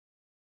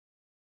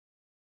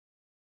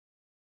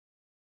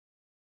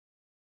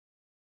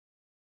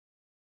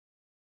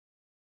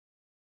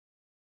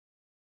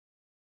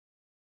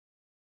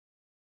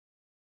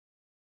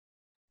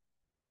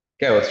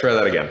Okay, let's try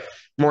that again.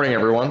 Good morning,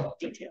 everyone.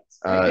 Details.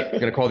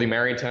 Going to call the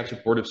Marion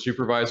Township Board of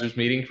Supervisors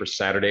meeting for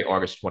Saturday,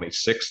 August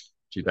 26th,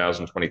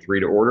 2023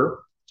 to order.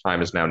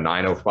 Time is now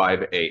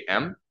 9:05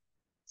 a.m.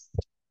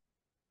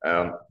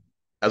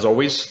 As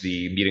always,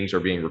 the meetings are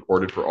being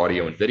recorded for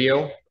audio and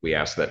video. We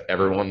ask that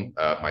everyone,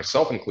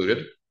 myself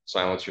included,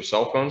 silence your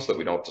cell phones so that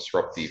we don't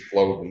disrupt the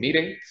flow of the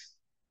meeting.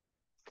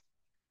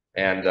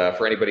 And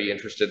for anybody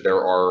interested,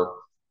 there are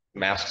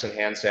masks and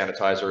hand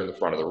sanitizer in the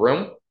front of the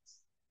room.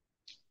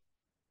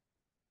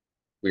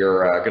 We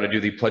are going to do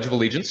the Pledge of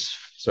Allegiance,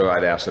 so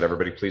I'd ask that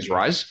everybody please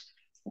rise.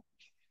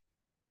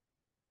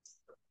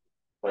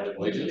 Pledge of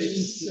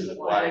allegiance to the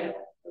flag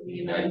of the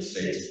United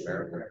States of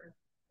America, and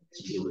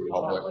to the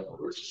republic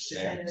for which it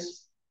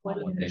stands,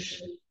 one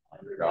nation,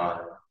 under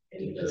God,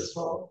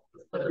 indivisible,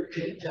 with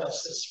liberty and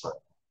justice for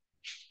all.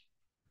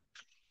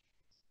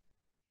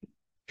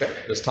 Okay,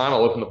 this time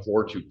I'll open the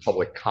floor to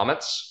public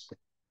comments.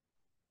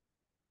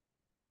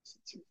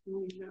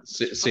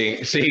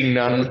 Seeing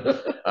none,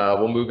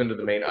 we'll move into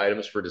the main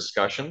items for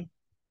discussion.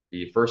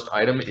 The first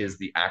item is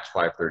the Act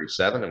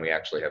 537, and we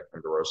actually have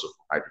Kim DeRosa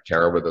from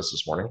Hydroterra with us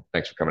this morning.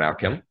 Thanks for coming out,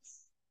 Kim.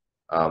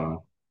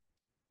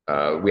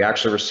 We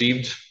actually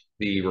received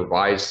the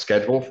revised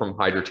schedule from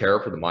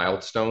Hydroterra for the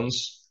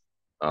milestones.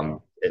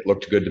 It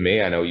looked good to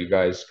me. I know you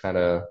guys kind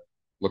of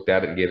looked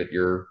at it and gave it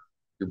your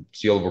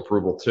seal of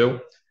approval too.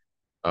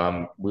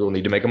 We will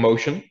need to make a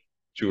motion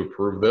to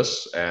approve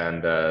this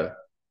and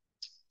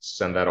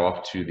send that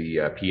off to the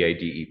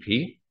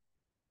PADEP.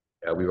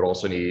 We would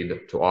also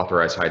need to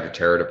authorize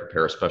Hydroterra to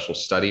prepare a special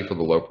study for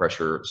the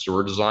low-pressure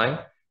sewer design.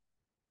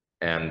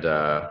 And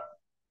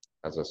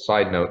as a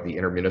side note, the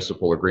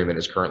intermunicipal agreement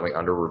is currently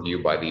under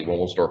review by the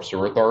Wilmsdorf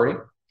Sewer Authority.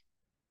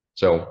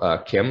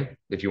 So, Kim,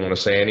 if you want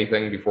to say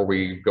anything before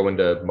we go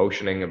into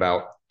motioning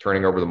about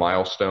turning over the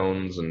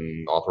milestones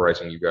and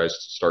authorizing you guys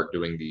to start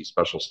doing the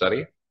special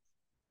study.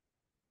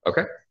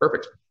 Okay,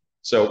 perfect.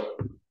 So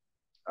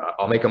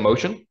I'll make a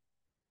motion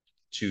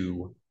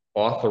to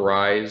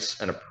authorize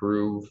and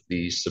approve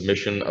the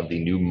submission of the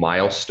new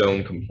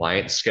milestone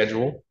compliance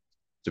schedule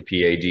to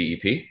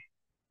PADEP.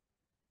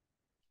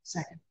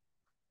 Second.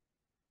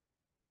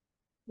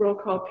 Roll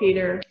call,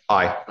 Peter.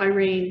 Aye.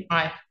 Irene.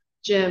 Aye.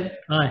 Jim.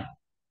 Aye.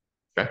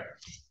 Okay.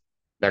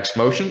 Next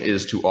motion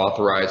is to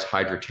authorize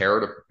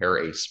Hydroterra to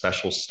prepare a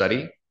special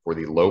study for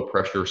the low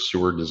pressure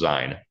sewer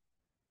design.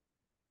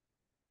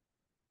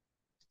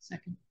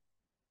 Second.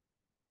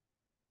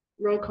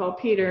 Roll call,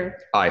 Peter.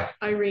 Aye.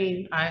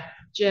 Irene. Aye.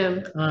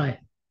 Jim. Aye.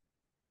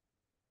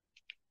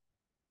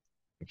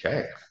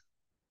 Okay.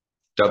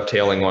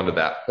 Dovetailing onto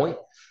that point,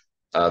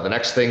 the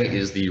next thing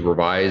is the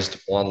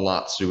revised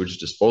on-lot sewage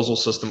disposal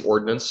system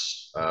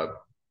ordinance.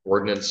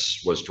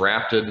 Ordinance was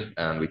drafted,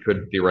 and we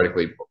could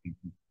theoretically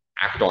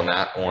act on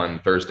that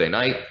on Thursday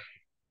night.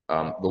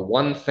 The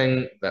one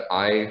thing that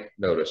I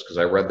noticed, because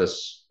I read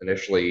this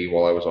initially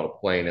while I was on a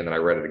plane, and then I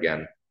read it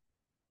again,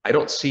 I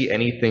don't see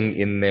anything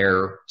in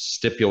there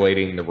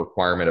stipulating the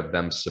requirement of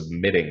them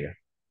submitting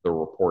the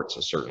reports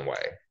a certain way.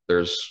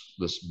 There's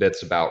this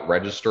bits about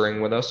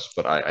registering with us,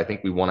 but I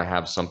think we want to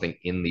have something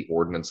in the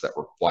ordinance that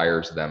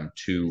requires them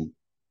to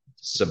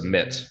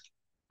submit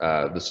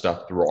the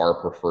stuff through our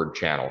preferred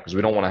channel, because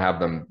we don't want to have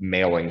them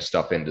mailing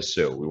stuff into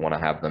Sue. We want to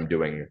have them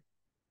doing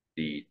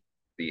the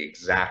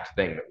exact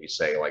thing that we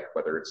say, like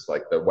whether it's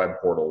like the web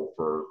portal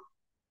for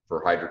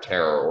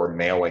Hydroterra or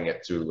mailing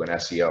it to an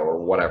SEO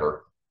or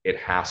whatever. It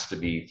has to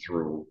be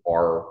through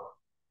our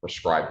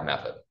prescribed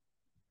method.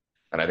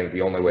 And I think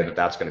the only way that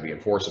that's going to be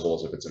enforceable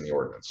is if it's in the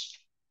ordinance.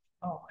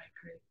 Oh, I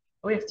agree.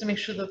 We have to make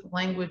sure that the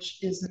language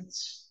is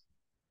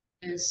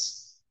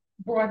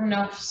broad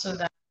enough so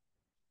that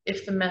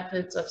if the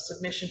methods of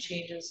submission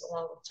changes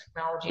along with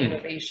technology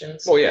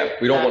innovations. Well, yeah,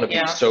 we don't want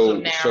to be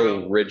so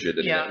rigid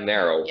and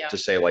narrow to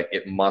say like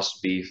it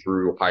must be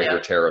through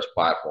Hydroterra's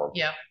platform.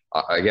 Yeah.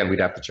 Again, we'd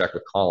have to check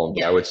with Colin,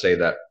 but I would say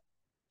that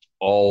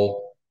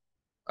all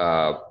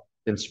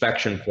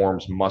inspection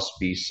forms must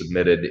be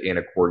submitted in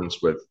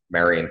accordance with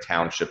Marion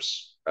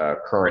Township's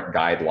current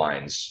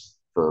guidelines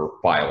for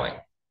filing.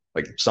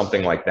 Like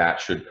something like that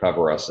should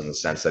cover us in the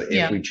sense that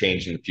if we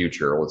change in the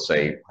future, let's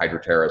say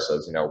Hydroterra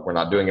says, you know, we're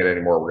not doing it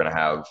anymore, we're going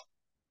to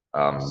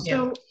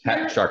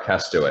have Chuck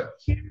Hess do it.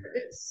 Here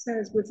it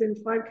says within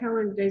 5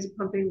 calendar days of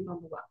pumping, blah,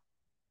 blah,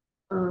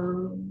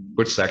 blah.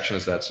 Which section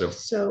is that, Sue?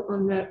 So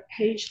on that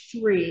page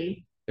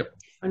 3,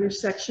 under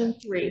section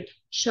 3,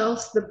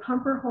 the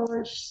pumper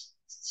holder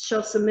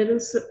shall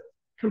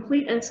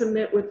complete and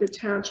submit with the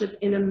township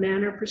in a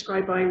manner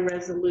prescribed by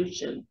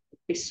resolution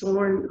a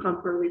sworn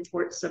pumper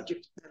report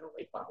subject to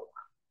penalty, blah, blah, blah.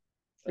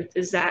 Like,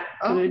 is that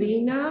good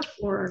enough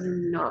or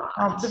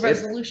not? The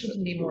resolution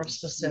can be more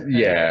specific.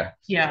 I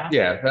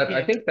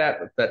think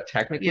that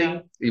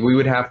technically we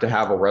would have to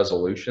have a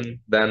resolution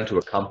then to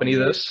accompany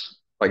this.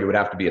 Like it would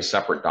have to be a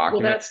separate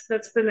document. Well,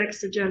 that's the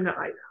next agenda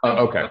item.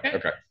 Oh,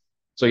 okay.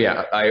 So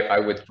yeah, I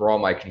withdraw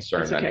my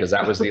concern then, because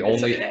that was the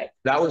only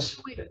that was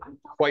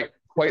quite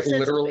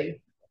literally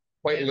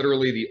quite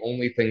literally the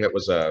only thing that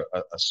was a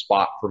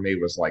spot for me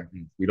was like,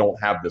 we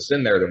don't have this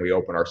in there, then we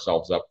open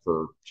ourselves up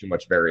for too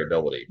much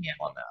variability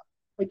on that.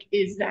 Like,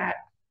 is that?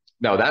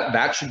 No,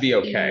 that should be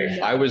okay.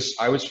 Yeah. I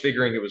was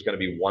figuring it was going to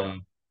be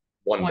one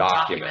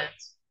document.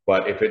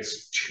 But if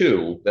it's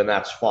two, then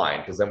that's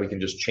fine, because then we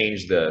can just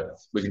change the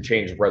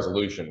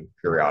resolution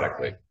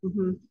periodically.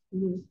 Mm-hmm,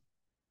 mm-hmm.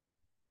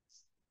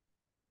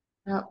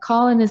 Now,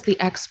 Colin is the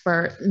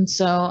expert, and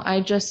so I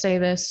just say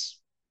this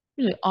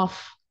really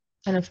off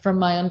kind of from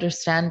my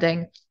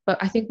understanding, but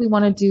I think we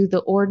want to do the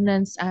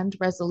ordinance and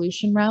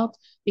resolution route,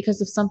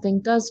 because if something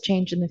does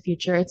change in the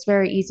future, it's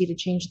very easy to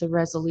change the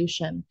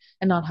resolution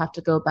and not have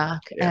to go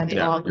back and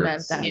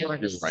augment that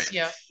ordinance. Right.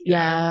 Yeah.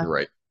 You're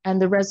right. And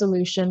the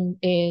resolution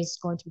is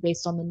going to be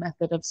based on the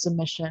method of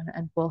submission,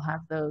 and we'll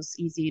have those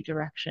easy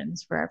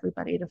directions for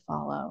everybody to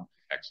follow.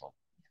 Excellent.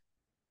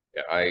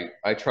 Yeah,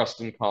 I trust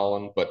in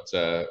Colin, but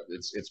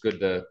it's good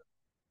to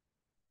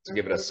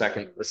give it a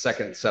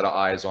second set of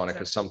eyes on it,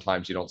 because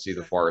sometimes you don't see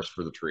the forest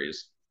for the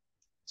trees.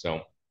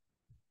 So,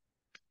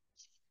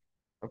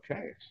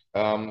 okay.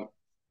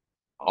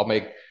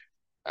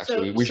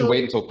 We should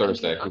wait until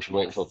Thursday. We should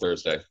wait until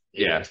Thursday.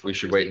 Yeah, we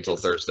should wait until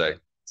Thursday.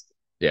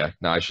 Yeah,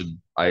 no,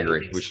 I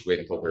agree. We should wait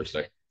until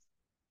Thursday.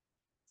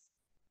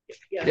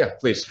 Yeah,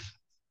 please.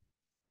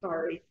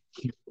 Sorry.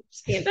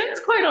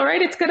 That's quite all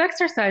right. It's good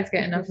exercise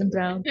getting up and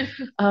down.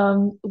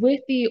 With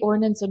the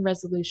ordinance and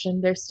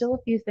resolution, there's still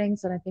a few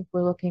things that I think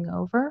we're looking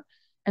over.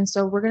 And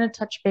so we're going to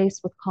touch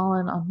base with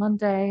Colin on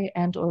Monday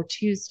and or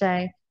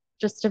Tuesday,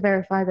 just to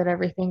verify that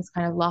everything's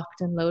kind of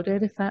locked and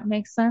loaded, if that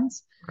makes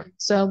sense. Okay.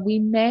 So we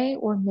may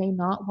or may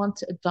not want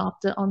to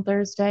adopt it on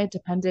Thursday,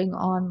 depending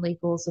on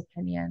legal's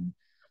opinion.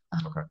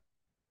 Okay.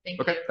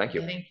 Thank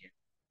you.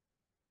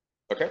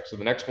 Okay, so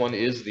the next one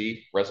is the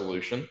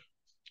resolution.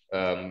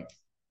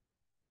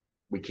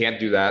 We can't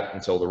do that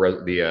until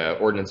the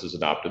ordinance is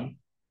adopted.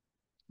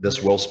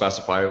 This will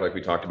specify, like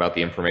we talked about,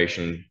 the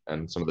information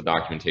and some of the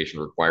documentation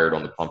required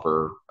on the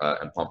pumper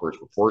and pumpers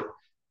report.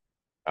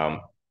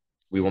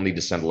 We will need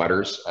to send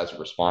letters as a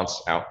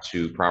response out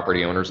to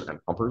property owners and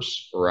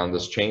pumpers around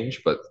this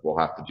change, but we'll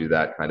have to do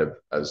that kind of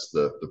as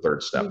the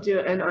third step. We do,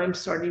 and I'm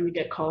starting to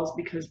get calls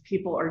because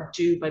people are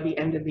due by the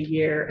end of the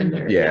year, and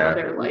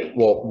they're like,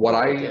 well, what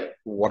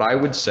I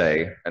would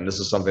say, and this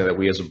is something that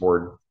we as a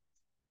board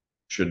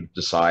should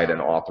decide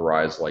and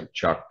authorize, like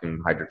Chuck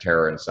and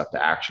Hydroterra and stuff,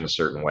 to action a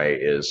certain way,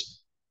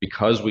 is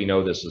because we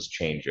know this is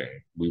changing,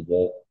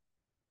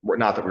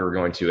 not that we were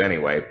going to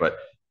anyway, but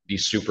be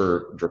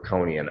super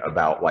draconian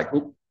about like,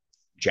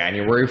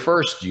 January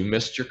 1st, you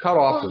missed your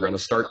cutoff. We're going to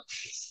start.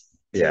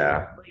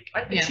 Yeah. Like,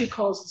 I get 2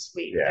 calls this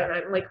week, and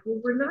I'm like,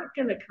 well, we're not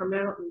going to come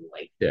out and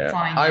like.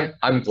 Yeah.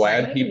 I'm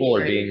glad people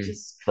are being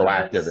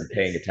proactive and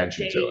paying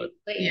attention to it.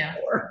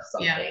 Or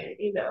something,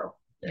 you know.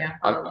 Yeah.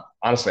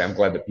 Honestly, I'm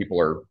glad that people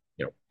are,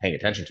 paying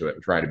attention to it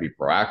and trying to be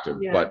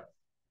proactive, but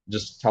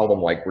just tell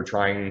them, like, we're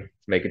trying to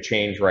make a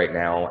change right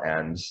now,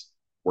 and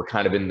we're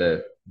kind of in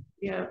the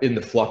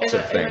flux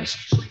of things.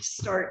 And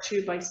start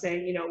too by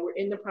saying, we're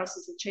in the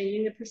process of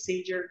changing the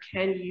procedure.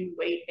 Can you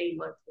wait a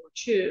month or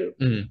 2?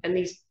 Mm-hmm. And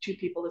these 2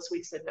 people this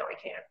week said, no, I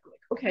can't. I'm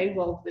like, okay,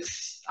 well,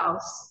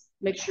 I'll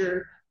make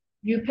sure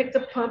you pick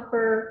the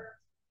pumper,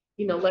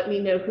 let me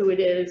know who it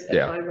is, and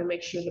I will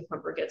make sure the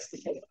pumper gets the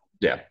payment.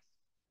 Yeah.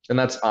 And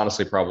that's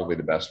honestly probably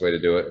the best way to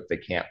do it. If they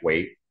can't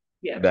wait,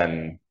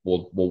 then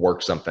we'll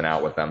work something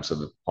out with them so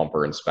the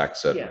pumper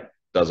inspects it,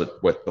 does it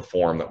with the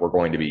form that we're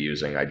going to be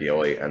using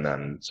ideally, and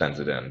then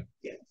sends it in.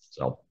 Yeah.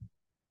 So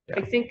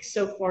I think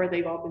so far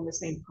they've all been the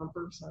same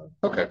pumper. So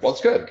okay, well,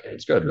 it's good.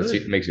 It's good.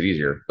 It makes it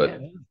easier. But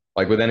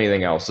like with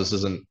anything else, this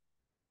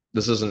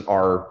isn't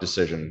our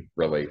decision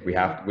really.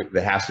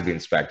 It has to be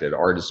inspected.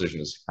 Our decision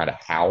is kind of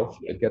how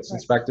it gets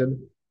inspected.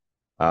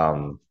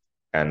 And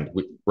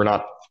we're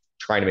not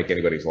trying to make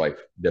anybody's life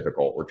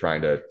difficult. We're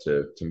trying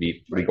to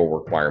meet legal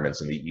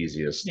requirements in the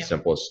easiest,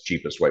 simplest,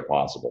 cheapest way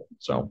possible.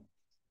 So,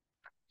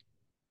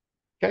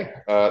 okay.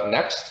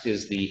 Next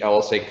is the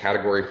LSA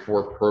Category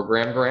 4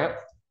 program grant.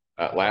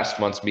 Last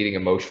month's meeting, a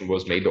motion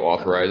was made to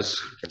authorize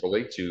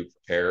Kimberly to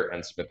prepare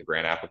and submit the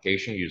grant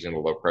application using the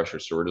low pressure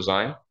sewer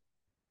design.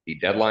 The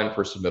deadline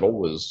for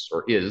submittal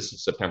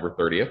is September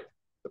 30th.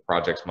 The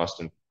projects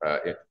must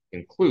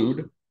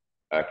include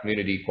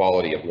community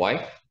quality of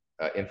life,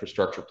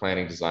 infrastructure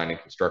planning, design, and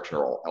construction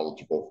are all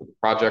eligible for the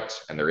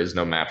project, and there is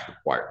no match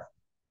required.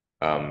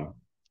 Do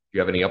you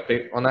have any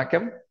update on that,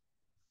 Kevin?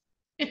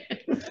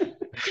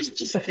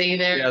 Just stay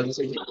there.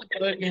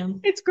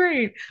 It's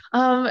great.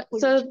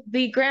 So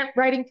the grant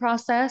writing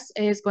process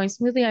is going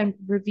smoothly. I'm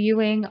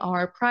reviewing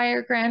our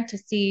prior grant to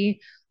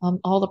see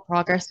all the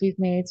progress we've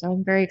made. So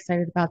I'm very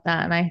excited about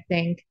that. And I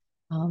think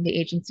the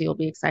agency will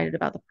be excited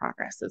about the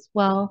progress as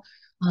well.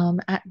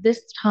 At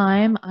this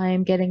time,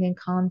 I'm getting in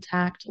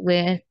contact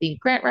with the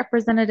grant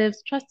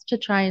representatives just to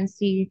try and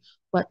see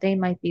what they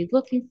might be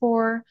looking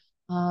for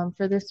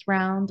this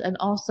round. And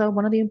also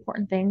one of the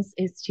important things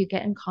is to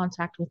get in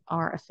contact with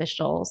our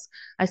officials.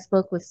 I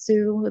spoke with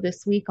Sue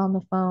this week on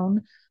the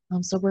phone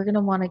So we're going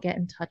to want to get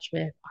in touch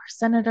with our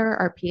senator,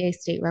 our PA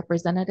state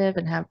representative,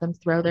 and have them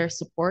throw their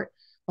support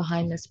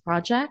behind this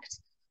project.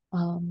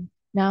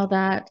 Now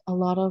that a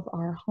lot of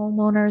our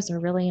homeowners are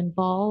really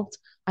involved,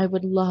 I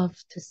would love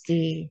to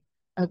see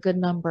a good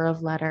number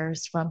of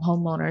letters from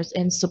homeowners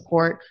in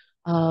support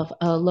of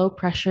a low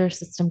pressure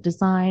system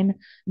design,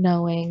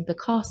 knowing the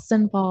costs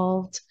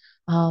involved.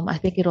 I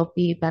think it'll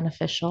be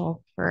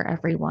beneficial for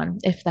everyone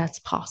if that's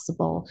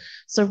possible.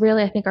 So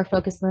really, I think our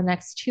focus in the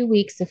next 2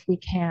 weeks, if we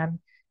can,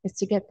 is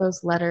to get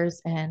those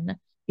letters in,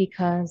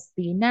 because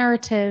the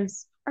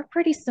narratives are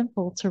pretty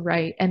simple to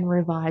write and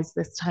revise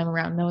this time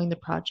around, knowing the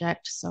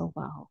project so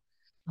well.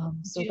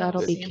 So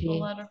that'll be key.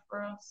 Letter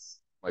for us?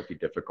 Might be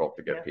difficult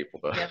to get people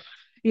to,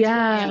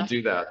 to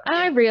do that.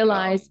 I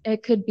realize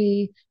it could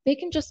be, they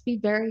can just be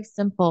very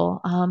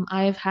simple.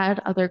 I've had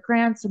other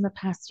grants in the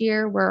past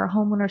year where a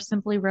homeowner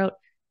simply wrote,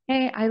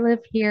 hey, I live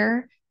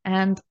here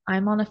and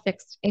I'm on a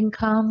fixed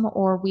income,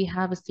 or we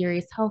have a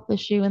serious health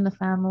issue in the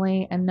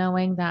family, and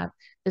knowing that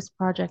this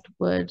project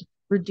would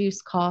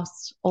reduce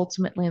costs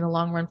ultimately in the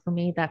long run for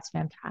me, that's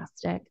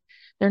fantastic.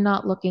 They're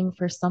not looking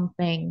for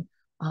something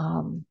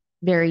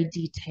very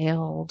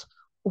detailed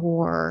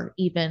or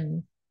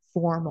even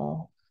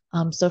formal.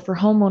 So for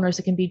homeowners,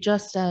 it can be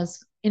just as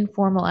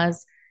informal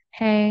as,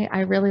 hey,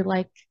 I really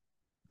like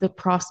the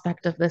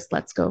prospect of this,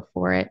 let's go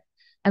for it.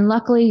 And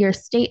luckily, your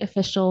state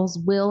officials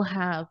will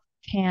have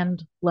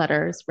canned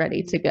letters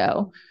ready to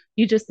go.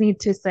 You just need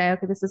to say,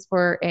 okay, this is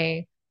for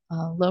a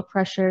low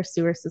pressure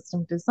sewer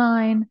system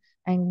design,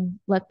 and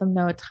let them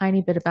know a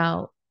tiny bit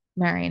about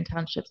Marion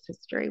Township's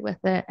history with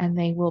it, and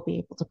they will be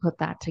able to put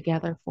that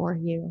together for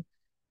you.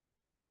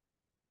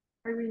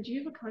 Irene, do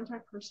you have a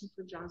contact person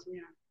for John's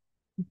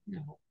Rihanna?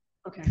 No.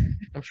 Okay.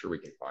 I'm sure we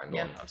can find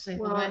Yeah, one. I'll say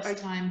Well, the last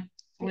time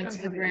I went to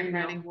the have an grant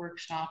email. writing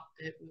workshop,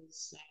 it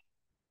was,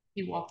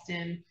 he walked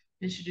in,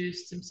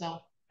 introduced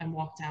himself, and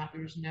walked out.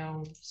 There was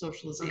no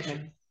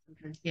socialization.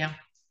 Okay. Yeah.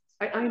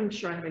 I'm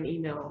sure I have an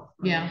email.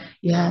 Yeah.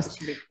 Yes.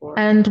 Before.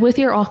 And with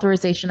your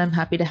authorization, I'm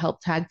happy to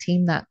help tag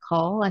team that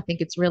call. I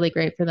think it's really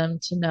great for them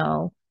to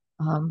know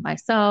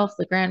myself,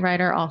 the grant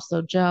writer,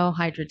 also Joe,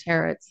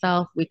 Hydroterra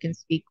itself, we can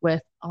speak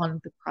with on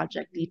the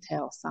project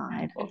detail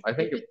side. Well, I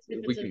think if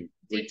we it's can.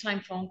 a daytime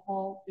phone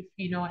call, if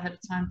you know ahead of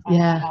time,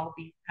 Yeah. I'll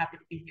be happy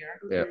to be here.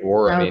 Yeah,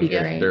 or That I would mean, be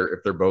great.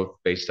 if they're both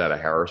based out of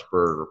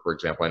Harrisburg, or for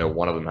example, I know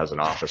one of them has an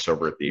office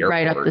over at the airport.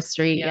 Right up the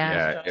street,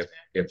 Yeah,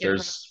 if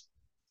there's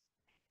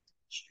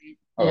Street.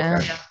 okay.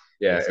 Yeah.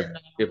 Yeah,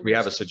 if we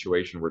have a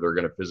situation where they're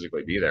going to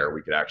physically be there,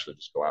 we could actually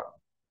just go out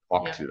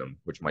and talk to them,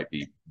 which might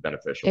be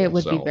beneficial. It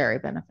would be very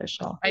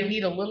beneficial. I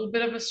need a little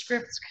bit of a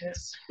script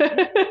because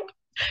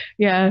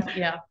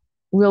yeah,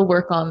 we'll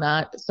work on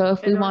that. So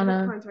if we want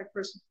to contact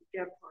person for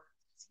Gab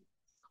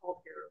called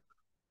here.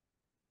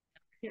 I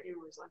can't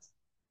remember his last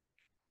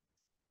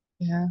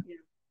name. Yeah.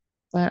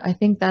 But I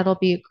think that'll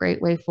be a great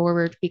way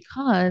forward,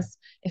 because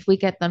if we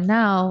get them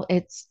now,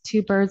 it's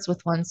 2 birds with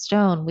 1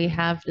 stone. We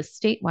have the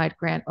statewide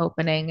grant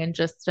opening in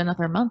just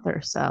another month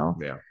or so.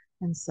 Yeah.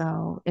 And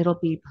so it'll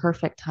be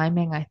perfect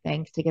timing, I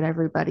think, to get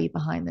everybody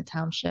behind the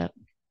township.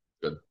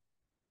 Good.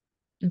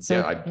 And so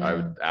I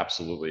would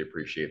absolutely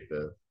appreciate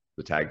the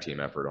tag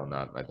team effort on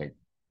that. I think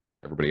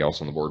everybody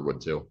else on the board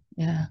would too.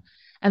 Yeah.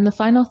 And the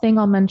final thing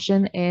I'll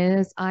mention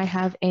is I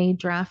have a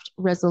draft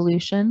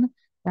resolution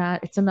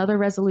that it's another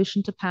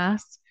resolution to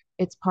pass.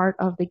 It's part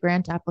of the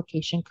grant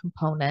application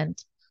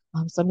component.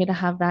 So I'm going to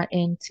have that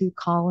into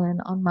Colin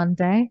on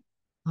Monday.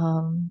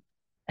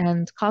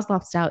 And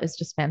Kozlov Stout is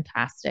just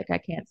fantastic. I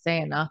can't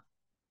say enough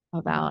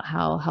about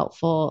how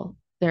helpful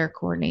their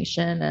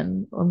coordination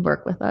and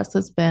work with us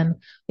has been.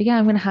 But yeah,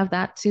 I'm going to have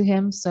that to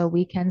him so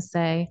we can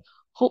say,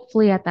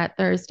 hopefully at that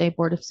Thursday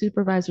Board of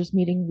Supervisors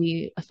meeting,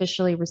 we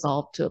officially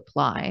resolved to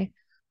apply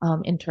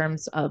in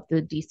terms of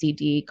the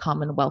DCD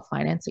Commonwealth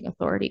Financing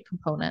Authority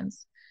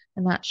components.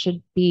 And that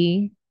should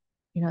be,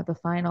 the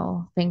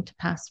final thing to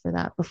pass for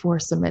that before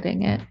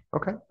submitting it.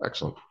 Okay,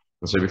 excellent.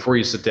 And so before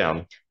you sit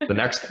down, the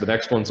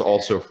next one's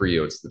also for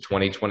you. It's the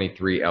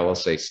 2023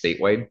 LSA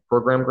statewide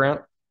program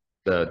grant.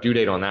 The due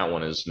date on that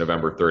one is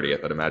November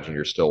 30th. I'd imagine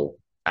you're still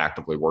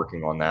actively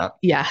working on that.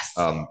 Yes.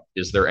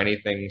 Is there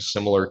anything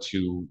similar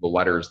to the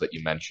letters that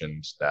you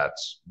mentioned that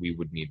we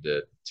would need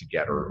to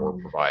get or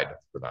provide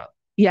for that?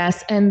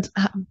 Yes, and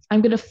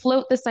I'm going to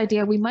float this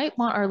idea. We might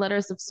want our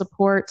letters of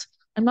support.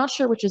 I'm not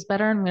sure which is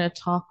better. I'm going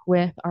to talk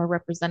with our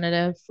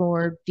representative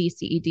for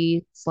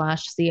DCED/CFA.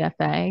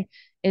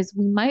 Is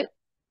we might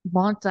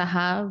want to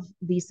have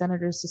the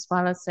senators to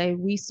spot us say,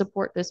 we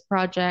support this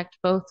project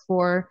both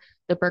for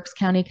the Berks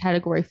County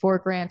Category 4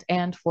 grant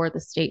and for the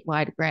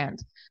statewide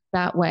grant.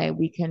 That way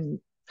we can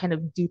kind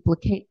of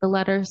duplicate the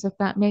letters, if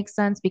that makes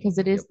sense, because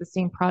it is the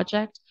same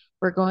project.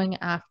 We're going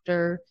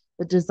after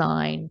the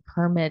design,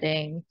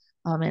 permitting,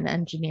 and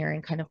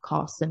engineering kind of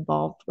costs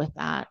involved with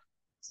that.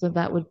 So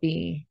that would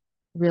be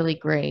really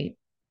great.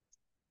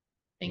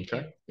 Thank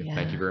you. Yeah.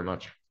 Thank you very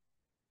much.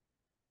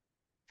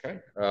 Okay.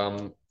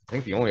 I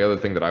think the only other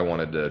thing that I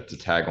wanted to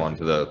tag on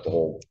to the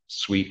whole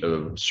suite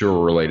of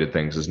sewer related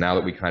things is, now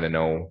that we kind of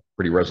know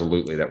pretty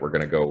resolutely that we're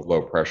going to go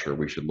low pressure,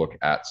 we should look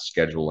at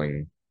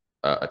scheduling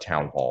a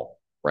town hall,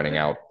 renting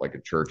out like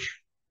a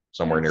church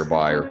somewhere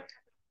nearby. Or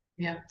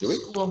Yeah, do we?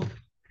 School.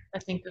 I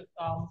think that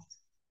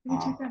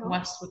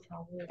West would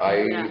probably.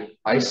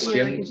 I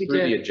skimmed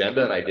through the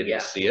agenda and I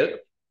didn't see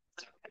it.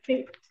 I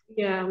think,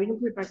 yeah, we can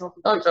put it back on.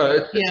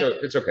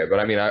 It's okay, but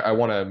I mean, I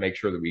want to make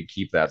sure that we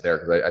keep that there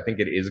because I think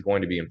it is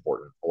going to be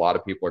important. A lot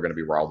of people are going to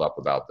be riled up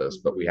about this,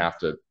 but we have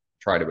to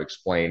try to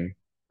explain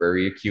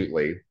very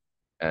acutely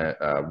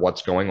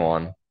what's going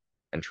on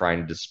and try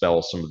and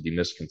dispel some of the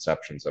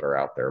misconceptions that are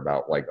out there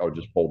about like, oh,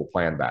 just pull the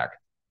plan back.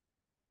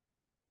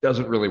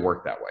 Doesn't really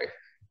work that way.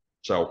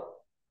 So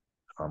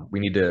we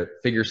need to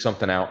figure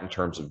something out in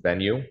terms of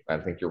venue. I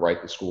think you're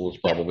right. The school is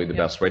probably the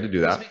best way to do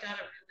that. We got a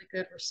really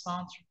good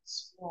response from the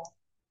school.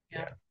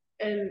 Yeah.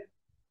 And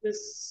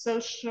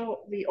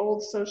the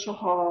old social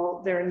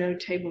hall, there are no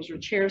tables or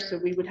chairs, so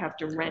we would have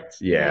to rent.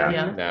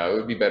 Yeah. No, it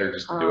would be better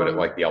just to do it at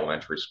like the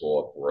elementary school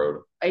up the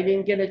road. I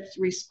didn't get a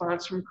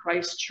response from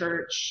Christ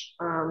Church.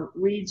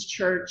 Reed's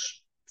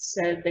Church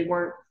said they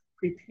weren't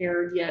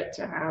prepared yet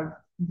to have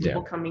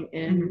people coming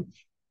in.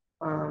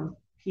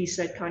 He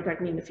said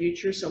contact me in the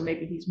future, so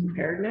maybe he's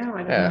prepared now. I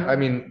don't know. I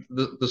mean,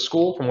 the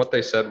school, from what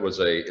they said, was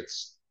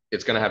it's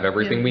going to have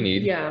everything we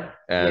need.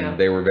 And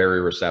they were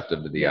very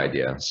receptive to the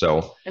idea.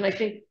 So, and I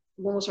think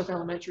Woolsworth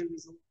Elementary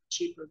was a little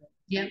cheaper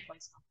than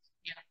place.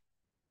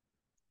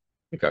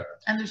 Okay.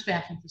 And there's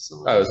bathroom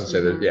facilities. I was going to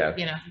say that,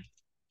 You know.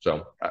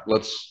 So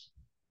let's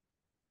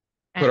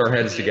put our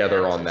heads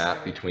together on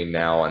that between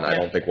now and I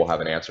don't think we'll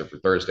have an answer for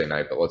Thursday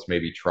night, but let's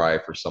maybe try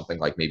for something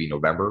like maybe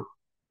November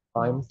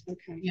time.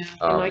 Okay. Yeah.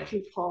 And I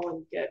can call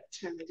and get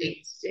tentative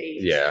dates.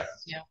 Yeah.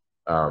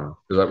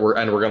 Because we're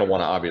going to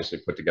want to obviously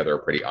put together a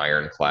pretty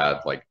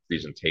ironclad like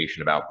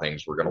presentation about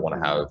things. We're going to want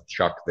to have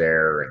Chuck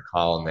there and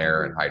Colin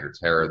there and Hydra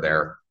Terra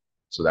there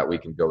so that we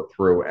can go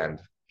through and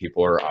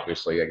people are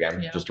obviously,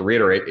 again, just to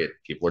reiterate it,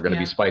 people are going to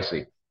be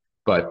spicy.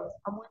 But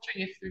I'm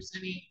wondering if there's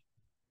any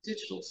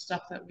digital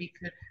stuff that we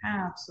could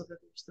have so that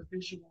there's the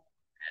visual.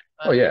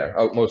 But,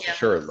 most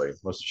assuredly.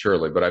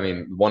 But I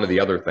mean, one of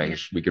the other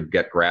things we could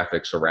get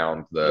graphics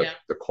around the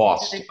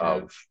cost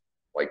of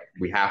like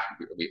we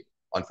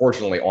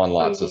unfortunately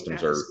on-lot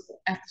systems are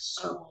at the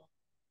school.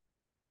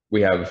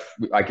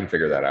 I can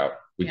figure that out.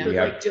 We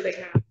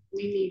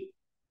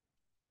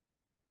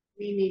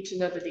need to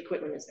know that the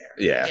equipment is there.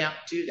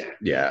 Do that.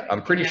 Yeah.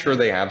 I'm pretty sure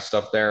they have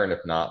stuff there. And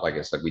if not, like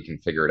I said, we can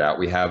figure it out.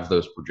 We have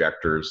those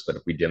projectors that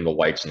if we dim the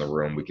lights in the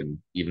room, we can,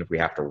 even if we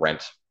have to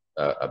rent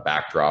a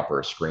backdrop or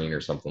a screen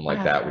or something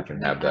like that, we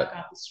can have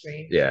that.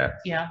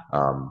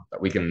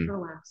 We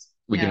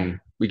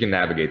can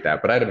navigate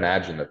that. But I'd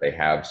imagine that they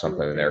have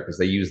something in there because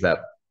they use that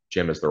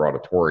gym as their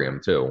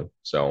auditorium too.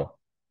 So,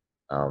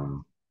 we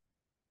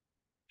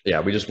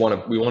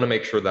want to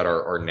make sure that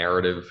our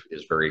narrative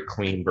is very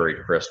clean,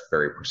 very crisp,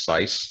 very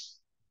precise.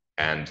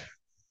 And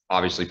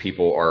obviously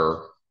people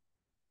are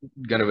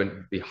going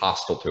to be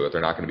hostile to it.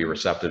 They're not going to be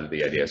receptive to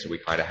the idea. So we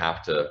kind of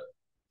have to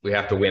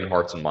win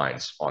hearts and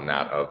minds on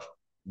that of,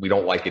 we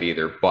don't like it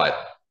either, but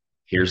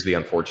here's the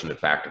unfortunate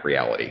fact of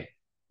reality.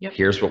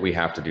 Here's what we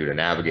have to do to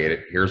navigate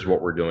it. Here's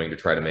what we're doing to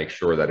try to make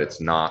sure that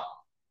it's not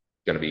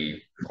going to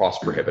be cost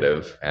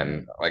prohibitive.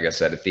 And like I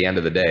said, at the end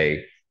of the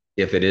day,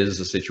 if it is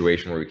a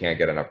situation where we can't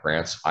get enough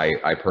grants,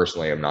 I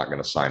personally am not going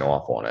to sign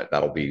off on it.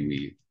 That'll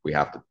be, we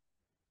have to, at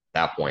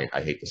that point,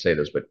 I hate to say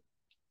this, but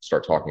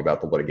start talking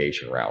about the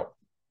litigation route.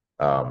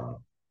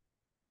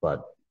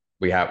 But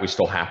we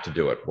still have to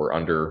do it. We're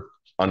under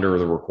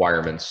the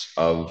requirements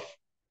of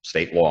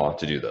state law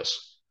to do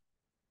this.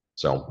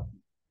 So,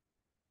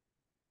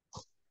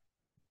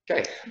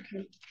 okay.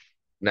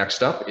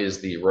 Next up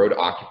is the road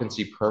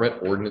occupancy permit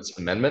ordinance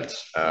amendment.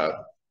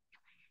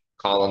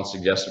 Colin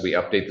suggested we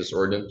update this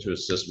ordinance to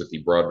assist with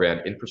the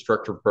broadband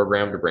infrastructure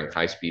program to bring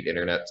high-speed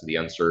internet to the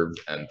unserved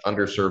and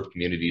underserved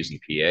communities in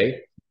PA.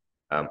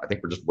 I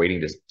think we're just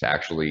waiting to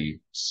actually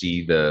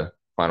see the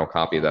final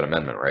copy of that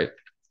amendment, right?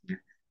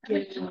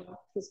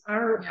 Because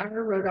our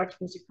road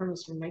occupancy permit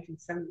is from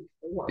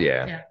 1974.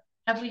 Yeah.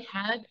 Have we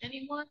had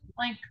anyone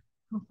like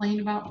complain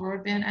about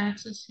broadband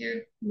access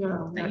here?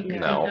 No.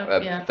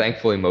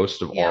 Thankfully,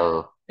 most of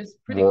our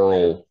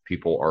rural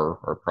people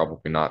are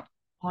probably not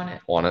on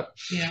it.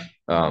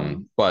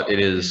 But it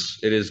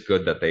is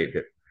good that they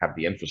have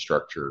the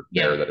infrastructure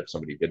there that if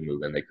somebody did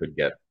move in, they could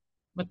get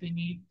what they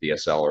need,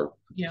 DSL or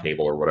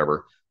cable or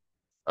whatever.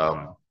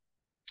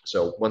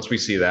 So once we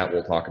see that,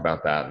 we'll talk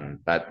about that. And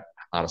that,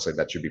 honestly,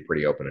 that should be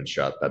pretty open and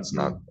shut. That's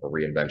not a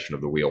reinvention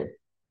of the wheel.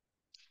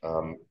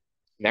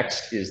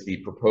 Next is the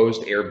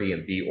proposed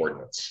Airbnb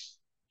ordinance.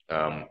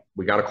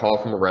 We got a call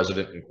from a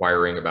resident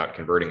inquiring about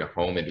converting a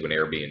home into an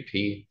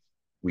Airbnb.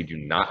 We do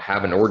not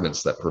have an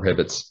ordinance that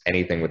prohibits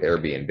anything with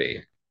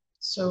Airbnb.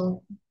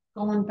 So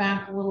going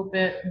back a little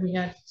bit, we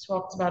had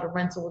talked about a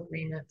rental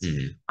agreement.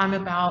 I'm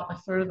about a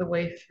third of the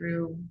way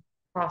through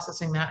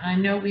processing that. And I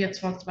know we had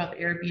talked about the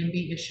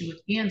Airbnb issue with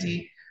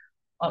Andy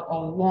a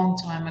long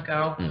time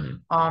ago.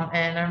 And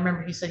I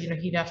remember he said,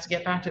 he'd have to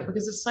get back to it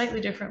because it's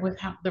slightly different with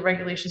how the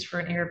regulations for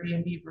an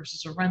Airbnb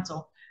versus a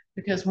rental.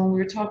 because when we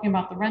were talking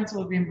about the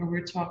rental agreement, we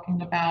were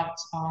talking about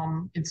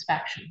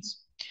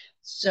inspections.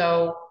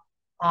 So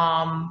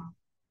I'll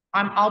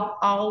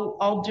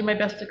do my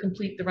best to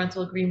complete the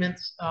rental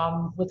agreements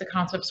with the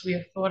concepts we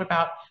have thought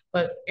about,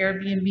 but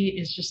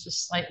Airbnb is just a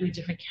slightly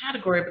different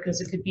category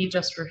because it could be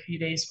just for a few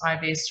days,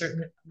 5 days,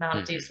 certain amount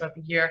of days throughout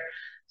the year.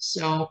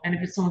 So, and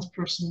if it's someone's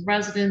personal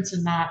residence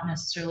and not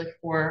necessarily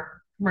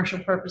for commercial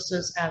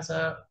purposes as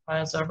a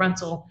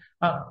rental,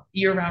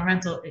 year-round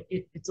rental,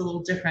 it's a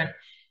little different.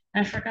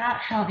 And I forgot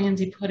how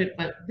Andy put it,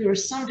 but there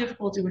was some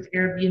difficulty with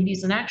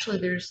Airbnbs, and actually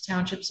there's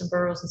townships and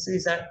boroughs and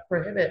cities that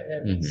prohibit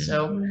it.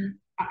 So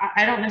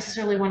I don't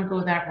necessarily want to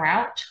go that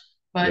route,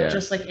 but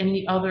just like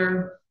any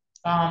other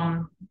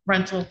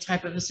rental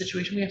type of a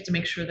situation, we have to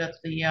make sure that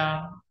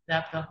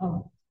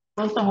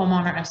both the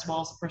homeowner as well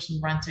as the person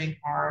renting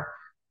are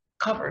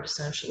covered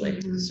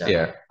essentially. So,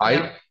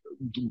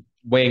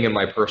 weighing in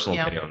my personal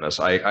opinion on this,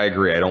 I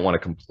agree. I don't want to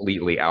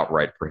completely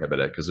outright prohibit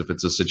it, because if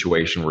it's a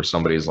situation where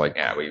somebody's like,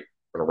 yeah, we're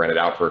going to rent it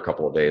out for a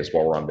couple of days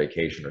while we're on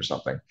vacation or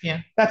something,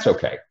 that's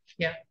okay.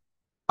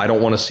 I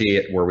don't want to see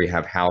it where we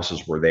have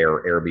houses where they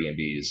are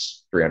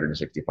Airbnbs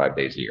 365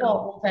 days a year.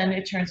 Well, then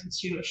it turns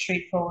into a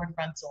straightforward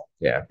rental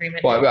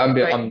agreement. Well, I'm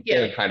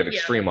being kind of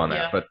extreme on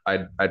that, but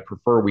I'd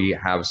prefer we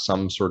have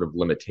some sort of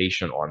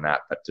limitation on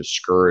that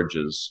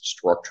discourages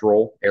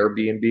structural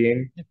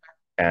Airbnbing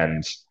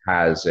and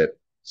has it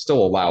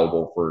still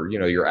allowable for,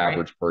 your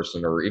average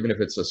person, or even if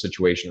it's a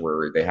situation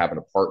where they have an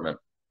apartment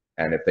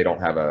and if they don't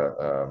have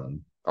a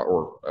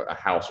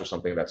house or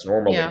something that's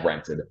normally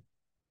rented,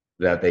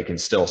 that they can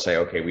still say,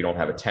 okay, we don't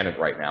have a tenant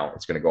right now,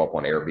 it's going to go up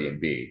on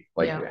Airbnb.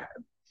 Like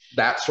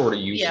that sort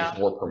of use is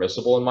more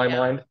permissible in my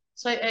mind.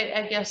 So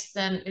I guess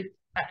then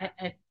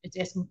it's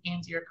asking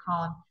Andy or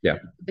Colin.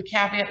 The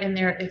caveat in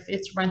there, if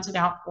it's rented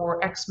out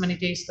for X many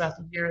days throughout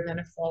the year, then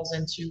it falls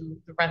into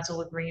the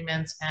rental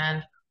agreements,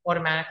 and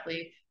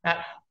automatically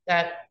that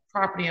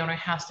property owner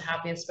has to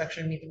have the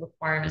inspection and meet the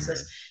requirements.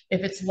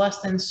 If it's less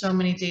than so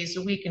many days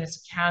a week and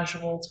it's a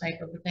casual type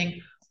of a thing,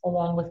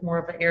 along with more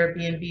of an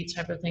Airbnb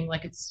type of thing,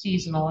 like it's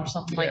seasonal or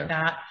something like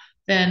that,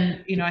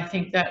 then, I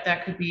think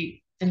that could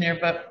be in there,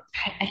 but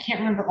I can't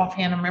remember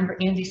offhand. I remember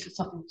Andy said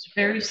something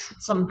very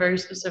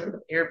specific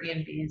with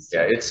Airbnbs.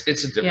 Yeah, it's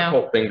a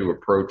difficult thing to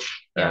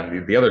approach.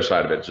 And the other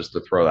side of it, just to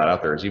throw that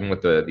out there, is even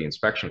with the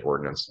inspection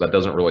ordinance, that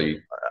doesn't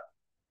really,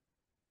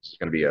 it's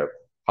going to be a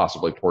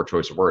possibly poor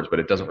choice of words, but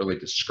it doesn't really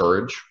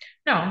discourage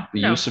the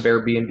use of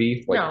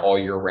Airbnb all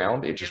year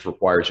round. It just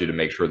requires you to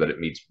make sure that it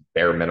meets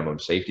bare minimum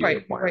safety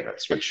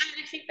requirements. Which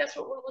I think that's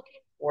what we're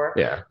looking for.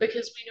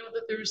 Because we know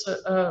that there's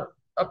a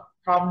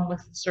problem with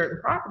a certain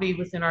property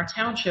within our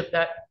township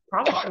that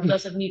probably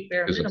doesn't meet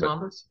bare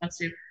minimum.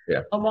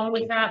 Along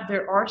with that,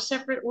 there are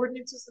separate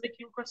ordinances that I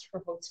came across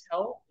for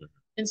hotel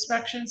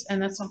inspections, and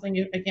that's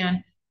something,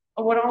 again,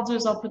 what I'll do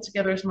is I'll put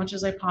together as much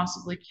as I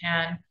possibly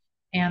can.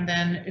 And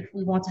then if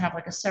we want to have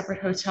like a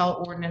separate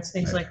hotel ordinance,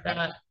 things like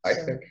that. I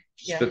think,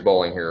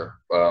 spitballing here,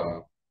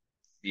 the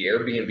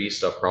Airbnb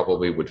stuff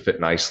probably would fit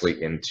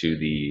nicely into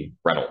the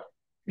rental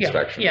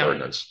inspection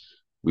ordinance.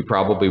 We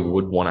probably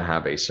would want to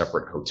have a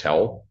separate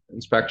hotel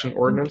inspection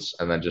ordinance,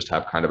 and then just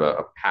have kind of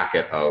a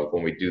packet of,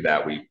 when we do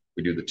that, we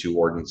do the two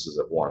ordinances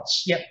at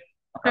once.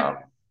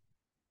 But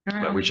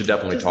we should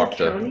definitely talk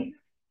to...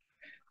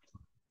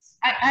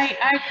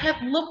 I had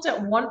looked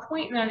at one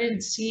point and I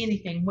didn't see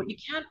anything. What you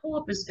can pull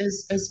up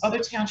is other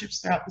townships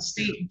throughout the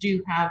state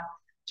do have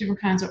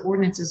different kinds of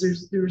ordinances.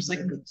 There's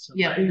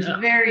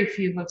very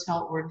few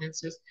hotel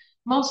ordinances.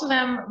 Most of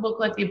them look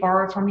like they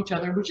borrowed from each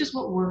other, which is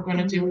what we're going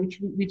to do,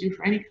 which we do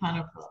for any kind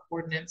of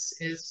ordinance,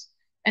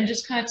 and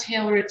just kind of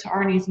tailor it to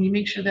our needs. And you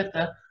make sure that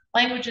the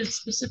language is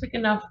specific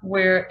enough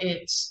where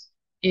it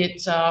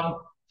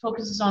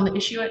focuses on the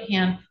issue at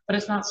hand, but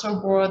it's not so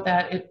broad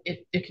that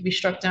it could be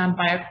struck down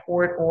by a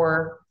court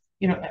or,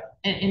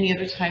 any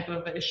other type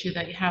of issue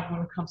that you have when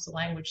it comes to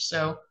language.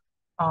 So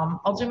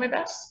I'll do my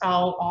best.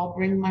 I'll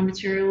bring my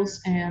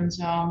materials and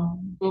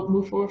we'll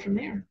move forward from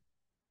there.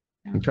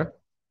 Okay.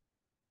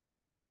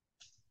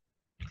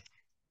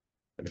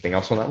 Anything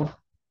else on that one?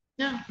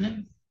 No.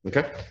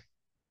 Okay.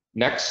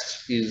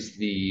 Next is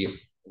the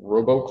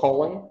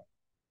robocalling,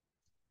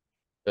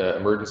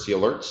 emergency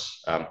alerts.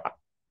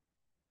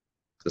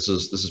 This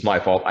is my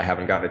fault. I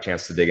haven't gotten a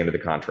chance to dig into the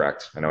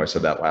contract. I know I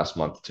said that last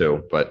month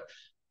too, but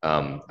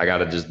I got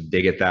to just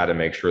dig at that and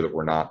make sure that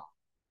we're not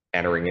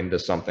entering into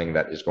something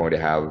that is going to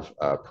have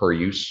per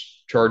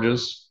use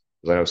charges,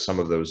 because I know some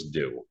of those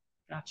do.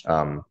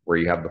 Gotcha. Where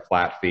you have the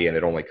flat fee and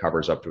it only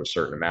covers up to a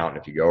certain amount.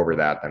 And if you go over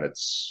that, then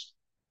it's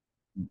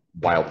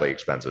wildly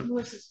expensive.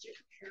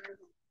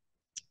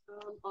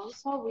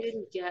 Also, we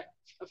didn't get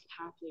a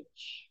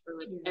package or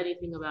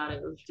anything about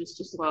it. It was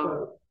just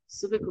well,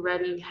 Civic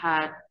Ready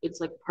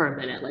it's like per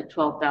minute, like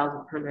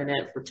 12,000 per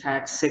minute for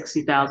text,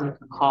 60,000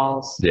 for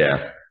calls.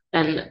 Yeah.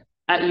 And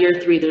at year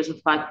 3, there's a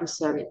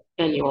 5%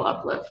 annual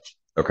uplift.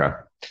 Okay.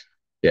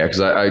 Yeah,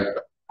 because I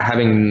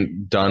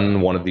having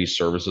done one of these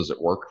services at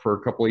work for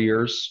a couple of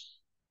years,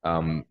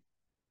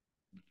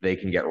 they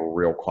can get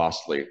real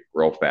costly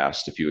real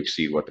fast if you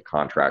exceed what the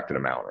contracted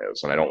amount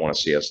is. And I don't want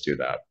to see us do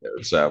that.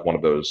 It's one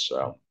of those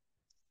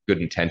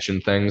good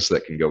intention things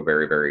that can go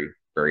very, very,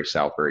 very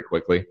south very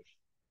quickly.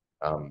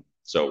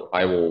 So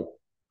I will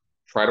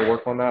try to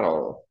work on that.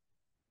 I'll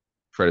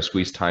try to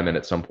squeeze time in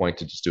at some point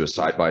to just do a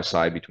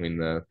side-by-side between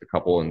the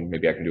couple, and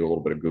maybe I can do a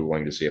little bit of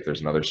Googling to see if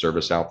there's another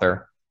service out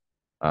there.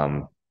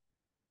 And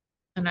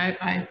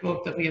I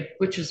hope that we have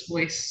Butch's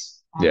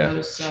voice on Yeah.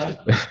 those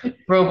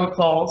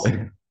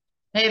robocalls.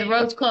 Hey, the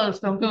road's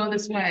closed. Don't go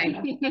this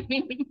way.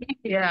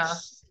 Yeah.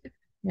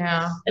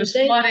 Yeah. There's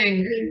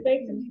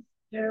flooding.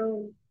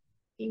 No,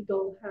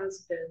 Eagle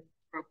has been.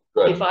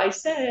 Good. If I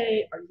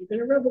say, "Are you going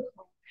to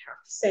robocall?" I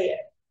have to say it.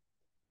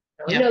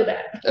 I Yeah. know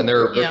that. And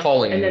they're Yeah.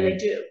 calling, And then they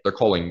do. they're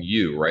calling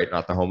you, right?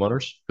 Not the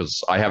homeowners?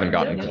 Because I haven't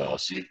gotten No.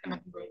 calls.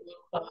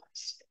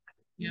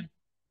 Yeah.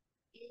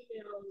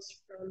 Emails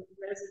from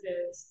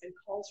residents and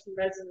calls from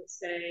residents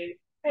saying,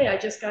 "Hey, I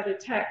just got a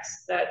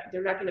text that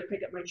they're not going to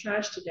pick up my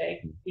trash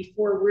today,"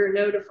 before we're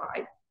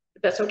notified.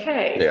 But that's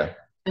okay. Yeah.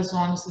 As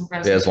long as the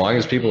Yeah, as long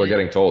as people are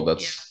getting told, Yeah.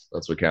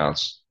 that's what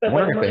counts. But I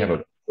wonder what if they have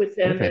a, with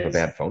them they have a is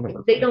bad phone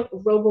number. they don't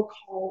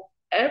robocall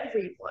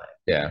everyone.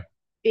 Yeah.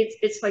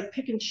 It's like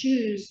pick and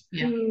choose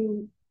Yeah.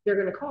 who they're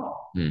going to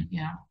call.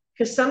 Yeah.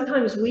 Because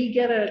sometimes we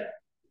get a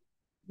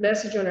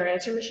message on our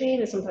answer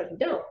machine and sometimes we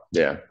don't.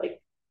 Yeah.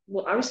 Like,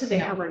 well, obviously they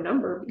Yeah. have our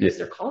number because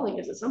they're calling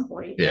us at some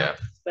point. Yeah.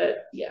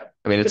 But yeah.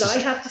 I mean, But it's I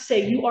have to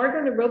say, "You are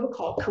going to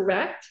robocall,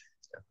 correct?"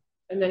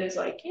 And then it's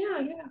like, yeah.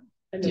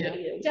 And then Yeah.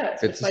 it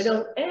does. If I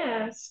don't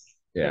ask,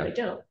 then I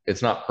don't.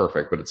 It's not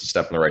perfect, but it's a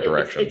step in the right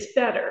direction. It's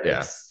better. Yeah.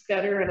 It's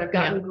better. And I've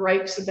gotten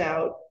gripes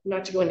about,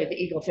 not to go into the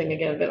Eagle thing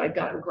again, but I've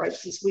gotten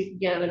gripes this week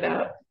again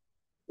about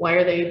why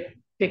are they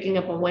picking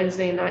up on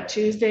Wednesday and not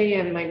Tuesday?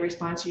 And my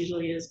response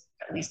usually is,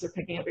 at least they're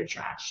picking up your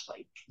trash.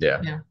 Like,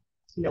 Yeah.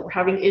 you know, we're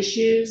having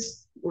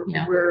issues.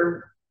 Yeah.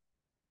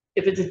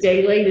 If it's a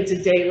day late, it's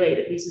a day late.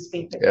 At least it's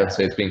being picked up.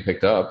 It's being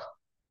picked up.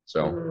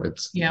 So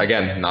it's,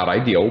 again, not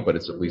ideal, but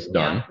it's at least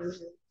done.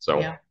 So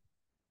Yeah.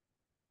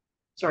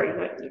 Sorry,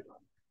 not you.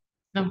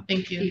 No,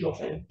 thank you. Eagle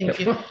thing. Thank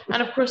you.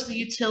 And of course, the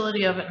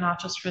utility of it, not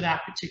just for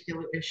that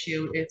particular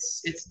issue,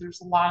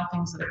 there's a lot of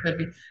things that it could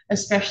be,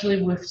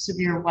 especially with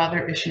severe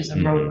weather issues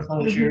and road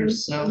closures.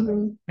 So,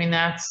 I mean,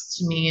 that's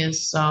to me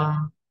is a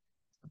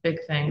big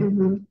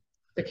thing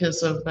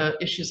because of the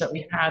issues that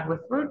we had with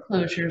road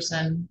closures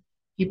and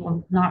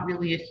people not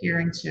really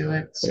adhering to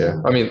it. So,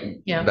 yeah, I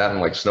mean, that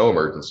and like snow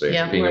emergency,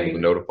 being able to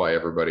notify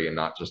everybody and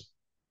not just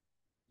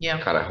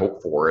kind of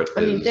hope for it.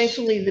 I mean,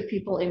 thankfully, the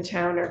people in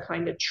town are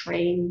kind of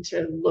trained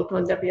to look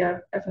on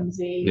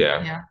WFMZ.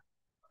 Yeah.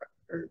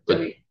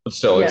 But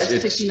still, it's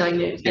 69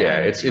 News. Yeah,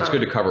 it's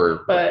good to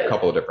cover a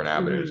couple of different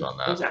avenues on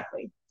that.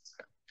 Exactly.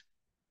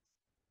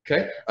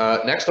 Okay.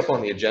 Next up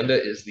on the agenda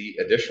is the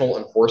additional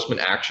enforcement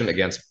action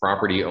against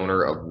property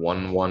owner of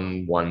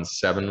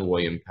 1117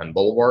 William Penn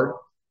Boulevard.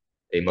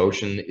 A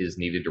motion is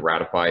needed to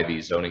ratify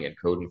the zoning and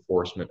code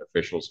enforcement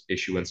officials'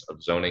 issuance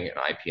of zoning and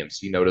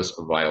IPMC notice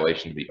of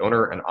violation to the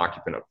owner and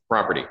occupant of the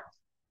property.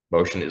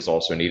 Motion is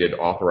also needed to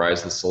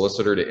authorize the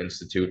solicitor to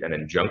institute an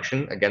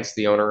injunction against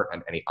the owner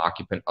and any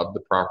occupant of the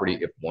property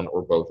if one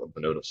or both of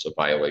the notice of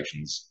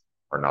violations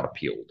are not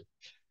appealed.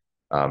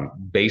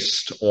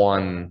 Based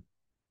on,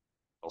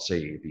 I'll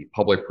say, the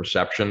public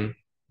perception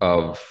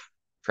of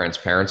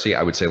transparency,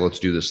 I would say let's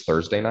do this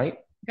Thursday night.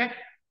 Okay.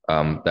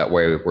 That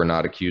way we're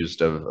not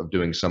accused of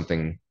doing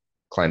something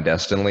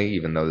clandestinely,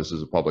 even though this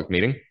is a public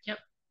meeting. Yep.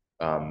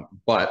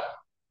 But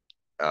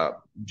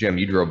Jim,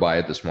 you drove by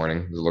it this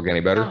morning. Does it look any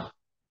better?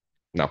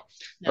 No.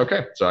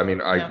 Okay. So, I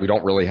mean, we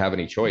don't really have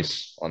any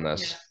choice on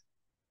this.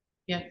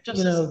 Yeah. Just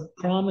you know,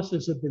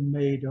 promises have been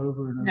made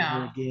over and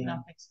over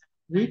again.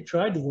 We've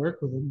tried to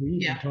work with him. We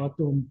even talked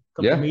to him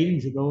a couple of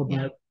meetings ago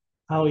about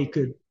how he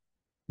could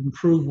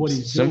improve what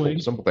he's doing.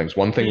 Simple things.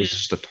 One thing was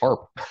just a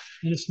tarp.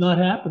 And it's not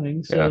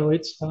happening. So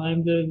it's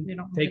time to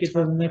take it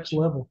to the next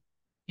level.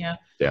 Yeah.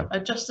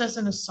 Just as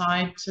an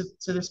aside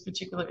to this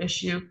particular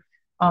issue,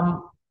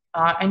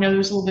 I know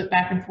there's a little bit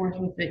back and forth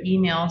with the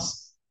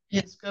emails.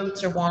 His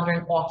goats are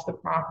wandering off the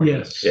property.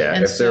 Yes. Yeah.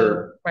 And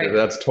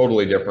that's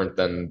totally different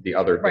than the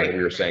other thing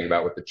we were saying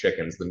about with the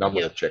chickens, the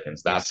number of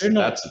chickens. That's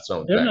its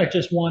own thing. They're not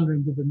just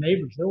wandering to the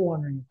neighbors. They're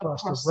wandering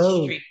across the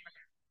road. Street.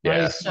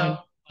 Yeah.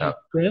 My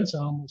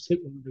grandson almost hit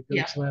one of the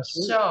goats last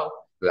week. So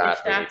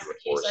if that's the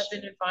case,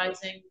 I've been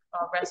advising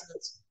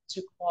residents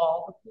to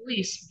call the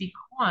police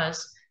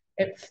because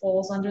it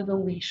falls under the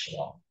leash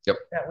law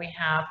that we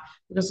have.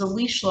 Because the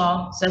leash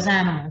law says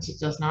animals, it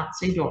does not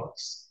say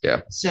dogs.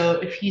 Yeah. So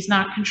if he's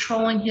not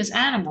controlling his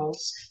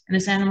animals and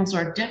his animals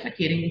are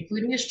defecating,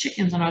 including his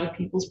chickens on other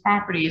people's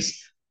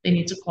properties, they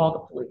need to call the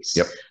police.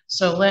 Yep.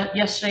 So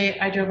yesterday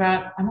I drove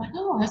out, I'm like,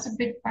 oh, that's a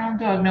big brown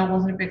dog. No, it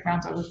wasn't a big brown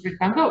dog, it was a big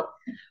brown goat.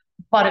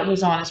 But it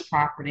was on his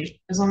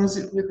property. As long as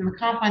it's within the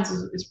confines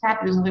of his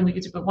property, there's nothing we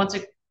can do. But once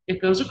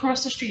it goes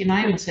across the street, and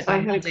I almost hit I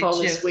had a call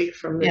this week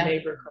from the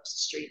neighbor across the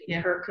street.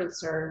 And her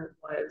concern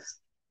was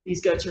these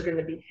goats are going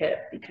to be hit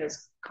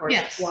because cars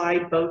fly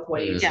both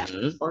ways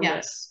on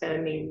this. And I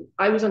mean,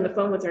 I was on the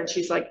phone with her and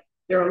she's like,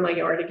 they're on my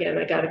yard again.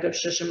 I gotta go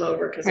shush them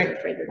over because they're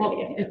afraid they're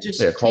gonna get hit.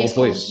 Just call the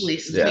please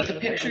police. Take a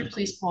picture,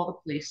 please call the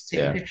police. Take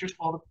a picture,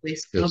 call the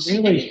police.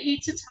 I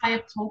hate to tie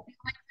up topic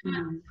like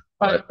that,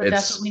 but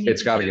that's what we need.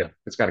 It's gotta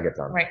get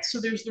done. Right. So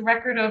there's the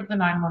record of the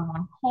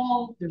 911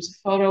 call. There's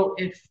a photo,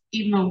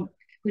 even though it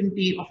couldn't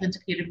be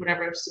authenticated,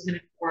 whatever was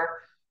submitted for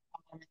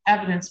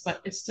evidence, but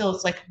it's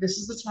like, this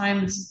is the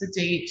time, this is the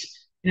date.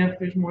 You know, if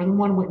there's more than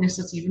one witness,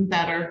 that's even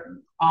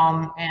better.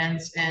 And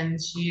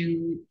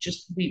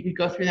we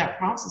go through that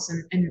process,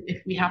 and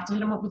if we have to hit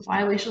them up with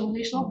violation of the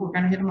leash law, we're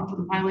going to hit them up with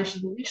a violation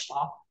of the leash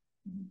law.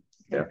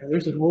 Yeah,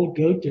 there's an old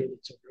goat there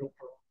that's a real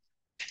problem.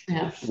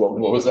 Yeah.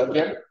 What was that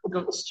again?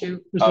 Goats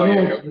too. There's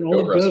an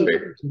old goat.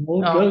 There's an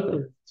old goat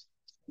there.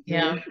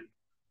 Yeah.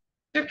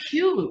 They're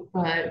cute,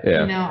 but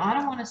you know, I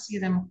don't want to see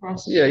them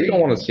across the street. You don't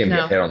want to see them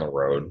get hit on the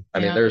road. I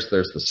mean, there's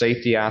the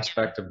safety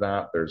aspect of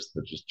that. There's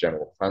the just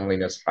general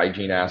cleanliness,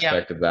 hygiene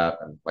aspect of that.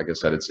 And like I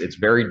said, it's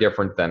very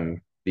different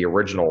than the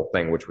original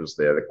thing, which was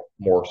the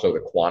more so the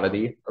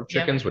quantity of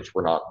chickens, which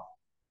we're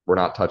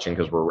not touching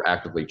because we're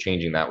actively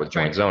changing that with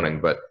joint zoning.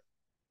 But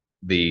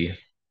the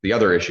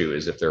other issue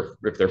is if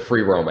they're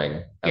free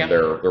roaming and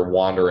they're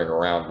wandering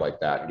around like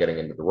that and getting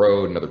into the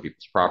road and other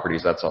people's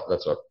properties, that's a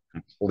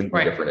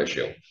completely different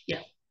issue. Yeah.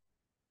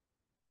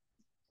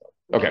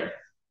 Okay.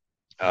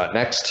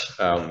 Next,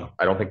 I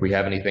don't think we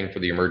have anything for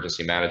the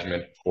emergency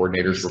management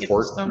coordinator's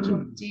report.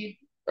 Deed,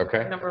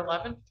 okay. Number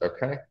 11.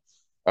 Okay.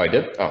 Oh, I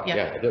did? Oh,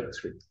 yeah, I did. That's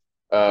good.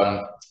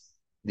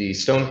 The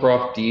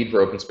Stonecroft deed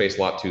for open space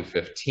lot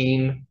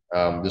 215.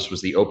 This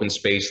was the open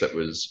space that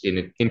was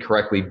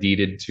incorrectly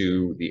deeded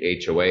to the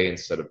HOA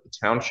instead of the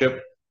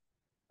township.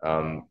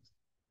 I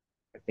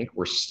think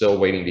we're still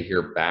waiting to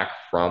hear back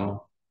from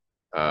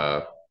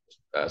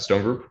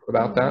Stone Group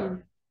about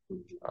that.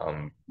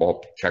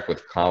 We'll check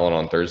with Colin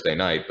on Thursday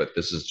night, but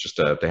this is just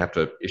they have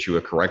to issue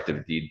a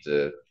corrective deed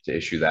to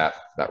issue that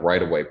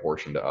right-of-way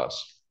portion to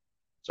us.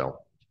 So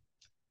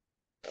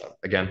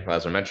again,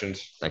 as I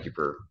mentioned, thank you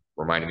for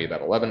reminding me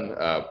about 11.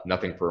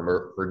 Nothing for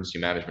emergency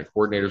management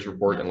coordinators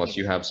report unless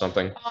you have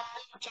something.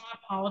 John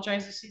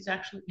apologizes. He's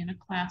actually in a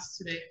class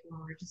today for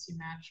emergency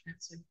management,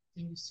 so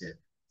he needs to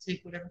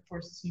take whatever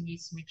courses he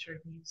needs to make sure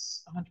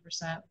he's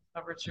 100%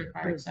 covered,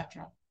 certified,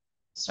 etc.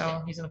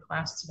 So he's in a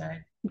class today.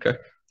 Okay.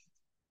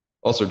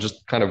 Also,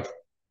 just kind of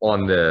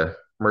on the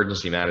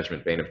emergency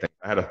management vein of things,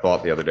 I had a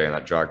thought the other day and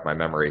that jogged my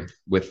memory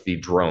with the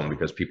drone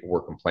because people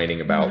were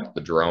complaining about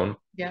the drone.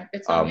 Yeah,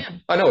 it's on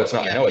him. I know it's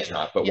not. I know it's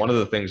not. But one of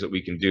the things that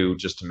we can do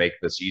just to make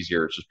this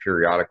easier is just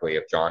periodically,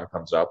 if John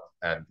comes up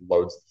and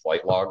loads the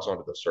flight logs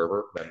onto the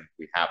server, then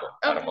we have them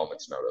at a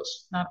moment's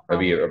notice. That'd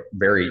be a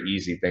very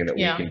easy thing that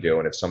we can do.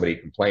 And if somebody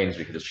complains,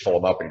 we can just pull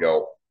them up and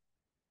go.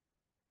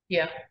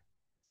 Yeah.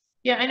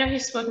 Yeah, I know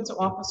he's spoken to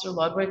Officer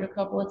Ludwig a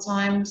couple of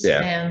times.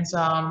 Yeah. And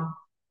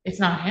it's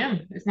not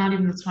him. It's not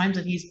even the times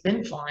that he's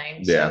been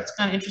flying. So it's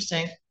kind of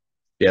interesting.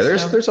 Yeah,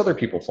 there's other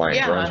people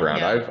flying drones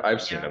around.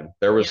 I've seen them.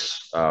 There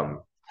was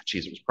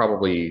geez, it was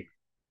probably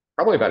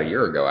about a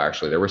year ago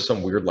actually. There was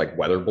some weird like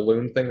weather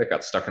balloon thing that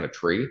got stuck in a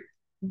tree.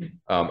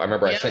 I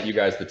remember I sent you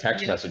guys the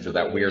text message of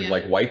that weird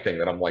like white thing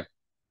that I'm like,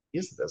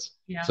 is this?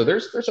 Yeah. So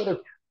there's other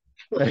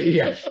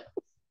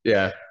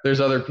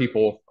there's other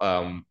people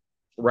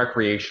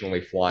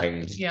recreationally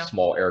flying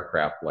small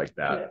aircraft like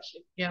that.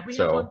 Yeah, we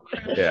have one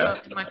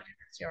in my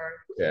parents' yard.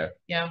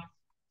 Yeah.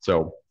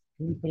 So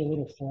can we put a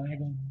little flag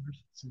on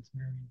ours since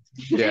Marion?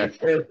 Yeah,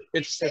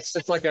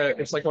 it's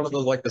like one of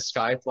those like the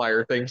sky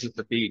flyer things at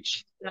the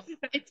beach.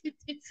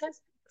 It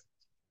says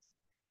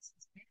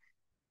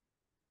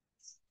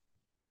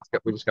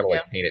we just gotta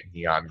like paint it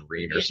neon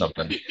green or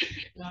something.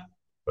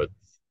 But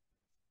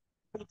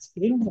that's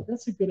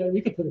a good idea.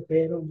 We could put a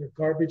ban on their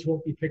garbage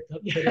won't be picked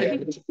up.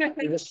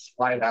 Just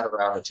fly that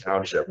around the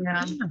township.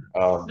 Yeah.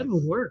 That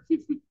would work.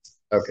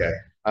 Okay.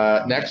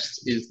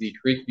 Next is the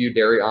Creekview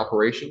Dairy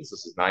Operations.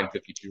 This is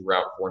 952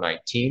 Route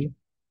 419.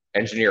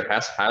 Engineer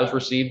Hess has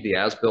received the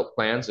as-built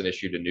plans and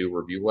issued a new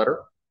review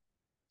letter.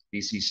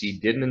 BCC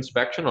did an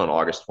inspection on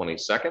August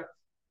 22nd.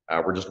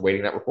 We're just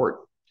waiting that report.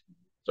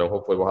 So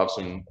hopefully we'll have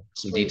some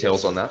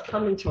details on that.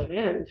 Coming to an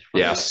end.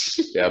 Yes.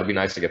 Yeah, it'll be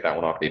nice to get that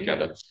one off the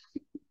agenda.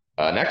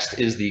 Next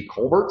is the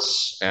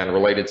culverts and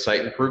related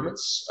site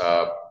improvements.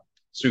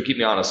 Sue, keep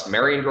me honest.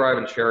 Marion Drive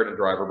and Sheridan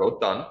Drive are both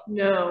done.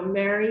 No,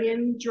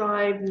 Marion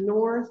Drive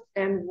North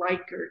and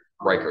Reichert.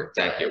 Reichert,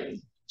 thank you.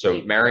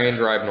 So Marion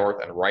Drive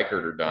North and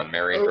Reichert are done.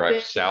 Marion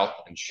Drive South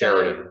and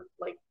Sheridan.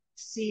 Like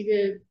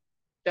seeded,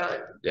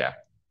 done. Yeah.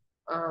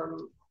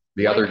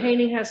 The other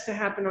painting has to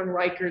happen on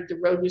Reichert. The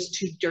road was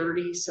too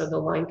dirty, so the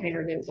line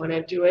painter didn't want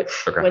to do it.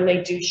 Okay. When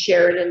they do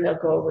Sheridan, they'll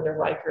go over to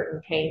Reichert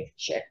and paint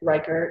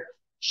Reichert.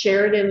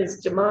 Sheridan is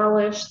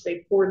demolished.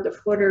 They poured the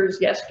footers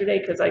yesterday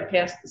because I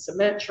passed the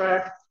cement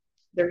truck.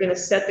 They're going to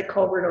set the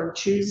culvert on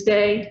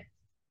Tuesday.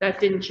 That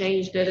didn't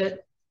change, did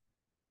it?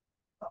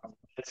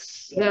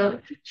 No.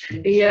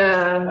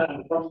 Yeah.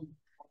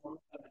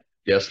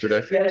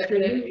 Yesterday.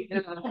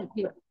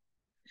 Yeah.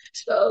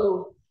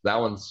 So that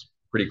one's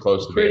pretty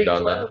close to being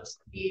done.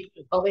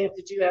 All they have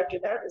to do after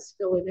that is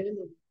fill it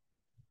in.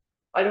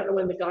 I don't know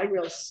when the guide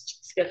rail's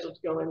scheduled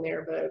to go in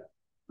there, but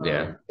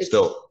yeah, it's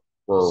still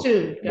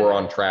soon. we're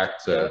on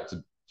track to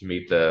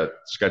meet the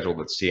schedule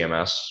that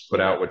CMS put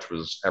out, which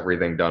was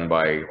everything done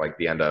by like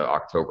the end of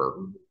October.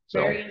 So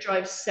Marion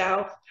Drive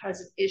South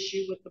has an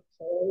issue with the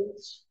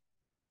poles.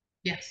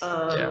 Yes.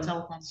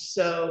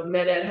 So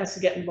MedEd has to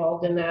get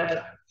involved in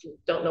that.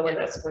 Don't know when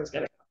that's going to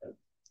happen.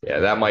 Yeah,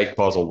 that might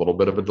cause a little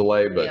bit of a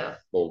delay, but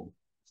we'll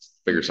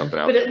figure something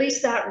out. But at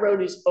least that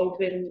road is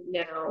open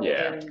now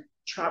and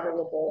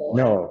travelable.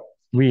 No,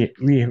 we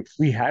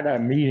had a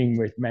meeting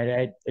with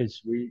MedEd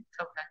this week.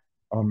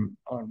 On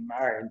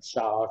Marion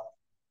South,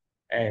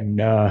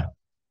 and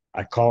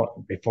I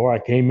called before I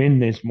came in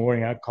this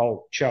morning. I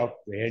called Chuck,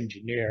 the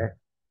engineer,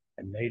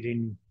 and they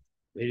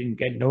didn't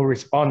get no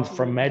response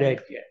from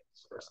MedEd yet.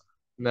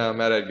 No,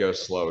 MedEd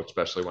goes slow,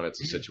 especially when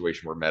it's a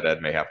situation where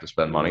MedEd may have to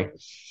spend money.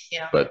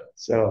 Yeah. But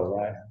so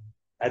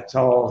that's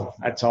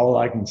all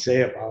I can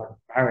say about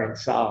Marion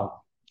South.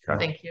 Okay.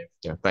 Thank you.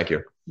 Yeah, thank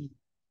you.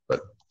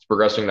 But it's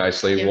progressing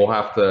nicely. We'll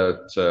have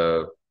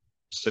to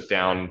sit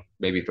down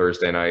maybe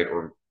Thursday night,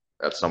 or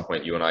at some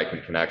point you and I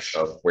can connect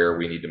of where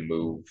we need to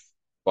move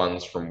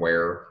funds from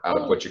where, out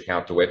of which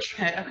account to which.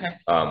 Okay.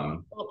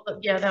 Well,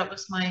 yeah, that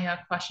was my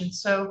question.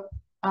 So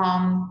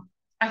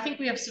I think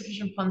we have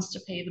sufficient funds to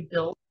pay the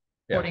bill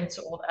according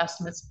to all the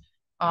estimates.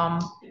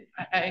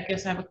 I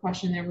guess I have a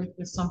question there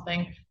with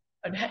something.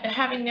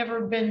 Having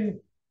never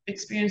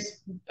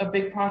experienced a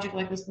big project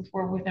like this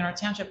before within our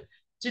township,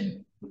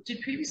 did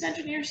previous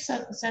engineers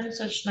send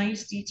such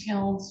nice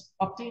detailed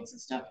updates and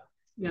stuff?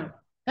 No.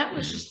 That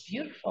was just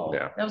beautiful.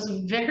 Yeah. That was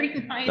a very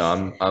nice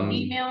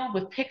email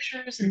with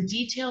pictures and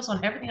details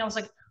on everything. I was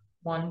like,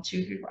 1,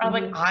 2, 3, 4. I'm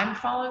like, I'm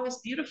following this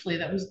beautifully.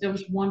 That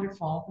was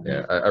wonderful.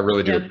 Yeah, I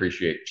really do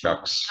appreciate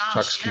Chuck's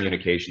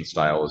communication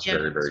style is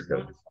very, very good.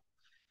 Wonderful.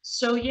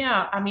 So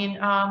yeah, I mean,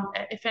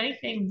 if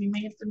anything, we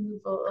may have to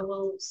move a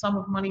little sum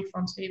of money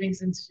from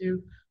savings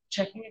into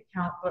checking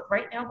account, but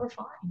right now we're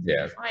fine.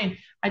 Yeah. We're fine.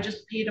 I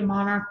just paid a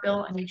Monarch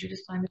bill. I need you to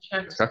sign the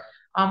checks. Okay.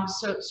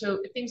 So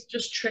things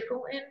just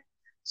trickle in.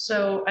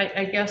 So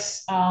I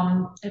guess I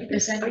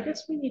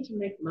guess we need to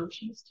make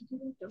motions to do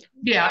that, don't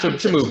we? Yeah,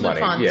 to move money.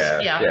 Funds.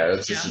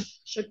 Yeah.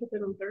 Should put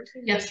it on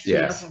Thursday? Yes, please.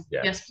 Yes.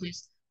 Yes,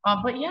 please.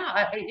 But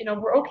yeah,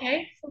 we're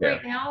okay for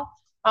right now.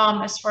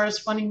 As far as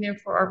funding there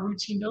for our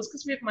routine bills,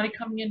 because we have money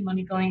coming in,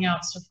 money going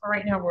out. So for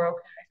right now, we're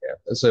okay.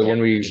 Yeah. So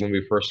when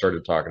we first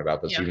started talking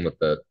about this, even with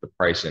the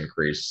price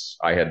increase,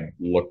 I had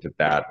looked at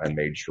that and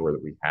made sure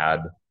that we had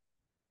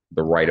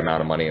the right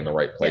amount of money in the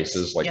right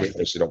places. We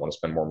obviously don't want to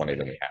spend more money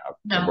than we have.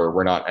 No.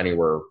 We're not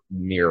anywhere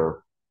near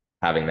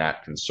having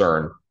that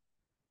concern.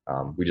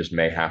 We just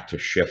may have to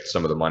shift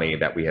some of the money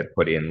that we had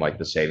put in, like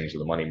the savings of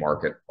the money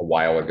market a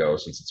while ago,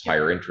 since it's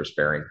higher interest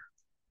bearing,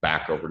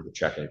 back over to the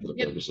checking for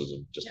the purposes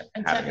of just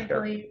and having it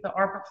there. technically, the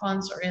ARPA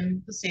funds are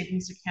in the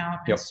savings account,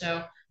 and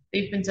so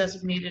they've been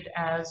designated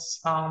as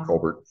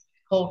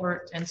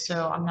Culvert, and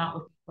so I'm not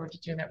looking forward to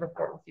doing that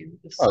report with you.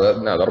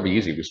 No, that'll be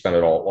easy. We spend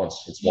it all at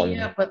once. It's one.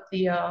 Yeah, but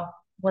the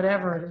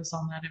whatever it is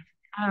on that.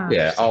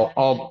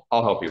 I'll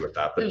help you with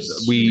that. But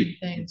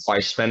by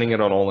spending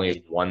it on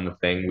only one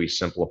thing, we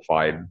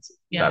simplified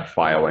that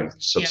filing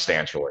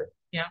substantially.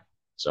 Yeah.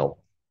 So,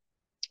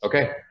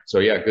 okay. So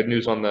yeah, good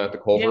news on the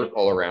culvert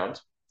all around.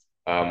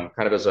 Kind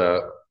of as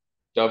a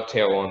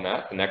dovetail on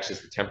that, the next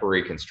is the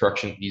temporary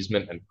construction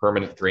easement and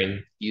permanent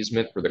drain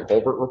easement for the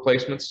culvert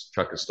replacements.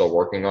 Chuck is still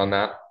working on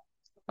that.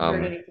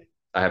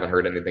 I haven't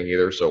heard anything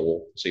either, so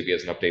we'll see if he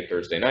has an update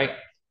Thursday night.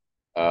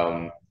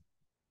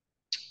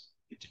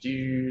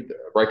 The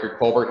Riker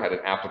Culvert had an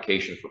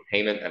application for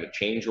payment and a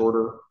change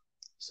order.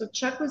 So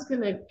Chuck was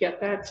going to get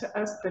that to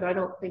us, but I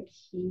don't think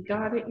he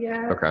got it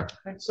yet. Okay.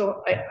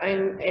 So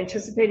I'm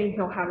anticipating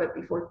he'll have it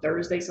before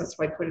Thursday, so that's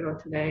why I put it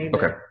on today.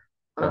 But, okay.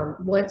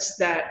 Once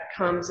that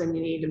comes and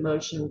you need a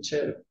motion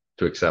to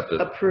accept it,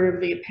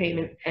 approve the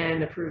payment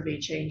and approve the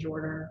change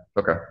order.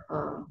 Okay.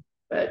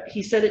 But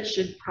he said it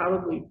should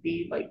probably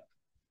be like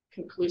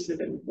conclusive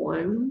in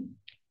one.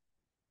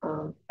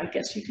 I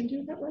guess you can do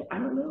it that way. I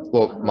don't know.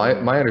 Well,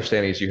 my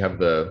understanding is you have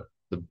the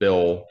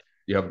bill,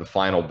 you have the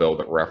final bill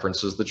that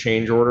references the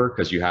change order,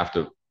 because you have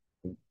to,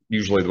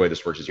 usually the way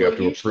this works is you have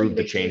to approve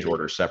the change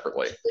order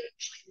separately.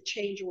 Usually the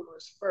change order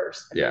is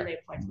first, and then they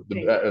apply for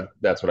payment.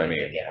 That's what I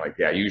mean.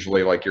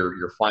 Usually like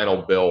your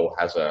final bill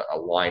has a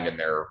line in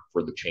there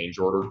for the change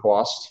order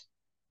cost,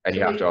 and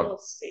you have to,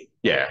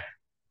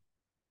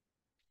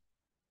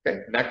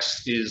 Okay,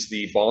 next is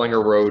the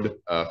Ballinger Road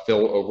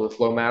fill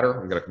overflow matter.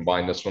 I'm going to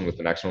combine this one with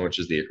the next one, which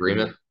is the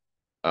agreement.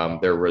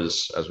 There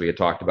was, as we had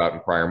talked about in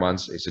prior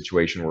months, a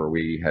situation where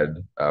we had,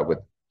 with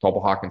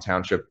Tulpahawken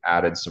Township,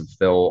 added some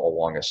fill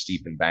along a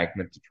steep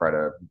embankment to try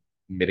to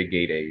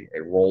mitigate a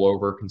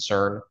rollover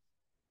concern,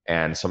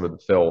 and some of the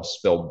fill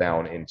spilled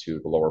down into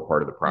the lower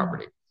part of the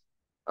property.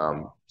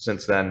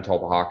 Since then,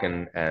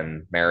 Tulpahawken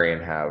and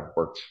Marion have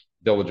worked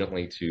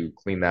diligently to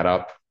clean that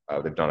up.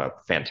 They've done a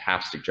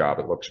fantastic job.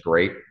 It looks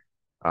great.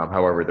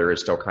 However, there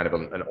is still kind of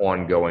an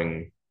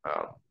ongoing,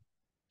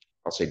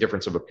 I'll say,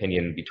 difference of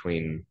opinion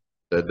between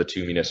the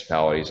two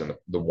municipalities and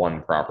the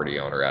one property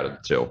owner out of the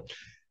two.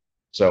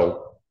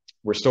 So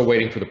we're still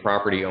waiting for the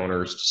property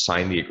owners to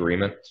sign the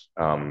agreement.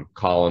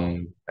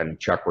 Colin and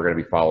Chuck, we're going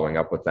to be following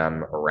up with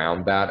them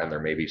around that, and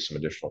there may be some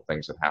additional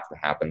things that have to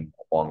happen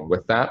along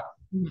with that.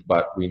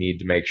 But we need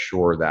to make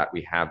sure that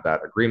we have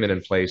that agreement in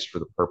place for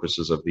the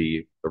purposes of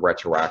the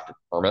retroactive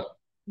permit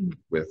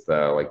with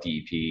like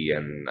DEP,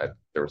 and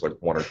there was like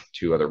one or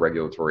two other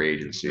regulatory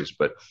agencies.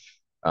 But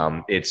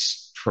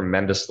it's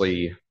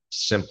tremendously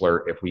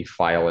simpler if we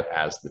file it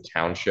as the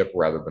township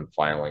rather than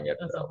filing it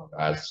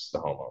as the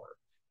homeowner.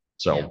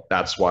 So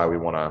that's why we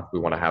want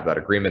to have that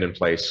agreement in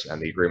place, and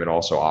the agreement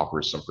also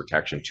offers some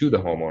protection to the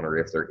homeowner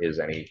if there is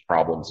any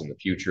problems in the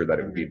future, that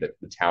it would be the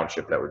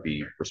township that would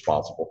be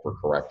responsible for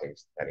correcting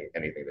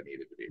anything that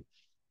needed to be.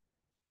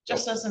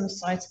 Just as an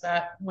aside to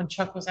that, when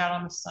Chuck was out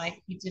on the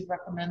site, he did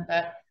recommend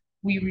that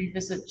we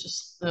revisit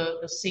just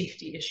the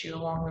safety issue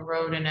along the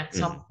road, and at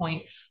some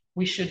point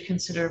we should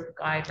consider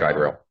guide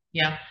rail.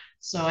 Yeah.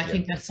 So I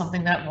think that's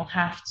something that we'll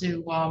have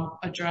to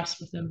address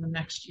within the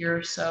next year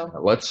or so.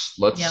 Let's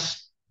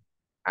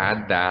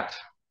add that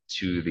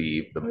to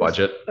the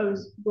budget.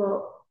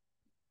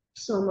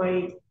 So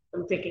I'm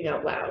thinking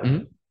out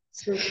loud.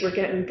 Since we're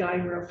getting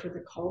guide rail for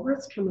the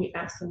culverts, can we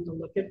ask them to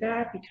look at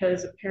that?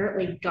 Because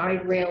apparently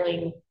guide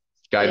railing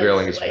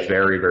is like,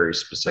 very, very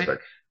specific.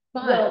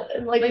 Well,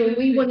 like when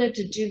we wanted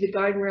to do the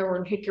guide rail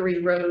on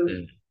Hickory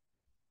Road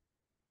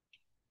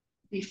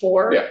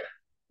before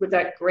with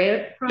that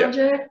grant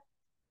project,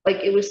 like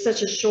it was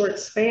such a short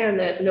span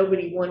that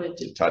nobody wanted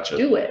to touch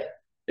it.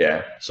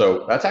 Yeah,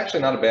 so that's actually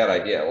not a bad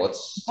idea.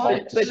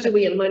 But do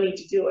we have money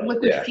to do it? We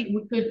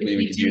could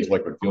use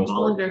liquid fuels.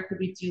 Could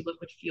we do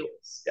liquid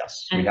fuels?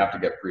 Yes, we have to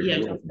get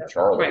pre-fuel from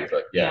Charlie,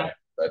 but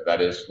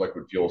that is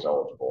liquid fuels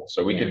eligible.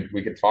 So we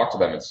could talk to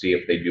them and see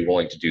if they'd be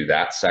willing to do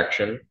that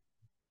section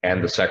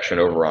and the section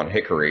over on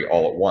Hickory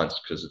all at once,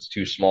 because it's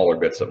two smaller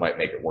bits that might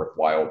make it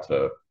worthwhile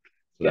for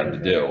them to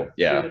do.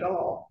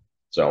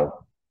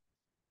 So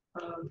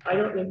I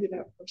don't know who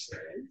that person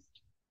is.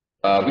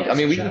 I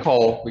mean, we can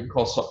call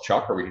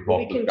Chuck, or we can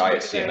call the guy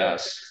at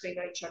CMS.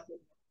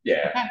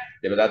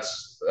 But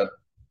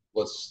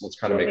let's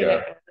kind of make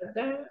a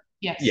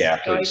guide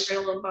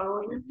rail on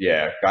Bollinger.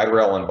 Guide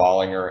rail on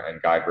Bollinger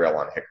and guide rail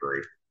on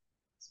Hickory.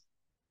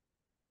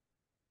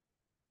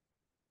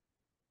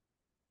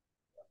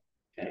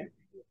 Okay.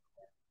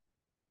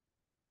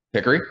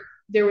 Hickory?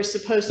 There was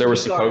supposed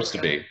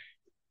to be,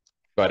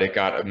 but it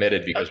got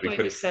omitted because we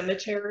couldn't. The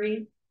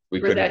cemetery.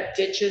 Where that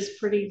ditch is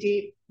pretty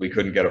deep. We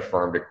couldn't get a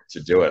firm to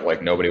do it.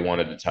 Like nobody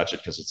wanted to touch it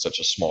because it's such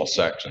a small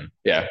section.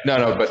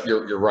 No, but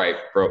you're right,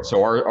 bro.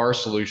 So our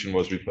solution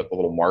was we put the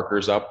little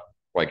markers up,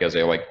 like as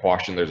a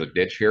caution, there's a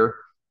ditch here,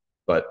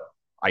 but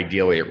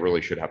ideally it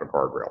really should have a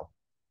guardrail.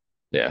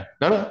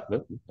 No,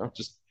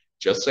 just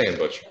saying,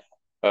 Butch.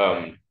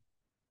 Okay,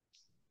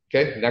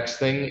 next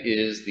thing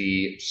is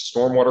the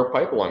stormwater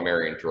pipe along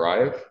Marion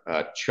Drive.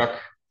 Chuck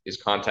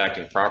is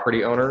contacting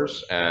property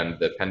owners and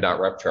the PennDOT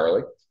rep,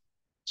 Charlie,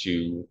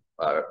 to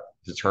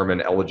determine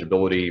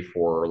eligibility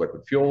for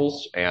liquid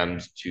fuels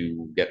and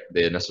to get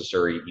the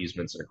necessary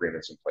easements and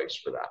agreements in place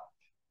for that.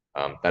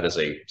 That is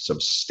a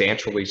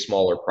substantially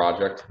smaller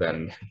project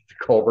than the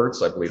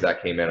culverts. I believe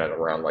that came in at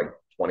around like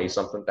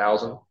 20-something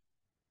thousand.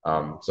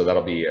 So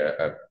that'll be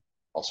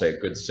I'll say a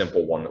good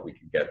simple one that we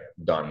can get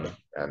done,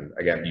 and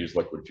again, use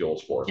liquid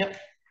fuels for.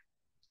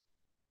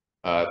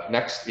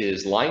 Next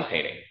is line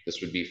painting. This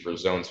would be for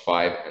zones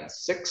 5 and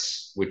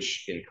 6,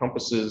 which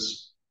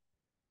encompasses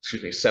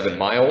 7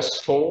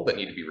 miles total that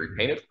need to be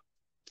repainted.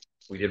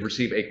 We did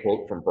receive a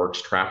quote from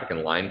Burke's Traffic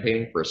and Line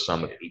Painting for a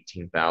sum of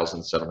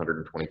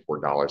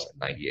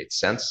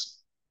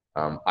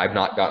 $18,724.98. I've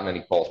not gotten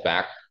any calls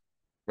back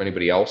from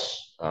anybody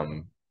else.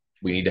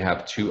 We need to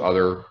have 2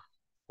 other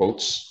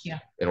quotes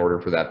in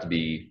order for that to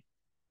be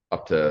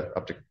up to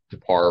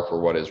par for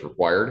what is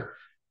required.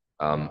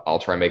 I'll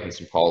try making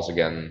some calls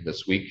again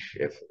this week.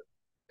 If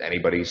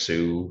anybody,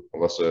 Sue,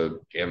 Alyssa,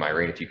 Jim,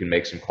 Irene, if you can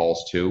make some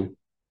calls too,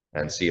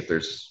 and see if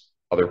there's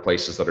other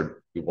places that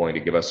are willing to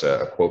give us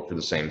a quote for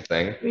the same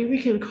thing. I mean, we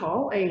can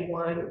call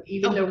A1,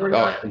 even though we're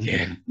not.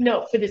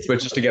 No, for this. But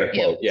just to get a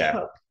quote,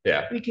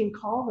 We can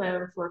call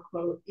them for a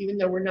quote, even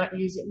though we're not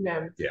using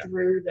them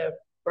through the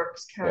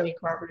Berks County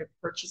Cooperative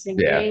Purchasing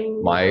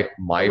thing. My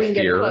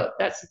fear.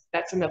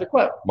 That's another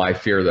quote. My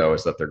fear, though,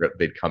 is that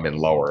they'd come in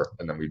lower,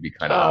 and then we'd be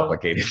kind of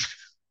obligated.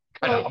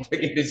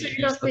 Obligated so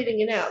you're not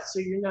bidding it out, so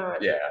you're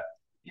not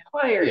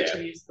required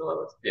to use the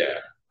lowest.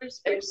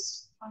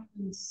 There's 5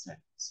 and 6.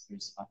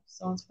 There's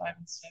zones 5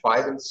 and 6.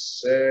 5 and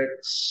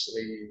 6.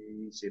 Let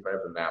me see if I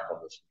have the map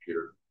on this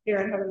computer. Here,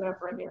 I have a map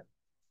right here.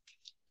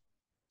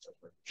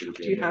 Do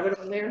you have it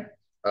on there?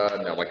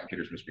 No, my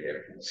computer's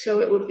misbehaving. So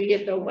it would be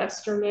at the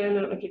western end.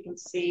 I don't know if you can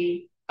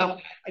see. Oh,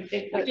 I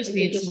think I just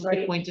need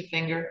somebody to point a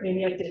finger.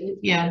 Maybe I didn't.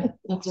 Yeah,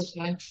 that's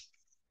okay.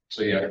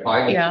 So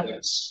 5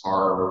 and 6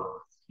 are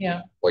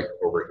like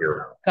over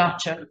here.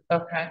 Gotcha.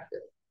 Okay.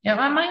 Yeah,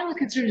 my only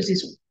concern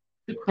is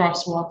the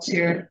crosswalks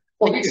here.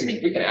 Well, we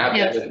can add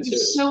that in too.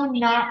 It's so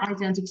not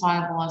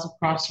identifiable as a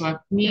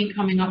crosswalk. Me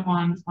coming up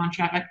on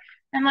traffic,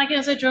 and like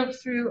as I drove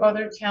through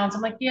other towns,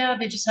 I'm like, yeah,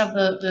 they just have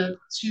the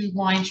two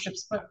line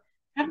strips, but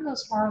having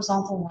those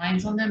horizontal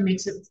lines on them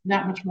makes it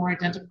that much more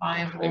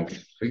identifiable.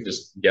 We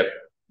just get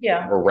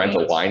or rent a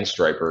line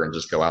striper and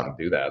just go out and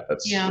do that.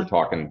 That's we're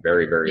talking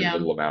very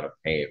little amount of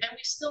paint. And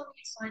we still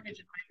need signage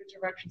in either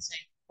direction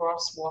saying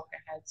crosswalk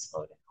ahead,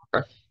 slow down.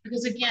 Okay.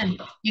 Because again,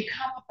 you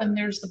come up and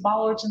there's the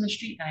bollards in the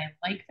street, and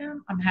I like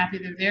them. I'm happy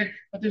they're there,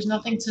 but there's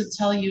nothing to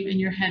tell you in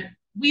your head.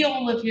 We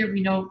all live here.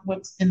 We know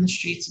what's in the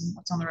streets and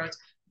what's on the roads.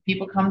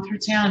 People come through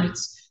town.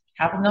 It's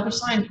have another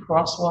sign,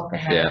 crosswalk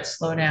ahead,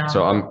 slow down.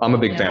 So I'm a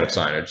big fan of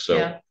signage.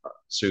 So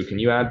Sue, can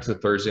you add to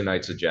Thursday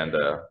night's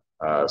agenda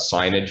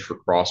signage for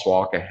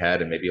crosswalk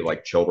ahead and maybe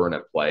like children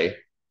at play?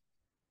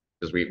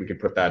 Because we can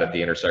put that at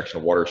the intersection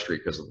of Water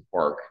Street because of the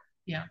park.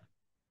 Yeah.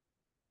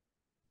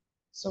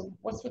 So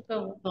what's with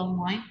the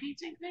line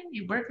painting thing?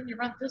 Where can you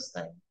rent this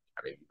thing?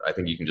 I mean, I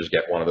think you can just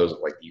get one of those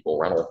at like Eagle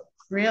Rental.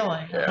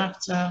 Really? Yeah.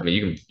 I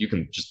mean, you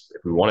can just,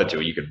 if we wanted to,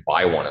 you could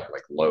buy one at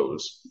like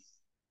Lowe's.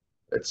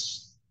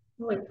 It's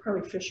like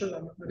probably Fisher.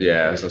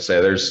 Yeah, as I say,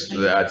 there's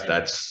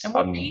that's and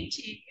what paint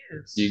do you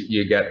use?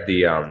 You get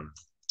the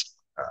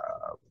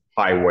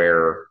high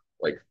wear,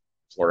 like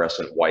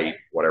fluorescent white,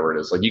 whatever it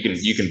is. Like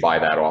you can buy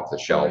that off the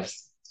shelf.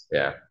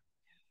 Yeah.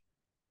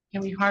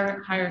 Can we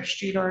hire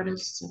street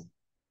artists to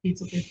paint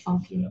something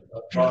funky?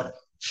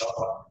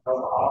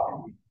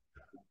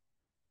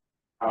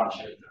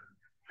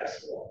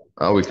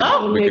 Oh, we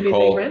could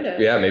call.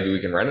 Maybe we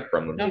can rent it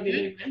from them. Can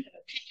you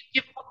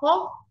give them a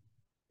call?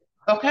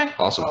 Okay.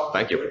 Awesome.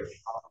 Thank you.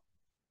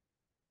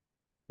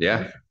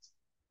 Yeah.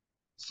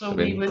 So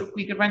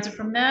we could rent it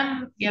from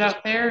them, get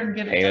out there and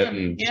get it done.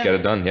 And just get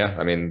it done. Yeah.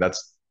 I mean,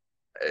 that's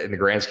in the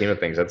grand scheme of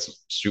things,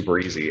 that's super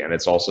easy. And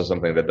it's also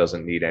something that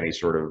doesn't need any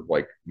sort of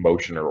like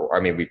motion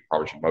I mean, we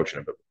probably should motion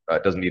it, but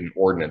it doesn't need an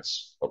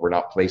ordinance, but we're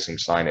not placing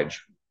signage.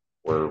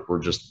 We're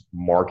just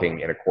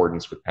marking in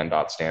accordance with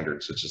PennDOT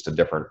standards. It's just a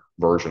different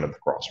version of the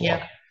crosswalk.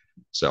 Yeah.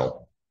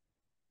 So.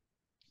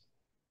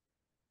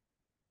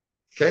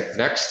 Okay,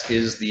 next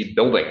is the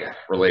building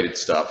related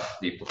stuff.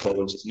 The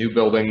proposed new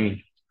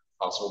building,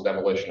 possible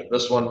demolition of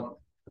this one.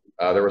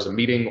 There was a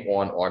meeting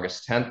on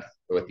August 10th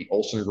with the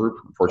Olson Group.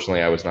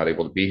 Unfortunately, I was not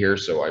able to be here.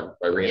 So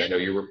Irene, I know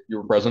you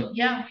were present.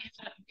 Yeah, we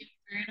had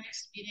very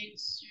nice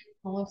meetings.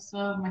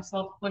 Melissa,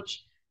 myself,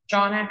 Butch,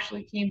 John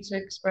actually came to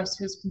express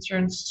his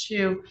concerns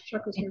too.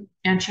 Chuck was here.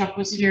 And Chuck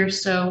was here.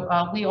 So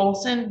Lee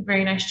Olson,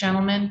 very nice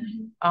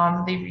gentleman.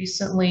 They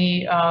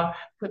recently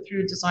put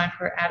through a design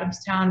for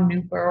Adamstown,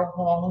 New Borough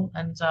Hall,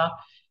 and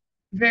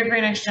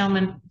very nice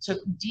gentleman.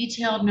 Took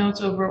detailed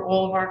notes over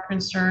all of our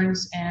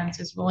concerns and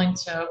is willing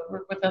to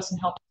work with us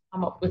and help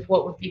come up with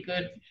what would be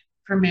good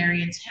for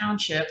Marion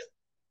Township.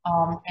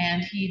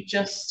 And he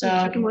just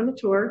took him on a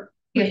tour.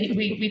 Yeah,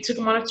 we took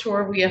him on a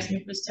tour. We asked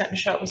him if his tetanus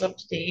shot was up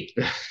to date.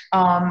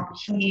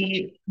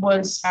 He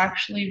was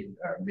actually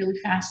really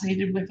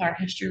fascinated with our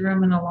history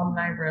room and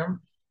alumni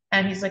room.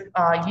 And he's like,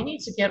 you need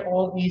to get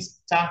all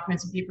these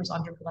documents and papers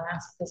under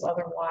glass because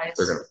otherwise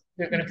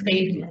they're going to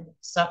fade and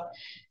stuff.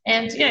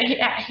 And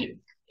yeah,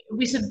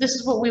 we said, this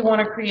is what we want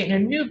to create in a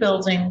new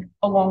building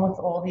along with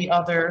all the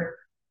other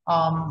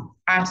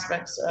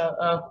aspects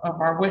of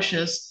our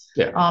wishes.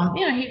 Yeah.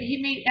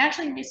 He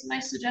actually made some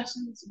nice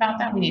suggestions about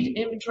that. We need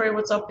to inventory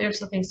what's up there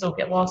so things don't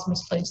get lost,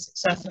 misplaced,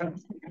 etc.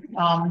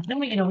 Then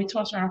we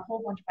tossed around a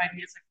whole bunch of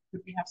ideas. Like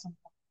could we have some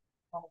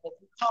local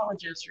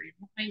colleges or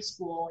even high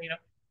school,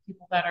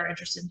 people that are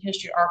interested in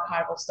history,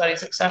 archival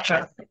studies,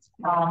 etc.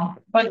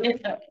 But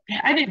did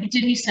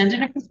he send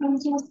in a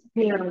proposal?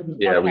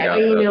 Yeah, we got I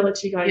emailed it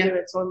to you guys and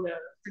it's on the.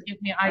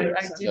 Forgive me, I did.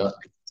 Do you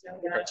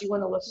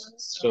want to look at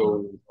it?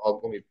 So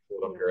let me pull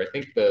it up here. I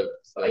think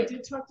I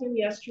did talk to him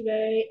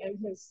yesterday, and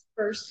the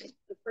first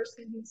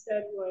thing he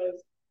said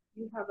was,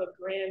 "You have a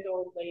grand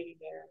old lady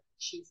there.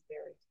 She's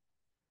buried."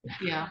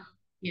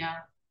 Yeah.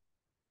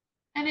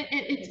 And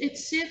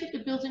it's sad that the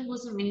building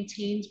wasn't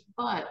maintained,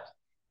 but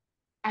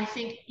I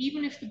think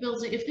even if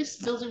this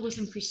building was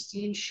in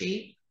pristine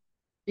shape,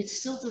 it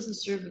still doesn't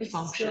serve the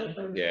function.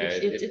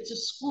 It's a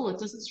school. It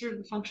doesn't serve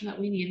the function that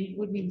we need. It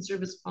wouldn't even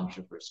serve as a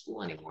function for a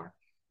school anymore.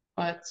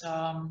 But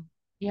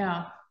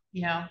yeah.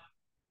 Yeah,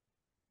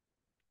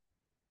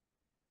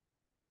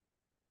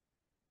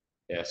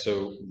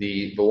 so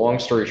the long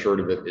story short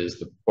of it is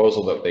the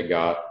proposal that they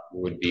got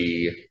would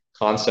be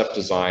concept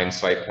design,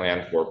 site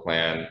plan, floor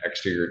plan,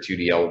 exterior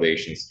 2D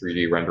elevations,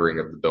 3D rendering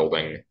of the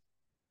building.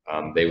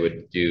 They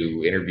would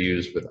do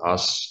interviews with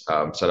us,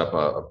 set up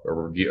a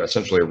review,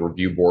 essentially a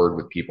review board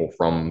with people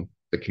from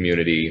the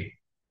community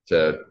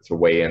to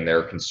weigh in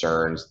their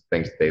concerns,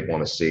 things that they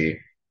want to see.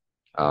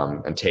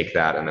 And take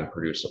that and then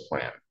produce a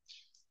plan.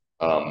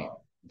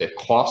 The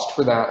cost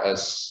for that,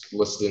 as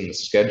listed in the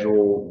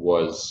schedule,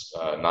 was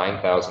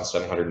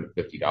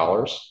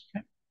 $9,750.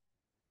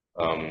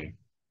 And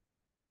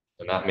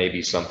that may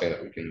be something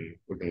that we can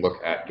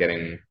look at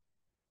getting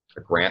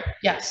a grant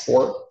Yes.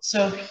 for?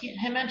 So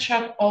him and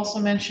Chuck also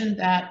mentioned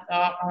that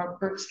our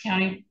Berks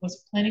County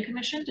Planning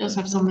Commission does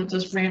have someone that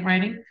does grant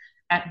writing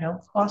at no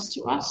cost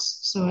to us.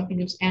 So I think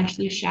it was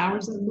Ashley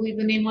Showers, I believe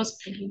the name was.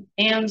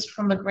 And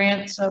from the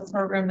grant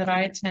program that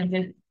I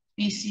attended,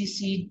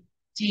 DCED,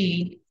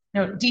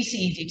 so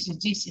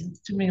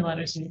DC, too many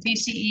letters here.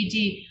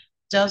 DCED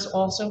does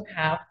also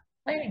have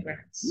planning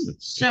grants.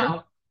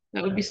 So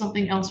that would be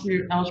something else where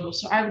you're eligible.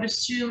 So I would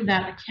assume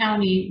that the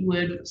county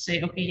would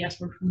say, okay, yes,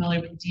 we're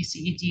familiar with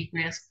DCED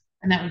grants,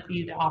 and that would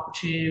be the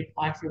opportunity to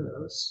apply for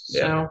those.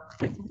 Yeah.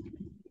 So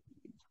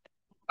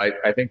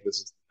I think this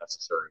is the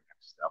necessary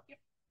next step. Yep.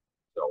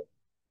 So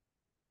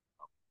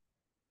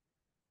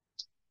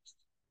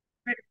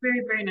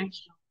very, very nice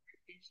job.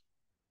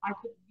 I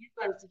could, you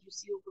guys, did you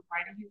see what the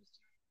writing he was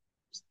doing?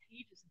 Just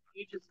pages and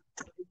pages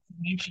of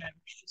information. It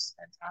was just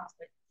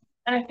fantastic.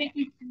 And I think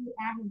we threw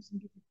at him some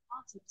different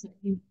concepts that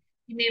he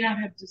may not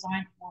have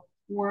designed for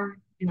before,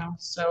 you know.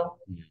 So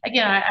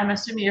again, I'm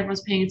assuming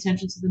everyone's paying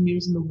attention to the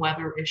news and the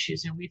weather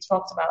issues. And we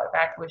talked about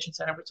evacuation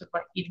center, we talked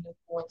about heating and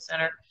cooling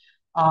center.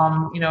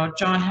 You know,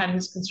 John had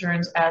his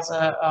concerns as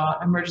a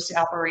emergency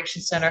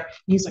operations center.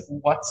 He's like,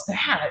 what's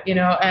that? You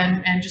know,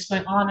 and just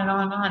going on and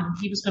on and on.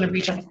 He was going to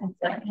reach out,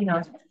 you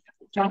know,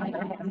 John,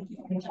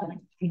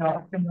 you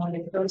know, familiar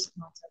with those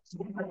concepts.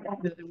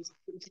 There was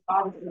a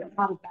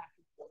lot of back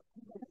and forth.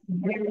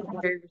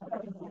 Very,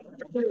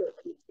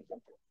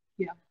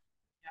 yeah.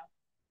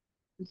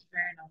 It was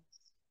very nice.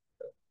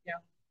 Yeah.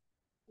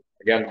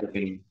 Again,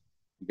 we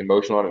can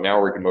motion on it now,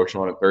 or we can motion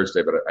on it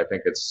Thursday, but I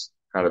think it's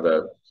kind of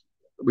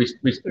we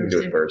can do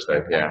it Thursday.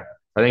 Okay. Yeah.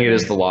 I think it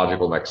is the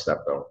logical next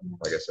step, though.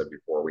 Like I said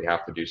before, we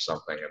have to do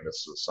something, and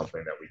this is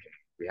something that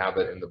we have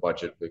it in the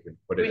budget. We can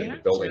put it in the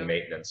building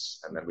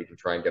maintenance, and then we can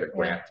try and get a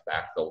grant to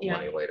backfill the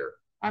money later.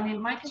 I mean,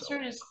 my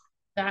concern is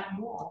that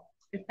wall.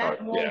 If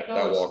that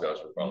wall goes,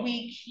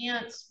 we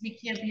can't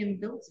be in the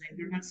building.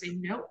 They're going to say,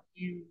 no,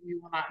 we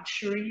will not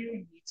insure you.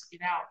 You need to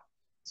get out.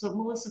 So,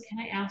 Melissa, can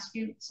I ask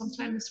you,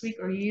 sometime this week,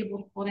 are you able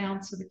to go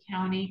down to the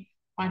county,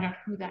 find out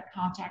who that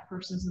contact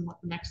person is and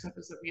what the next step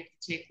is that we have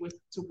to take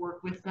to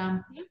work with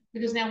them?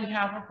 Because now we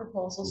have a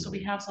proposal, so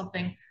we have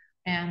something,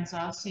 and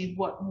see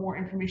what more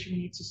information we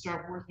need to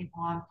start working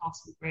on,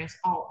 possible grants.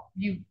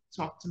 You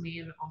talk to me,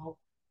 and I'll,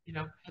 you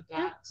know, head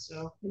that.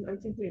 So I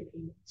think we have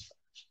emails.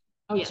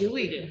 Oh, yeah, do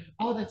we?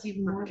 Oh, that's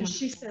even more. Because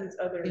she sends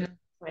other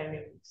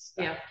planning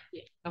stuff.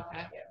 Yeah.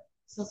 Okay. Yeah.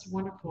 So that's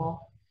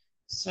wonderful.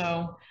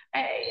 So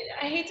I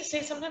hate to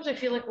say, sometimes I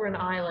feel like we're an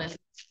island.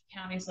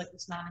 Counties like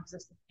this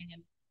non-existent thing,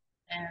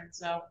 and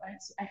so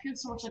I feel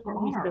so much like we're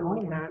on our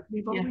own.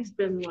 We've always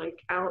been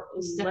like out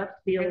in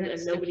left field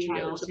and nobody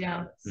knows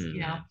about us.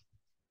 Yeah.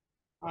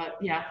 But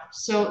yeah,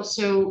 so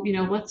you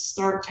know, let's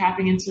start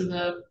tapping into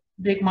the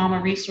big mama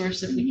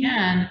resource if we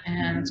can,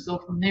 and go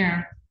from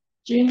there.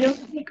 Do you know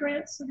any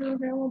grants that are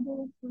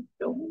available for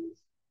buildings?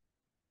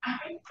 I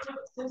think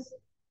this.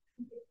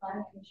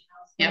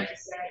 Yeah.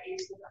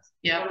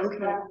 Yeah.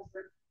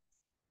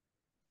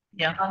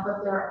 Yeah.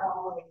 But they're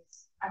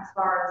always, as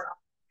far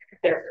as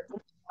they're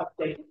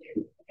updated.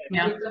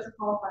 Yeah.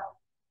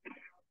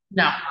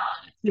 No,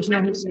 there's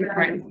no history,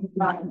 right?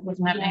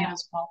 Doesn't have any of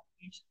those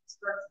qualifications.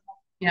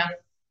 Yeah.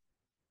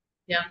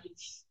 Yeah.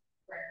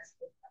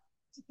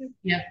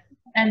 Yeah.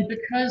 And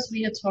because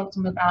we had talked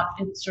to him about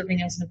it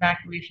serving as an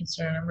evacuation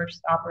center, an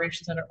emergency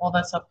operations center, all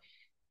that stuff,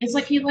 it's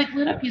like he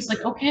lit up. He's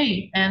like,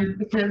 okay. And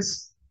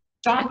because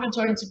John's been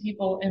talking to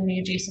people in the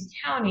adjacent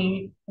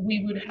county,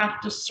 we would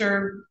have to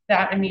serve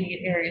that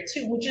immediate area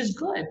too, which is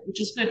good.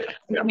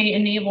 It may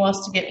enable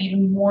us to get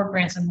even more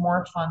grants and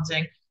more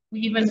funding.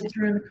 We even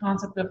threw in the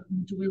concept of,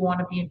 do we want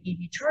to be an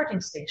EV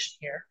charging station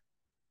here?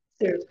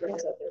 There's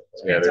grants out there.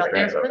 Yeah, there's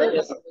grants out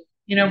there.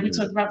 You know, we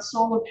talked about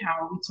solar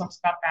power, we talked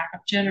about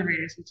backup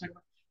generators,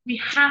 we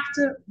have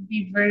to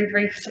be very,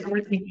 very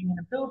forward thinking in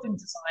a building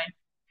design.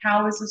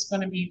 How is this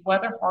going to be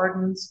weather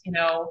hardened? You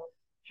know,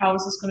 how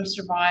is this going to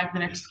survive the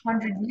next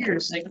 100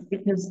 years? Like,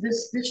 because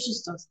this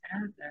just doesn't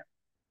happen.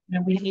 You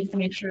know, we need to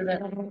make sure that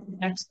the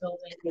next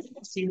building is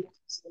safe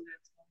so that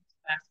it's going to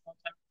last a long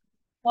time.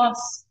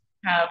 Plus,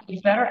 have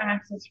better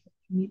access for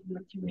the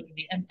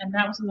community. And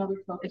that was another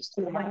focus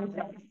too.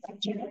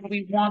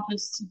 We want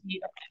this to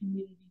be a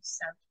community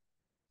center.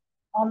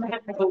 On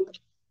that note,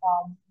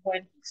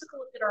 when we took a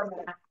look at our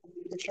map, we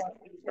were showing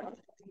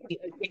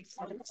a big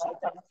foundation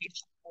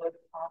for the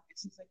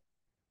properties. It's like,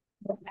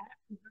 the map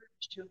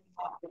converged to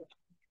a.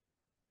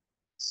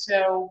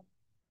 So,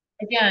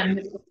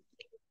 again,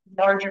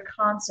 larger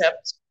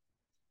concept,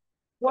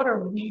 what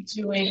are we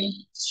doing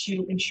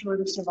to ensure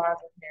the survival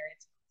of Marion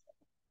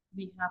Township?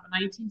 We have a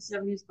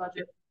 1970s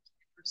budget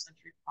for 21st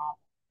century problem.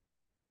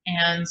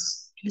 And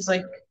he's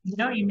like, you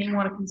know, you may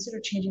want to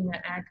consider changing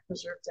that ag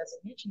preserve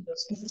designation,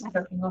 those things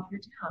starting off your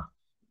town.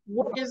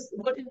 What is,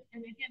 and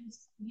again,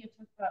 we have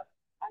talked about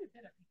quite a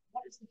bit of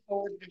what is the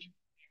forward vision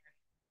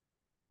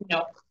for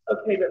Marion?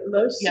 Okay, but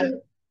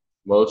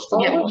most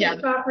of the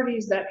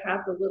properties that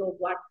have the little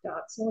black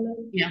dots on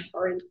them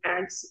are in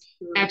ag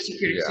security. Ag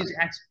security,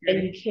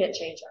 and you can't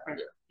change that.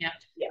 Yeah.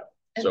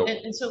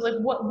 And so like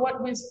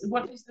what is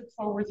the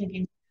forward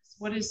thinking?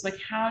 What is like,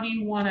 how do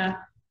you want to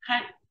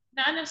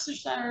not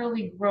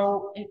necessarily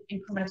grow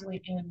incrementally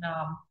in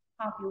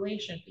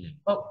population,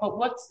 but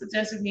what's the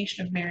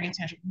designation of Marion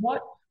Township?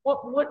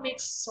 What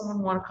makes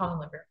someone want to come and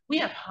live here? We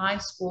have high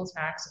school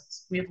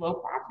taxes. We have low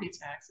property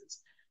taxes.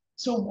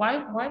 So why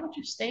would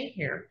you stay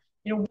here?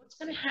 You know, what's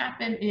going to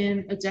happen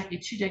in a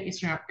decade, 2 decades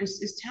from now?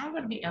 Is town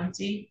going to be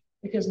empty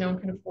because no one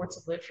can afford to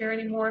live here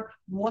anymore?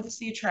 What's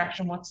the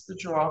attraction? What's the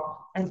draw?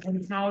 And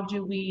how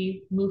do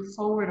we move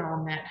forward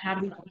on that? How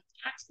do we have a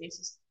tax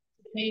basis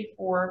to pay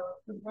for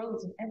the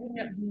roads and everything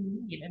that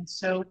we need? And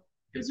so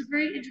it was a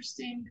very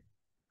interesting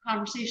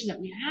conversation that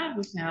we had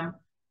with him.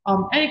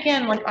 And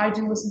again, like I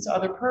do listen to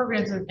other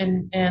programs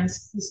and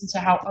listen to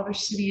how other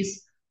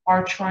cities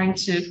are trying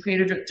to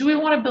create a, do we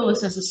want to build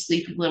this as a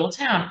sleepy little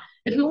town?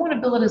 If we want to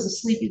build it as a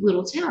sleepy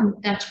little town,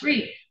 that's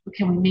great, but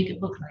can we make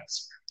it look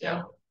nicer?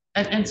 Yeah.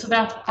 And so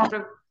that's part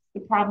of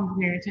the problem with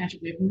Marion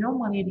Township. We have no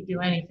money to do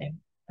anything,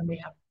 and we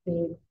have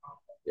big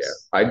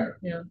problems.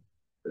 Yeah,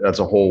 that's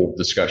a whole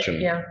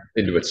discussion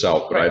into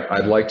itself, but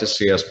I'd like to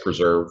see us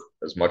preserve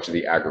as much of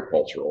the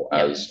agricultural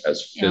as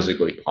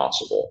physically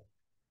possible.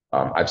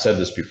 I've said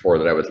this before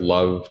that I would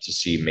love to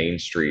see Main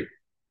Street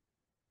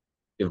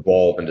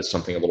evolve into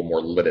something a little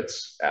more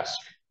Lidditz-esque.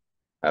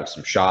 Have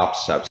some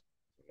shops, have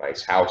some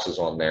nice houses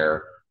on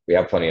there. We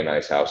have plenty of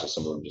nice houses.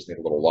 Some of them just need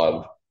a little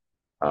love.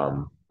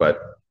 But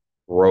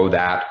grow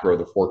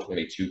the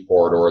 422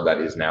 corridor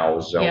that is now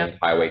zoned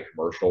highway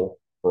commercial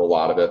for a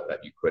lot of it,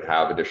 that you could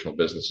have additional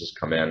businesses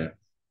come in,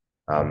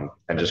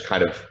 and just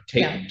kind of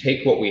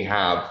take what we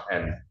have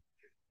and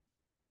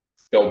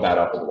build that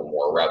up a little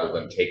more, rather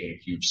than taking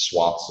huge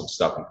swaths of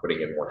stuff and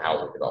putting in more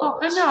housing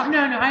developments. Oh, no,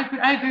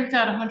 I agree with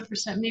that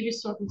 100%. Maybe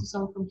talking to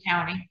someone from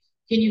county.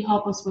 Can you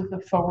help us with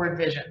a forward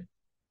vision?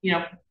 You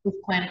know, with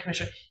planning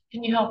commission,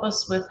 can you help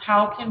us with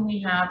how can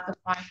we have the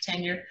 5,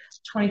 10 year,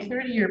 20,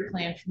 30 year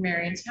plan for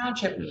Marion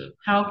Township?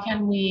 How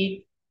can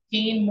we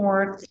gain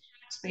more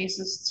tax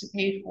bases to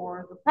pay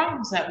for the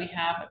problems that we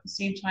have, at the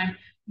same time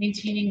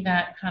maintaining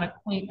that kind of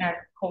quaint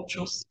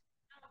agricultural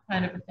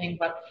kind of a thing?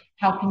 But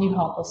how can you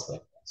help us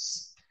with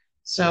this?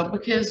 So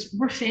because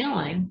we're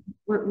failing,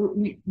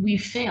 we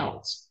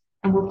failed,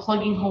 and we're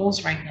plugging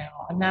holes right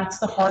now, and that's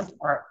the hard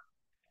part.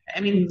 I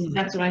mean,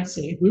 that's what I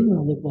see. We want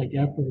to look like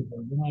Epperton.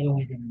 We're not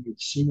only going to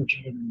need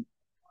sewage,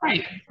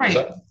 right.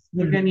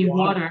 We're going to need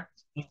water.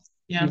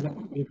 Yeah.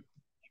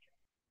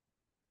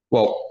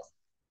 Well,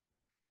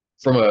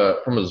 from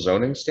a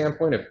zoning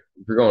standpoint, if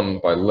you're going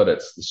by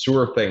Lidditz, the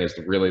sewer thing is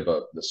really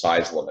the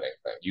size limiting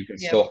thing. You can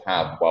still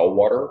have well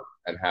water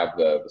and have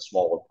the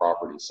smaller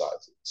property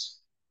sizes.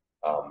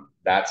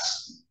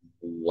 That's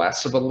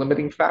less of a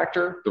limiting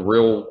factor.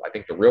 I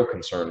think the real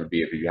concern would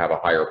be if you have a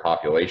higher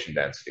population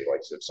density,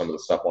 like if some of the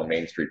stuff on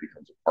Main Street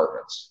becomes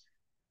apartments,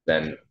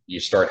 then you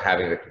start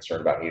having the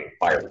concern about needing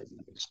fire.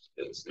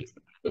 It's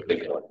the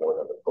big one more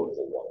than the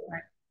potable one.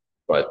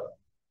 Right.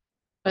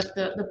 But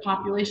the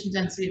population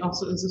density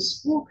also is a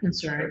school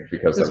concern,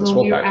 because when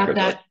we are at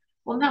that.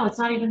 Well, no, it's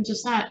not even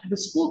just that. The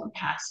school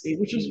capacity,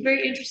 which was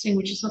very interesting,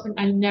 which is something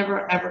I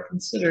never ever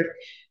considered.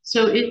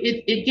 So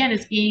it again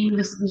is being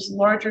this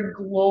larger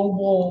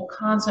global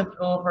concept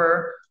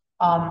over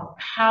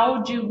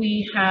how do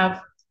we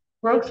have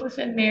growth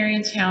within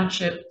Marion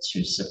Township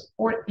to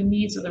support the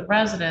needs of the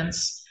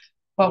residents,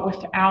 but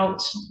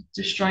without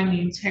destroying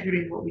the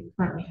integrity of what we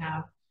currently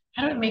have.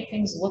 How do we make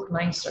things look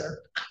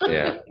nicer?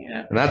 Yeah.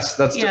 And that's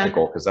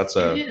difficult, because that's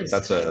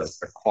a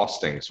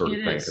costing sort of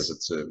thing, because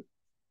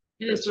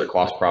it's a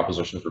cost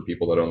proposition for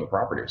people that own the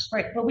properties.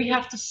 Right, but we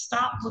have to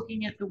stop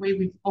looking at the way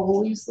we've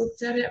always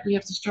looked at it. We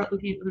have to start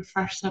looking at it with a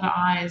fresh set of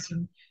eyes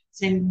and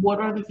saying, what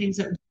are the things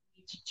that we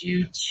need to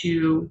do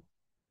to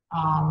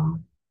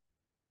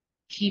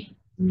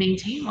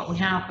maintain what we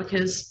have,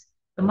 because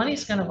the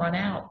money's going to run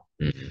out.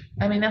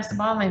 I mean, that's the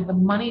bottom line. The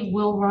money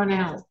will run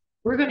out.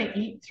 We're going to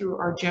eat through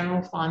our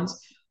general funds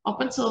up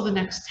until the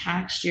next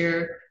tax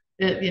year.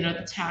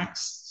 The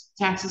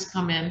taxes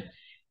come in,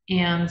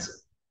 and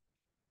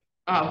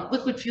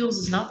liquid fuels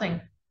is nothing.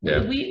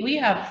 Yeah. We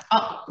have,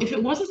 if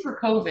it wasn't for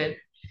COVID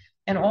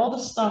and all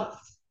the stuff,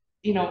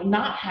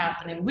 not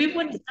happening, we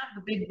wouldn't have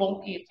the big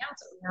bulky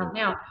accounts that we have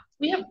now.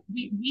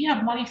 We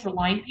have money for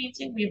line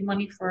painting. We have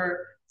money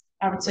for,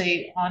 I would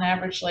say, on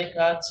average, like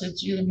to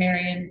do the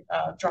Marion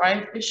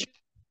Drive issue,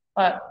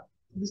 but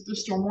the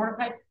stormwater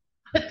pipe.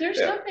 But there's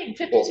nothing.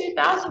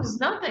 52,000 is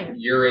nothing.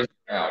 Year in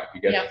and out,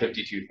 you get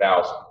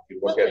 52,000. If you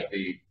look at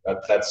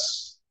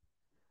that's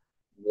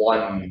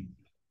one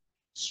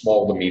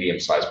small to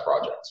medium sized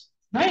project.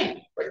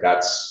 Right.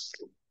 Like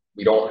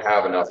we don't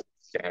have enough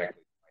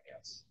organically to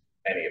finance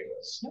any of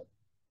this,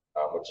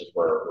 which is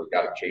where we've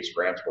got to chase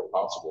grants where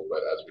possible.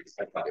 But as we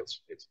said,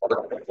 it's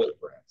hard to flip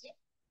grants,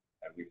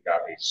 and we've got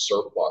a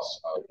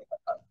surplus of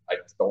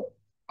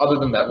other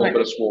than that little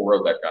bit of school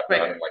road that got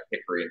done, like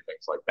Hickory and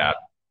things like that.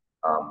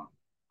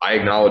 I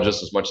acknowledge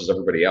this as much as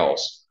everybody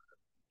else.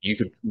 You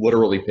could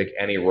literally pick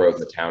any road in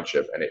the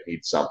township and it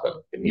needs something.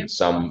 It needs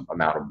some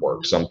amount of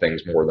work, some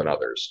things more than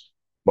others.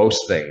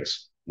 Most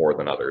things more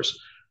than others.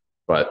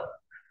 But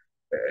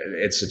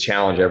it's a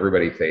challenge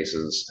everybody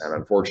faces. And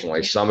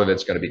unfortunately, some of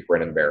it's going to be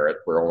grin and bear it.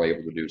 We're only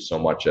able to do so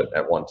much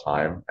at one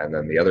time. And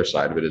then the other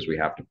side of it is we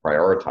have to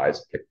prioritize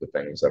and pick the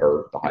things that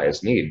are the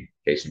highest need.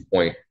 Case in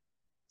point,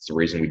 it's the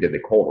reason we did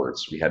the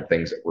culverts. We had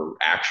things that were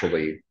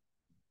actually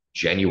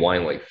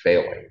genuinely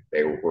failing.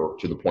 They were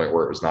to the point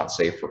where it was not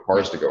safe for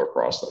cars to go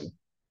across them.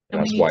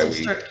 And that's why we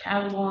start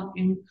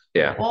cataloging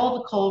all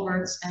the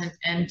culverts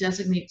and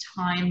designate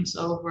times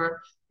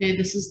over. Okay,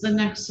 this is the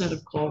next set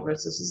of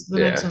culverts. This is the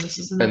next one. This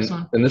is the next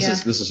one. And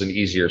this is an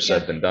easier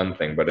said than done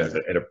thing. But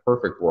in a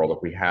perfect world,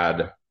 if we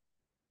had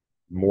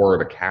more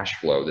of a cash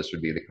flow, this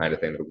would be the kind of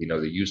thing that we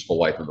know the useful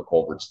life of a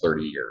culvert's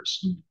 30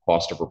 years.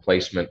 Cost of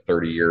replacement,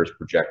 30 years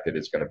projected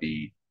is going to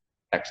be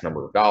X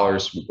number of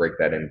dollars. We break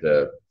that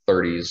into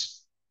 30s,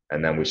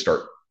 and then we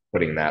start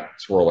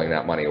swirling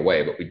that money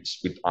away. But we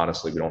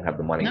honestly, we don't have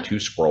the money to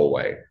squirrel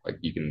away. Like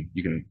you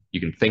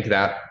can think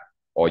that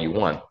all you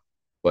want,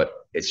 but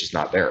it's just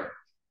not there.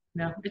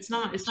 No, it's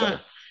not. It's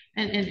not.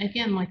 And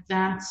again, like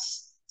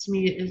that's to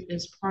me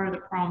is part of the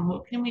problem.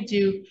 What can we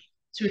do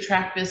to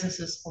attract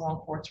businesses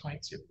along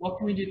 422? What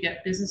can we do to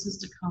get businesses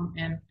to come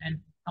in and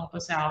help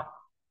us out?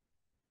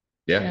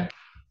 Yeah.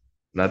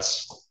 I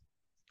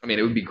mean,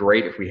 it would be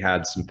great if we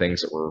had some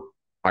things that were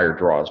higher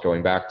draws.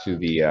 Going back to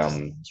the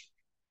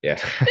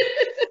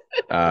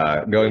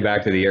going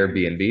back to the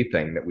Airbnb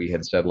thing that we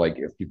had said, like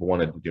if people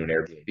wanted to do an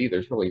Airbnb,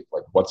 there's really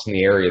like what's in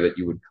the area that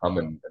you would come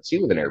and see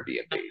with an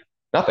Airbnb?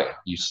 Nothing.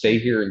 You stay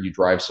here and you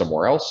drive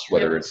somewhere else,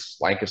 whether it's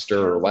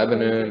Lancaster or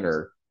Lebanon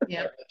or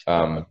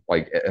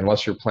like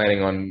unless you're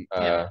planning on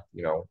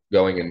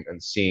going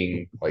and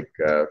seeing like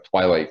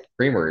Twilight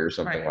Creamery or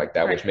something like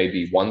that, which may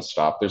be one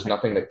stop. There's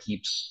nothing that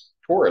keeps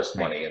tourist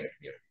money in the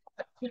community.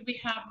 Could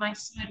we have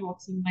nice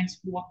sidewalks and nice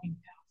walking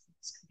paths in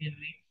this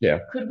community? Yeah.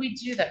 Could we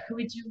do that? Could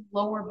we do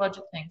lower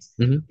budget things?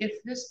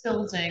 If this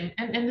building,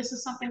 and this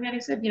is something that he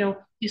said,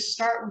 you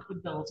start with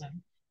the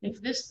building. If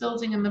this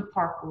building in the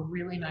park were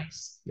really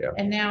nice,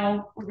 and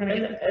now we're going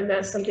to and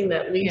that's something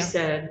that Lee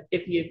said,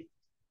 if you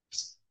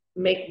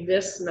make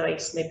this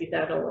nice, maybe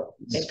that'll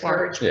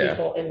encourage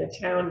people in the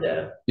town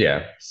to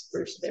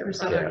spruce their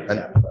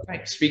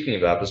Right. Speaking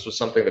of that, this was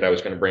something that I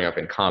was going to bring up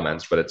in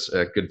comments, but it's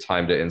a good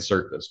time to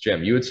insert this.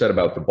 Jim, you had said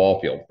about the ball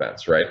field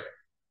fence, right?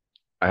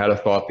 I had a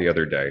thought the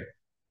other day.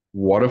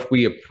 What if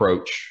we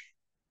approach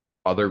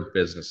other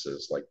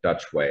businesses like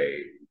Dutch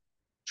Way,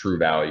 True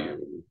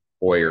Value,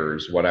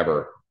 Boyers,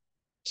 whatever,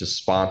 to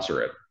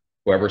sponsor it?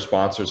 Whoever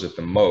sponsors it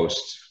the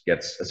most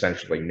gets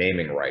essentially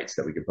naming rights,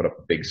 that we could put up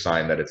a big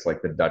sign that it's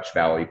like the Dutch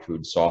Valley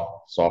Food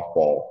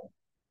softball.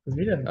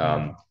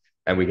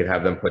 And we could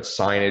have them put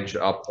signage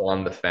up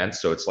on the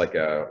fence. So it's like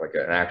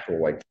an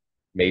actual like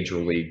major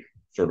league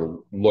sort of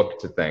look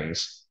to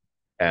things.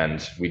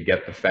 And we'd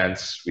get the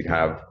fence. We'd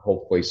have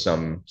hopefully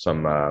some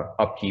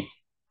upkeep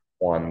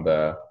on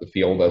the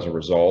field as a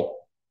result.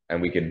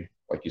 And we could,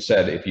 like you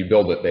said, if you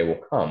build it, they will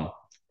come.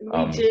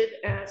 We did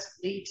ask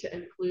Lee to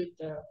include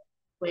the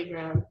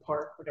playground,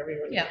 park, whatever you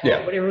want to call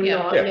it, whatever you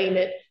want to name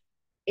it,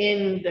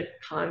 in the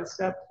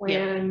concept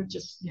plan.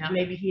 Just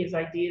maybe he has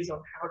ideas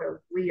on how to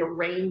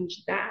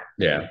rearrange that.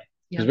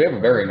 Because we have a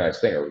very nice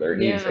thing over there. It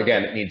needs,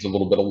 again, it needs a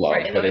little bit of love,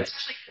 but it's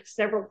actually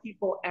several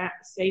people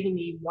say to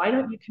me, "Why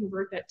don't you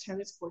convert that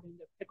tennis court into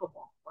a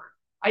pickleball court?"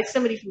 I had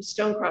somebody from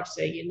Stonecroft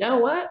say, "You know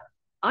what?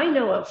 I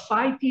know of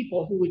 5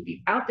 people who would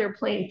be out there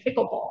playing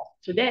pickleball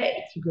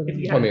today." It's a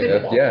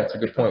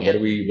good point.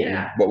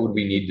 What would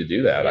we need to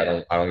do that? I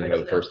don't even know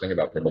the first thing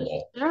about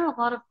pickleball. There are a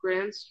lot of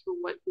grants for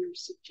what you're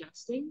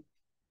suggesting,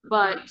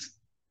 but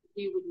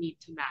we would need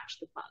to match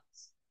the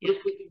funds.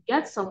 If we could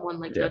get someone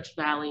like Dutch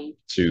Valley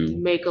to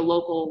make a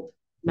local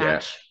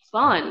match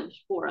fund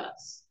for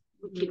us,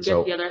 we could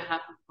get the other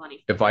half of the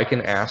money. If I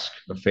can ask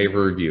a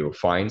favor of you,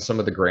 find some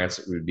of the grants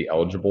that we would be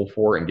eligible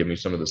for and give me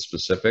some of the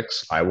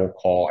specifics. I will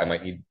call. I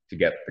might need to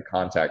get the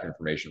contact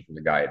information from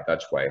the guy at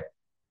Dutch Way.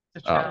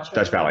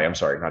 Dutch Valley. I'm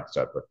sorry, not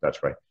Dutch, but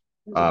Dutch Way.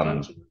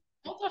 Call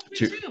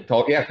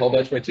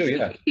Dutch Way too.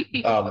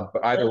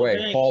 But either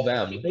way, call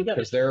them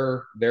because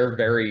they're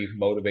very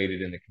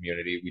motivated in the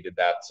community. We did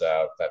that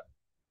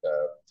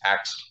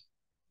tax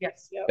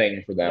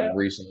thing for them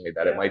recently.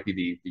 That it might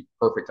be the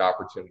perfect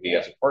opportunity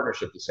as a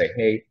partnership to say,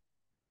 hey,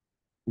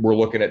 we're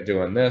looking at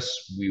doing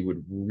this. We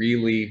would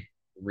really,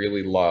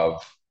 really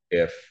love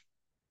if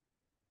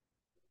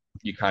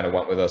you kind of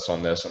went with us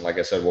on this. And like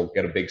I said, we'll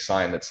get a big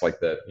sign that's like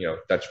the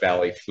Dutch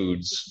Valley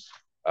Foods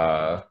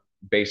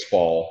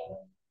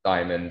baseball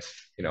diamond,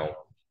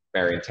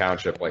 Marion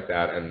Township, like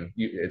that. And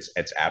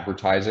it's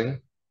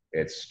advertising.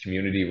 It's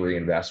community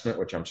reinvestment,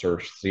 which I'm sure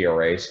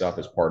CRA stuff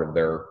is part of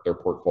their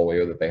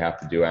portfolio that they have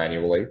to do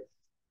annually.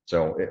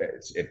 So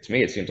to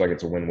me, it seems like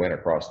it's a win-win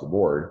across the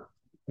board.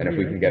 And if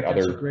we can get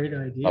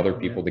other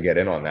people to get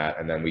in on that,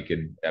 and then we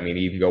could,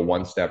 even go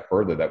one step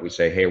further, that we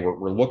say, hey,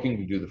 we're looking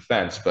to do the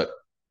fence, but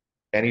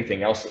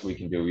anything else that we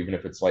can do, even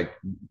if it's like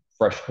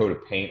fresh coat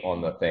of paint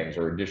on the things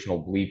or additional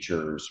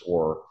bleachers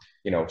or,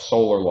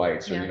 solar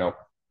lights or,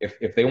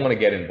 if they want to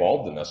get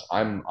involved in this,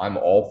 I'm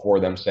all for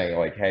them saying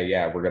like, hey,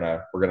 yeah, we're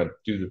gonna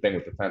do the thing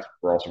with the fence, but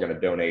we're also gonna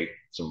donate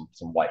some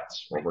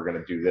lights, or we're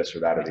gonna do this or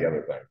that or the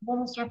other thing.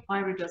 Lone Star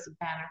Fiber does a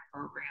banner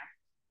program,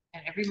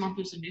 and every month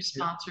there's a new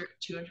sponsor,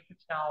 $250.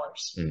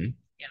 Mm-hmm.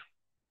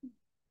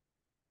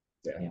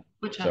 Yeah.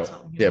 Butch had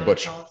something. Yeah,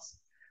 Butch.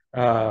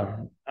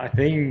 I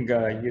think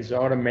you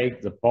ought to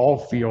make the ball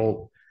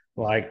field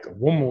like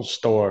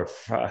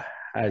Wummelsdorf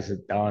has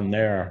it down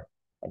there,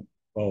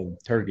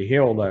 Turkey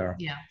Hill there.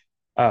 Yeah.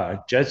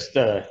 Just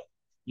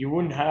you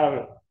wouldn't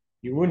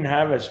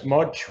have as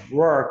much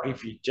work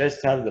if you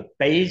just have the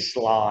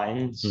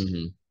baselines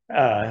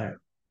for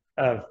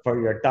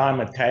your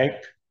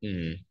Dymatech.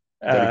 Mm-hmm.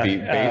 That would be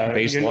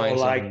baselines.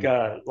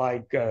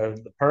 Like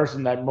the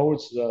person that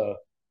mows the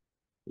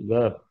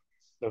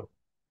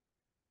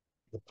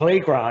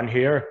playground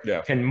here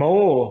can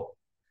mow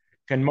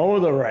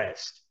the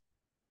rest.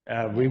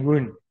 We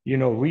wouldn't,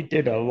 we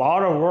did a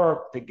lot of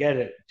work to get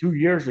it 2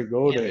 years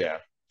ago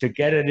to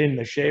get it in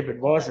the shape it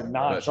was, and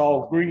now it's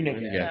all green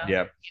again.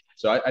 Yeah.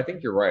 So I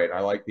think you're right. I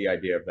like the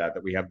idea of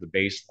that we have the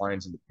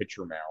baselines and the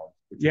pitcher mound,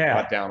 which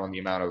cut down on the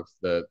amount of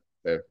the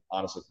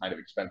honestly kind of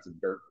expensive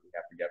dirt that we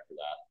have to get for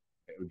that.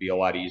 It would be a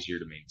lot easier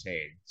to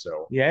maintain.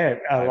 So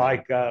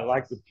like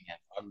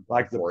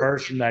the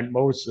person that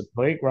mows the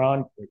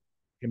playground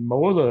can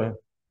mow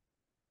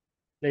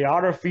the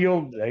outer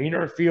field, the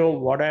inner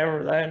field,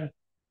 whatever. Then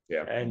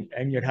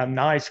and you'd have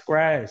nice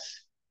grass.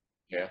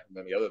 Yeah, and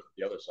then the other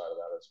side of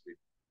that is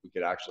we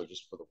could actually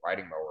just for the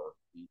riding mower,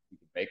 we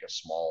could make a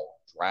small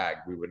drag.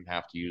 We wouldn't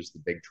have to use the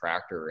big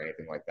tractor or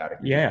anything like that.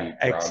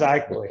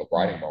 Exactly. The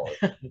riding mower.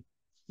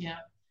 Yeah.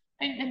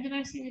 And then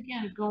I say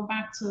again, going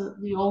back to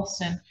the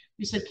Olson,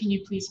 you said, can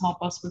you please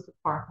help us with the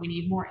park? We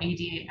need more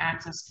ADA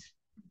access.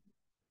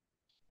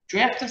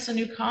 Draft us a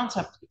new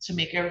concept to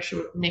make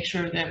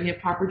sure that we have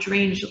proper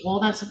drainage, all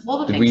the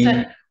things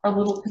that are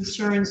little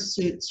concerns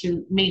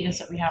to maintenance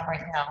that we have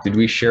right now. Did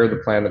we share the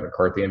plan that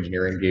McCarthy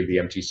Engineering gave the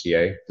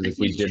MTCA? Because if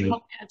we didn't,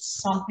 had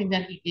something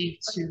that he gave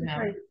to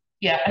them.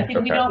 Yeah, I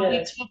think we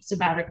talked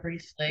about it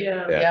briefly.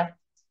 Yeah.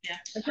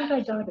 I think I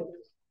got it.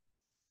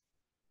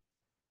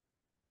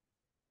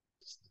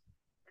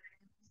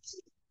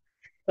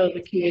 Oh,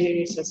 the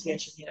community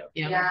association. Yeah.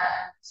 Yeah.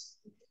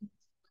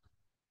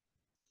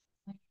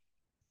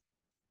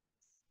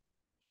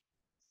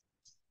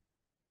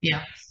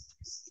 Yeah.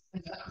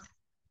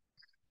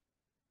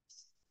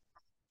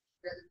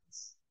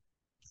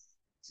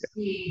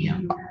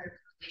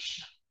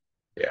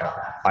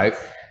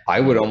 I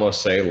would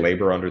almost say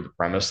labor under the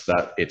premise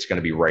that it's going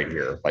to be right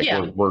here. Like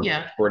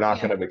we're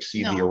not going to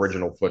exceed the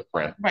original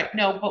footprint. Right.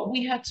 No, but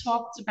we had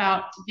talked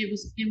about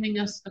giving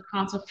us a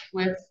concept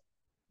with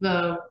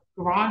the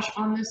garage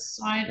on this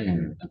side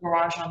and a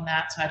garage on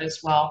that side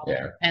as well.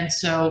 Yeah. And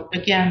so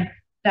again,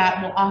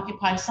 that will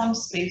occupy some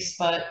space,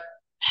 but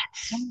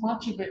so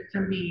much of it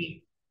can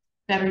be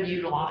better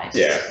utilized.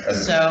 Yeah.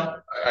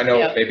 So I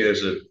know maybe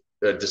there's a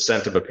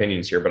dissent of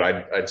opinions here, but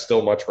I'd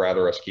still much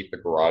rather us keep the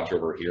garage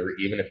over here,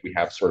 even if we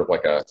have sort of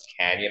like a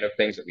canyon of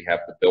things that we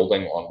have the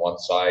building on one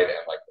side and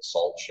like the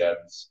salt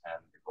sheds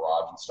and the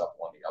garage and stuff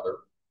on the other.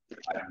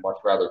 I'd much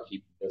rather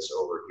keep this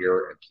over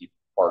here and keep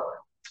the park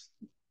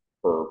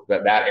for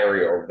that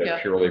area over there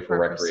purely for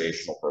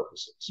recreational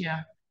purposes.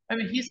 Yeah. I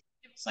mean, he's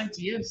giving us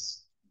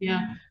ideas.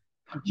 Yeah.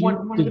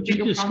 Did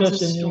you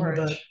discuss anything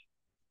about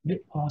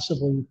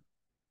possibly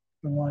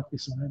want the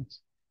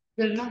signs?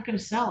 They're not going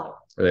to sell it.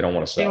 Or they don't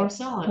want to sell. They don't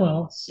sell it.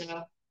 Well, so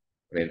I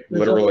mean, there's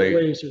literally.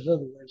 there's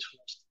other ways for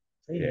us.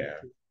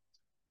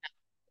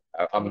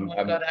 I'm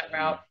go that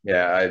route.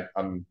 Yeah,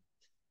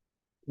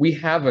 we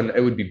have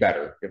it would be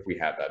better if we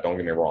had that. Don't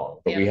get me wrong,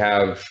 but we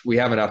have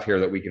enough here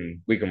that we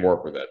can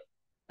work with it.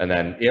 And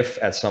then if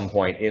at some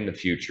point in the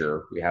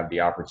future we have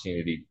the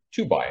opportunity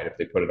to buy it, if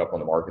they put it up on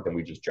the market, then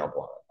we just jump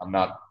on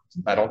it.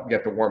 I don't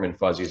get the warm and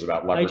fuzzies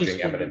about leveraging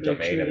eminent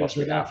domain unless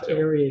we have to.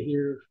 Area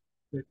here.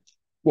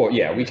 Well,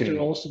 yeah, we can. Mr.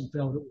 Olson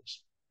felt it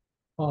was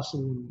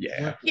possible. He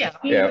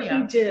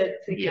did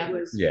think it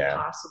was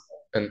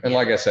possible. And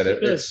like I said,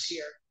 it's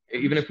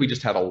even if we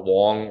just had a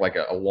long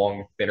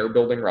thinner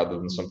building rather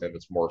than something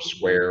that's more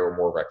square or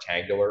more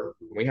rectangular,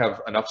 we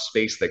have enough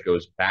space that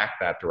goes back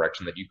that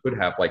direction that you could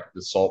have like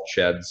the salt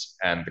sheds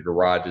and the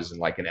garages in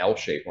like an L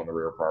shape on the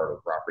rear part of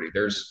the property.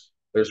 There's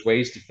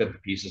ways to fit the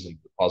pieces into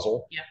the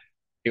puzzle. Yeah.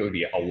 It would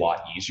be a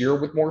lot easier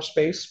with more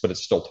space, but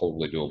it's still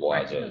totally doable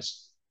as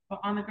is.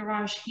 But on the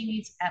garage, he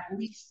needs at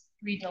least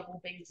 3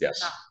 double bays, not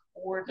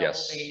 4 double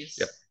bays.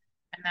 Yep.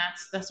 And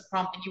that's a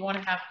problem. And you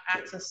want to have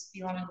access,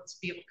 you want to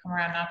be able to come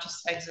around, not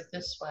just exit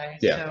this way.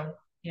 Yeah. So,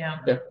 yeah.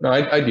 No,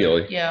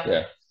 ideally.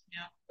 Yeah.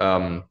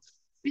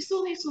 We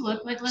still need to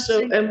look like,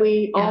 and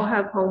we all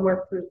have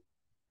homework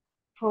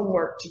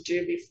to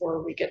do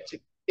before we get to,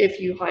 if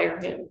you hire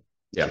him,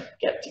 to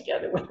get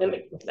together with him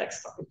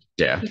next time.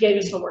 Yeah. He gave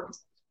us homework.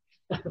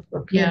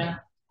 Yeah.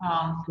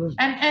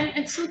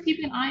 And still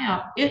keep an eye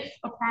out. If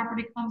a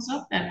property comes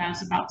up that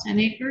has about 10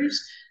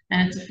 acres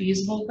and it's a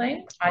feasible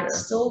thing, I'd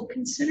still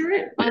consider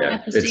it. But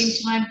at the same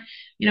time,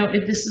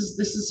 if this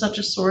is such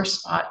a sore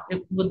spot,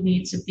 it would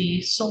need to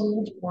be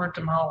sold or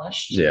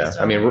demolished. Yeah,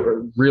 So, I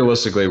mean,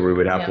 realistically, we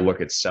would have to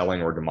look at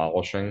selling or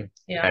demolishing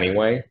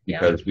anyway,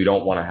 because we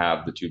don't want to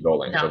have the two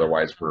buildings. No.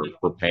 Otherwise,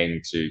 we're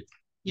paying to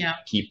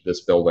keep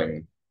this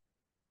building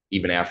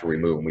even after we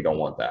move, and we don't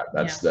want that.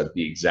 That's the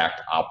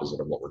exact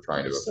opposite of what we're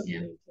trying to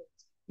do.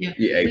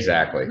 Yeah,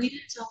 exactly. We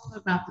didn't tell them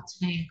about the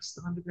tanks,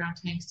 the underground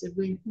tanks, did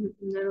we?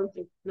 No,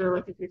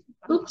 I think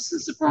oops, a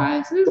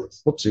surprise.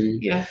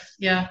 Whoopsie.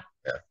 Yeah.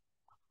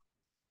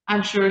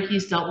 I'm sure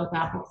he's dealt with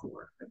that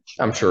before.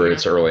 I'm sure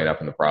it's early enough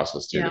in the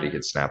process too that he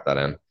could snap that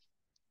in.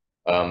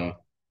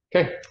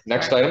 Okay,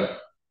 next item,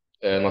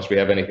 unless we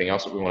have anything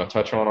else that we want to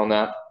touch on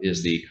that,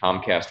 is the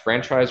Comcast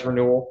franchise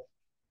renewal.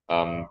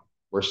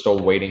 We're still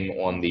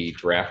waiting on the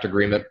draft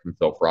agreement from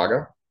Phil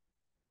Fraga.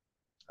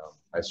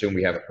 I assume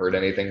we haven't heard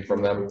anything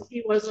from them.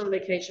 He was on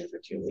vacation for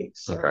 2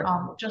 weeks. So. Okay.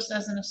 Just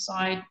as an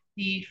aside,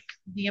 the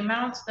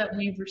amounts that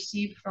we've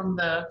received from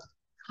the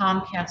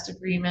Comcast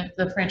agreement,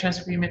 the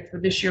franchise agreement for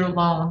this year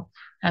alone,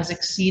 has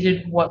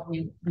exceeded what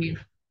we've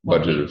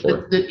budgeted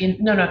for.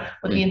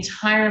 The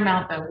entire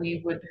amount that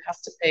we would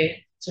have to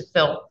pay to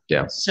Phil.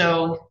 Yeah.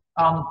 So,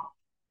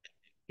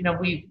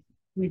 we've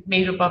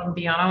made above and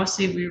beyond.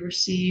 Honestly, we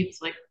received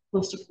like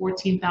close to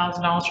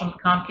 $14,000 from the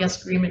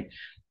Comcast agreement.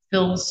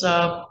 Phil's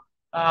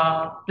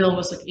bill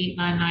was like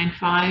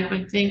 $8,995,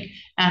 I think,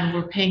 and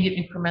we're paying it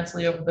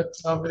incrementally over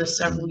the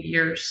several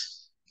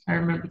years. I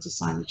remember to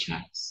sign the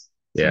checks.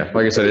 Yeah,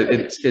 like I said,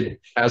 it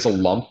as a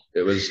lump,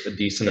 it was a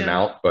decent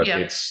amount, but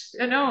it's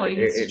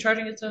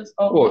charging it to us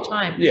all the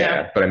time.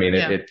 But I mean,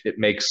 it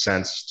makes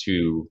sense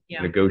to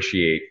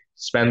negotiate,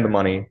 spend the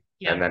money,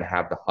 and then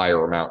have the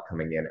higher amount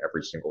coming in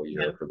every single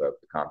year for the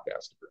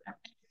Comcast agreement.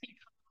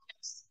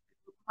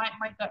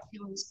 My gut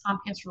feeling is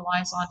Comcast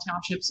relies on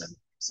townships and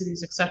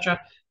cities, etc.,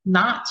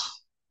 not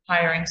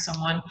hiring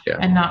someone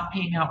and not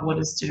paying out what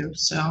is due.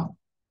 So.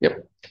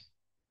 Yep.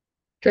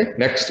 Okay,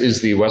 next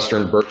is the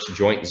Western Berks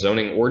Joint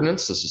Zoning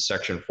Ordinance. This is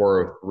section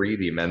 403,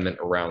 the amendment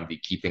around the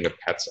keeping of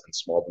pets and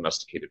small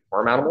domesticated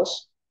farm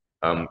animals.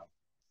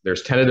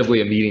 There's tentatively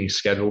a meeting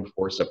scheduled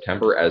for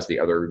September, as the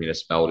other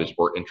municipalities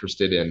were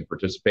interested in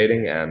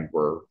participating, and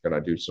we're going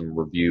to do some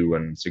review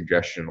and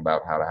suggestion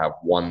about how to have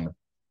one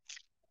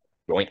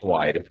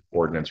joint-wide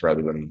ordinance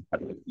rather than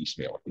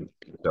piecemeal.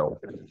 So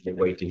we'll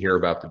wait to hear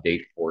about the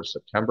date for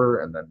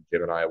September, and then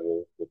Jim and I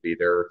will be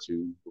there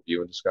to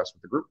review and discuss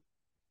with the group.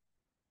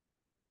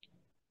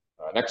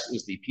 Next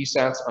is the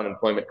PSATS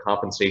Unemployment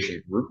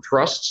Compensation Group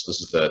Trusts.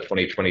 This is the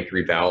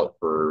 2023 ballot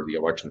for the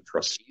election of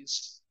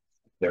trustees.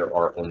 There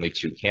are only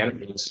 2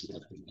 candidates.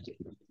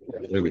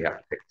 We have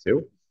to pick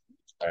 2.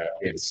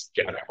 It's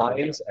Jack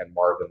Hines and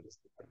Marvin.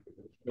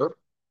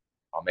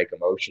 I'll make a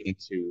motion to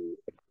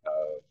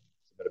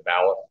submit a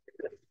ballot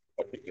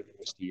of the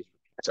trustees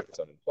for PSATS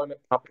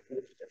Unemployment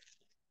Compensation.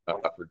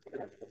 Okay.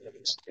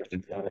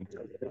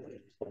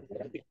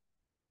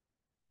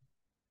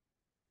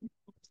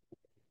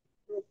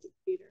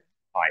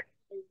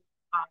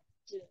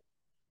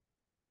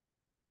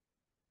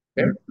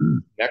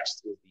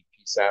 Next is the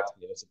PSATS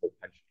Municipal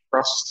Pension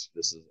Trust.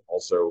 This is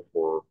also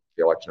for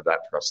the election of that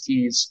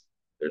trustees.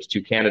 There's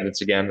 2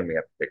 candidates again, and we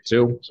have to pick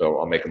 2. So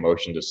I'll make a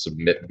motion to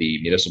submit the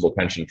Municipal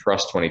Pension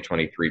Trust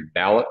 2023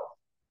 ballot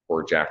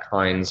for Jack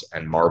Hines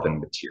and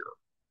Marvin Mateer.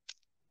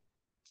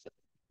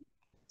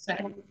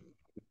 Second.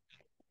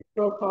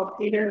 Roll call: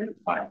 Peter.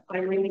 Aye.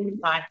 Irene.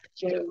 Aye.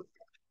 Joe.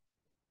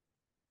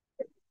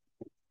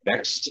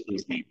 Next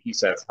is the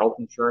PSATS Health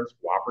Insurance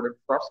Cooperative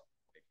Trust.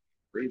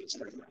 The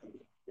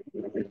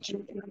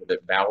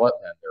ballot,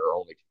 and there are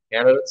only 2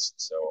 candidates,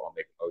 so I'll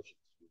make a motion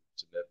to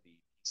submit the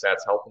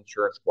PSATS Health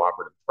Insurance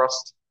Cooperative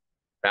Trust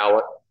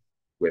ballot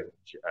with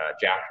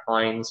Jack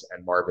Hines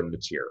and Marvin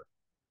Mateer.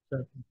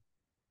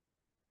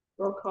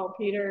 Roll call: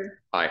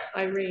 Peter. Aye.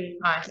 Irene.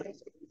 Aye.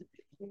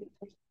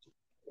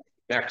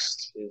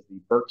 Next is the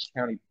Berks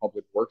County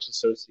Public Works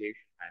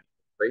Association Annual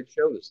Trade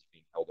Show. This is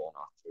being held on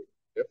October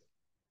 5th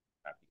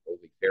at the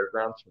Oldie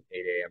Fairgrounds from 8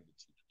 a.m.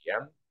 to 2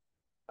 p.m.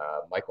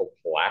 Michael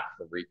Black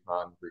from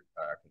Recon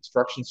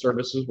Construction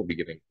Services will be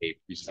giving a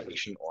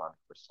presentation on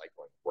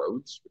recycling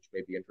roads, which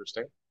may be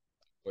interesting,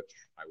 which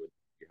I would,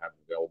 if you have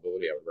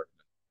availability, I would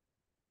recommend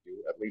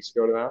you at least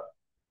go to that.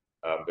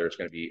 There's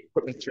going to be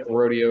equipment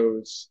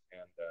rodeos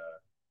and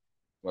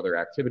some other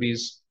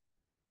activities.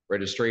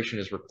 Registration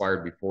is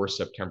required before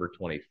September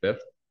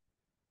 25th.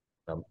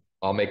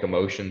 I'll make a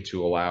motion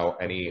to allow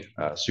any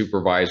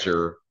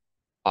supervisor,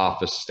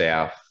 office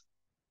staff,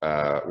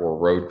 or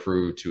road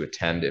crew to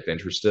attend if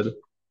interested.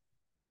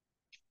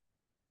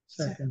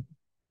 Second.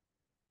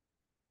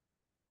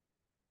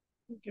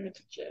 Give it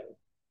to Jim.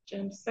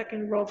 Jim,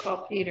 second. Roll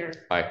call: Peter.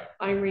 Aye.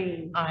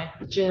 Irene. Aye.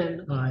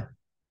 Jim. Aye.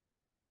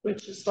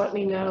 Which just let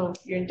me know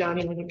if you're in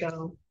Downey when you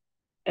go.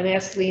 And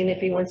ask Lean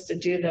if he wants to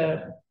do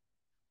the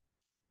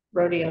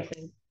rodeo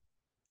thing.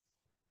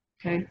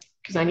 Okay,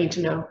 because I need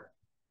to know.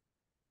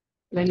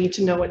 And I need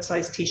to know what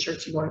size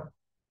t-shirts you want.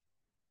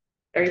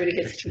 Everybody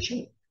gets a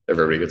t-shirt.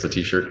 Everybody gets a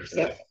t-shirt.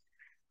 Yep.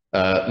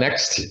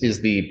 Next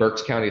is the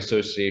Berks County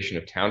Association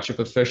of Township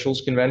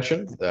Officials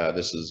Convention.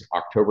 This is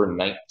October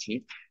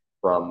 19th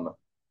from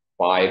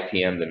 5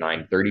 p.m. to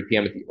 9:30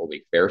 p.m. at the Old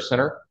Lake Fair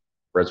Center.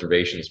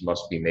 Reservations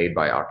must be made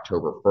by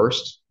October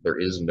 1st. There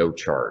is no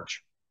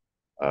charge.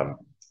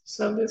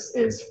 So this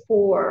is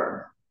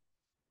for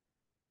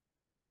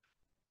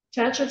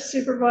township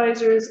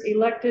supervisors,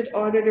 elected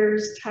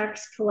auditors,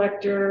 tax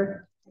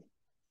collector,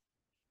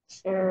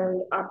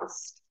 and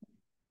office.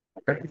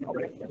 Okay.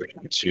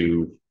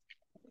 To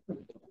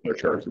no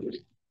charge.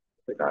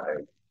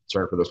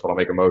 Sorry for this one. I'll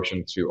make a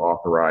motion to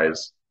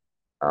authorize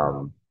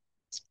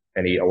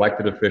any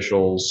elected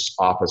officials,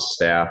 office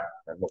staff,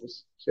 and what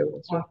was the other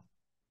one?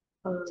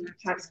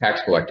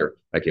 Tax collector.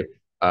 Thank you.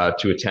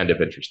 To attend if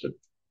interested.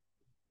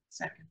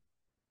 Second.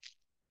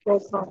 Roll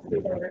call.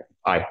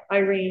 Aye.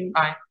 Irene.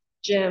 Aye.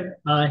 Jim.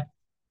 Aye.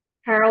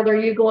 Harold, are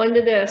you going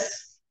to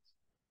this?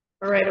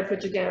 All right, I'll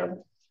put you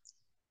down.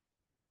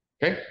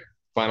 Okay.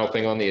 Final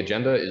thing on the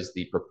agenda is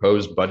the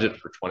proposed budget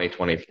for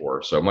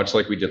 2024. So much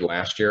like we did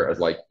last year, I'd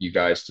like you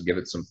guys to give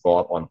it some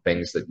thought on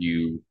things that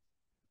you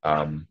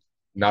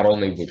not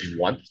only would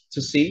want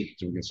to see,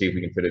 so we can see if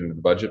we can fit it into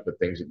the budget, but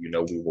things that you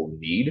know we will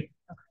need.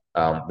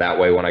 That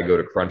way, when I go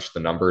to crunch the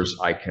numbers,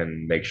 I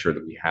can make sure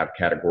that we have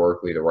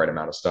categorically the right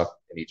amount of stuff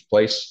in each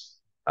place.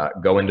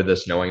 Go into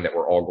this knowing that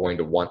we're all going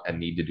to want and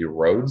need to do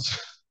roads.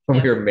 We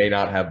may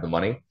not have the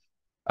money,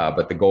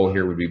 but the goal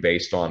here would be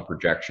based on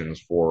projections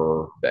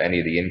for any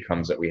of the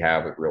incomes that we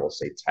have with real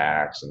estate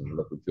tax and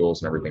liquid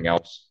fuels and everything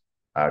else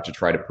to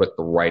try to put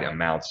the right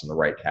amounts in the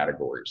right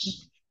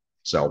categories.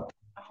 So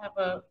I have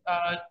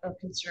a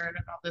concern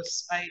about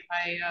this.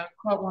 I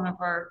called one of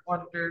our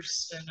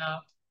auditors in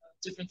a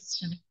different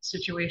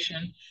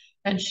situation,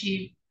 and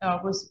she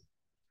was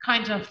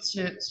kind enough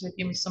to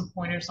give me some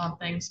pointers on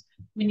things.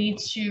 We need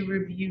to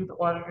review the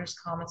auditor's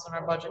comments on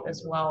our budget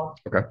as well.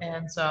 Okay.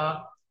 And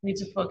need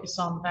to focus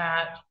on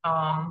that.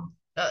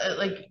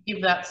 Like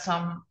give that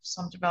some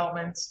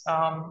developments.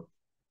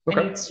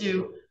 Okay.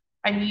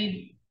 I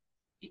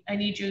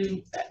need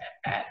you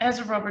as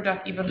a rubber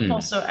ducky, but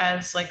also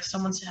as like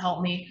someone to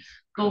help me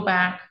go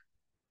back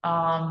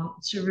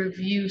to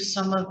review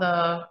some of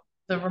the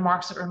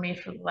remarks that were made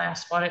for the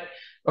last audit.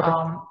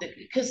 Okay.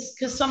 Because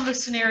some of the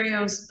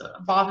scenarios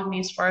bothered me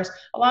as far as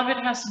a lot of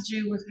it has to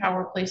do with how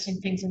we're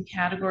placing things in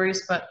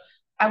categories, but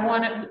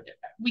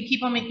we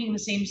keep on making the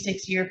same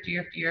mistakes year after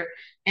year after year.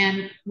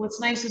 And what's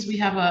nice is we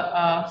have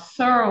a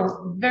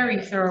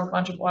very thorough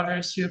bunch of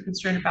auditors who are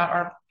concerned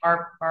about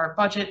our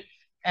budget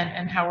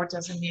and how we're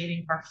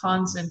designating our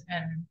funds and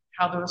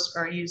how those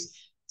are used.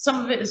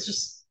 Some of it is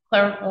just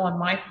clerical on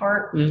my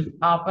part,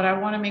 but I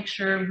want to make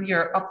sure we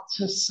are up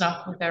to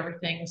snuff with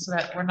everything so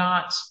that we're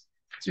not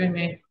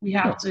doing we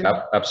have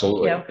to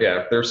absolutely.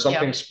 Yeah, if there's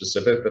something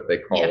specific that they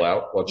call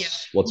out,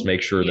 let's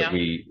make sure that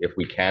if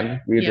we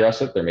can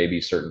address it. There may be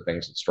certain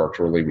things that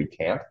structurally we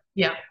can't.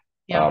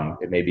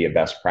 It may be a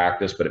best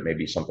practice, but it may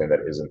be something that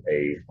isn't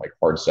a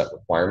hard set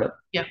requirement.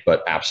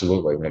 But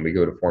absolutely, when we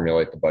go to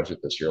formulate the budget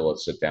this year,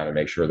 let's sit down and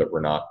make sure that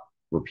we're not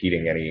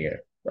repeating any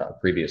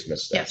previous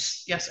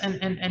missteps. Yes,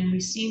 and we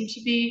seem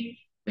to be,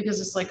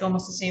 because it's like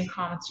almost the same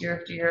comments year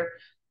after year.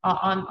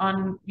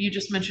 On you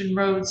just mentioned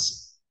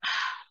roads.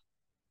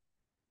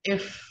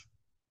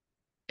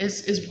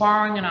 Is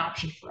borrowing an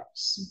option for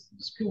us?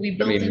 Could we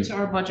build into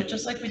our budget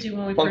just like we do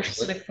when we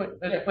purchase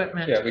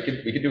equipment? Yeah, we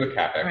could do a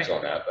CapEx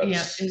on that.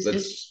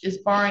 Is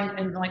borrowing,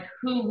 and like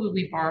who would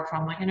we borrow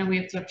from? Like I know we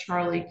have to have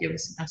Charlie give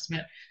us an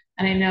estimate,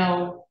 and I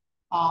know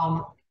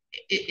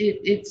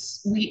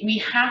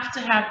we have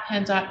to have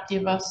PennDOT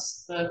give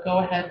us the go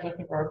ahead with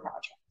the road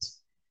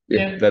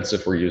project. That's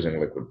if we're using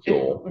liquid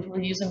fuel. If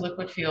we're using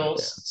liquid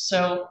fuels.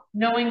 So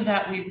knowing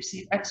that we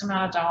receive X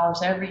amount of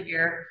dollars every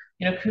year,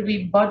 could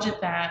we budget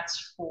that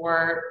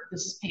for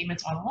this is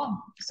payments on loan,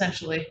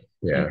 essentially?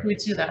 Yeah. Could we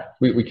do that?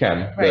 We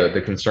can. Right.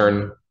 The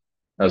concern,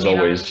 as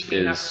always,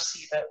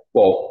 is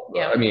well.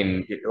 I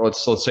mean,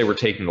 let's say we're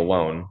taking the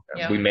loan.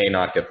 We may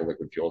not get the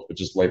liquid fuels, but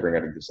just laboring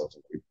at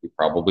existence, we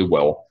probably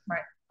will.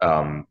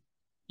 Right.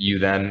 You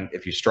then,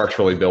 if you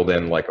structurally build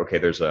in okay,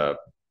 there's a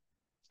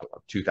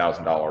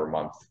 $2,000 a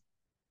month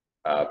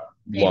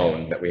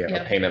loan that we have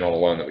a payment on a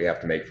loan that we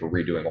have to make for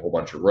redoing a whole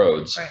bunch of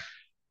roads. Right.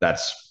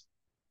 That's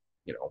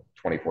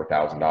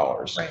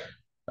 $24,000. Right.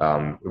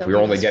 If we're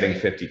only getting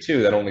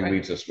 52, that only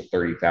leaves us with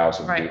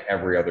 30,000 to do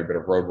every other bit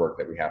of road work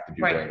that we have to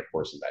do during the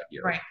course of that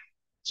year. Right.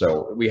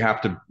 So we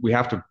have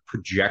to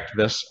project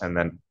this and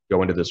then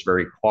go into this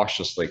very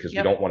cautiously because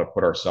we don't want to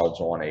put ourselves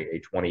on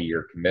a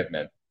 20-year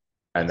commitment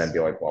and then be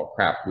like, well,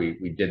 crap,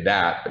 we did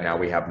that, but now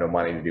we have no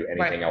money to do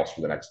anything else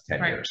for the next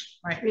 10 years.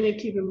 Right. I mean,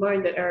 keep in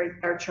mind that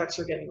our trucks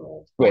are getting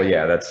old. Well,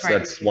 yeah,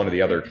 that's one of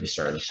the other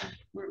concerns.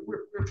 We're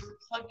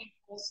plugging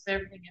holes with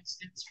everything.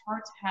 It's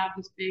hard to have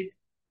this big,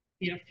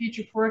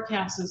 future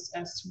forecast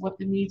as to what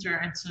the needs are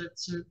and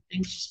to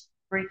things just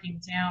breaking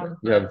down.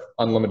 You have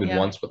unlimited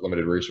wants, but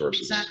limited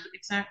resources.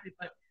 Exactly.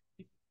 But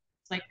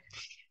it's like,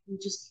 we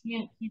just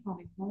can't keep on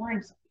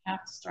ignoring stuff. We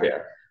have to start.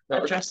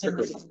 Addressing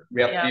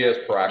we have to be as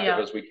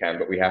proactive as we can,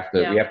 but we have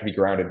to be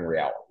grounded in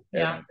reality.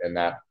 And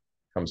that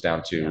comes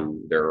down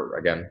to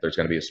there's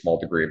going to be a small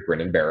degree of grin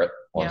and bear it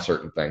on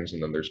certain things.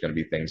 And then there's going to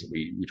be things that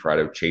we try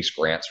to chase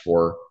grants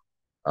for.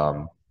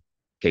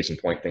 Case in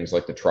point, things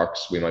like the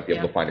trucks, we might be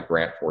able to find a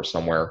grant for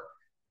somewhere.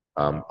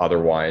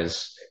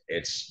 Otherwise,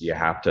 you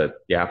have to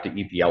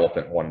eat the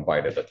elephant one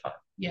bite at a time.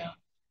 Yeah.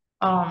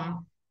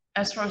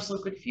 As far as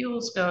liquid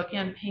fuels go,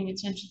 again, paying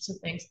attention to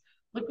things.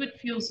 Liquid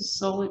fuels is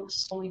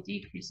slowly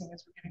decreasing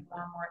as we're getting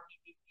more and more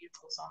EV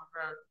vehicles on the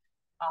road.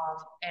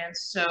 And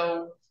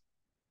so,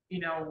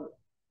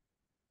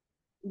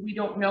 we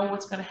don't know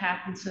what's going to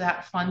happen to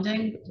that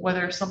funding,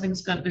 whether there's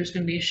going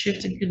to be a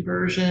shift in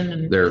conversion,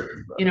 and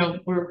we're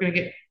going to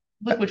get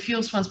liquid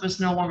fuels funds, but it's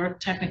no longer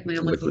technically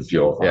a liquid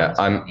fuel fund.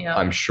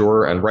 I'm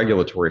sure, and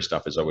regulatory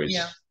stuff is always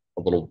a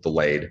little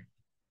delayed.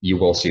 You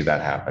will see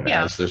that happen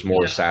as there's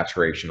more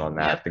saturation on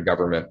that. The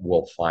government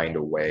will find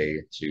a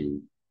way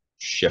to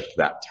shift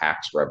that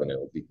tax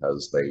revenue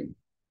because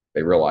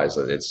they realize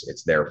that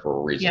it's there for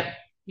a reason.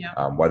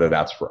 Whether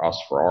that's for us,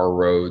 for our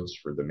roads,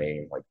 for the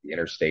main, like the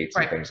interstates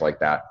and things like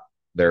that,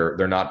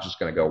 they're not just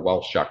going to go,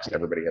 well, shucks,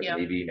 everybody has an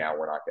EV now,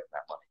 we're not getting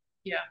that money.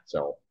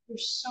 So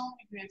there's so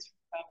many grants for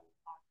federal,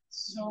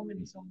 so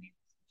many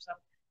stuff.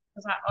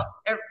 Because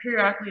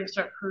periodically I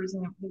start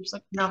cruising and there's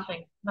like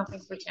nothing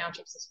for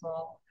townships this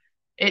small.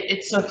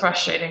 It's so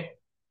frustrating.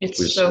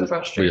 It's so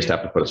frustrating. We just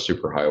have to put a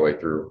super highway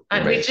through.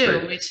 We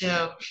do.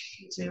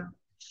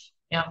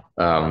 Yeah.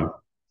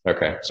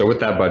 Okay. So with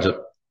that budget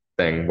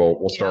thing,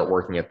 we'll start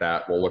working at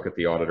that. We'll look at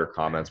the auditor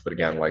comments. But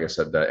again, like I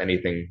said,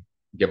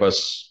 give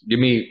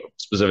me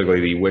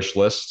specifically the wish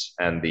list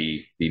and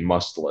the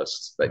must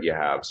list that you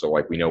have. So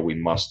like, we know we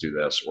must do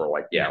this. We're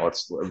like,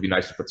 it'd be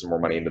nice to put some more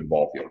money into the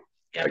ball field.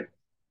 Like,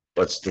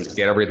 let's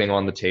get everything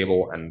on the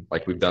table, and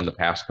like we've done the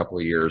past couple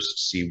of years,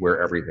 see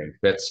where everything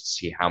fits,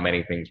 see how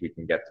many things we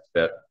can get to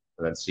fit,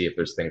 and then see if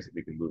there's things that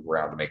we can move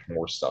around to make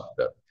more stuff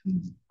fit.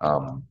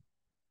 I'll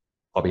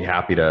be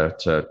happy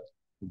to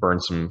burn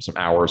some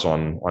hours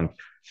on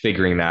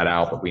figuring that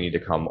out, but we need to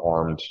come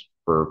armed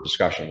for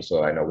discussion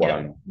so I know what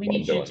I'm doing. We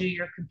need you to do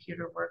your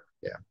computer work.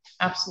 Yeah,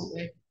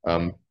 absolutely.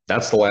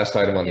 That's the last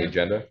item on the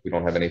agenda. We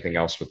don't have anything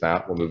else with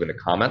that. We'll move into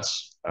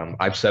comments.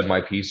 I've said my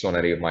piece on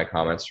any of my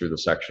comments through the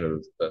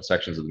sections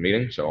of the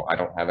meeting, so I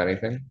don't have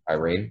anything.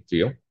 Irene, do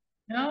you?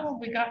 No,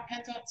 we got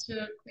PennDOT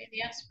to clean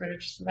the S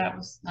Bridge, so that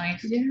was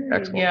nice.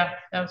 Excellent. Yeah,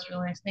 that was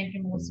really nice. Thank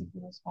you, Melissa, for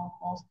those phone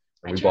calls.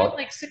 I tried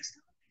like 6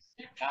 times.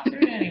 Not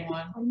through to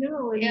anyone. I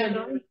know.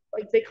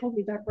 Like they called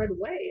me back right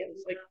away. I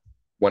was like,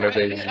 when are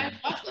they?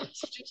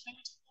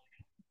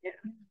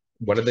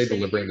 When are they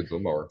delivering the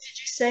boom mower? Did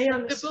you say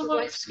on the boom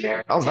mower?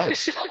 Oh,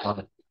 nice.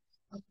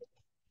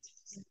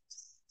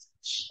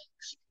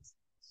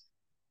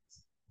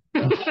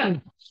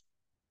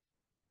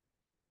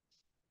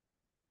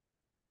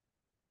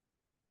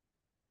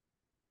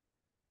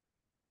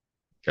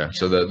 Okay,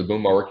 so the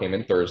boom mower came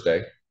in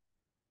Thursday.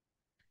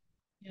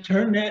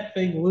 Turn that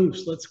thing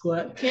loose. Let's go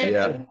out.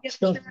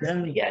 Stuff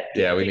down.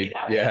 Yeah, we need.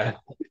 Yeah.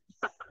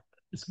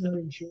 It's not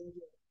insured.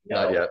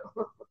 Not yet.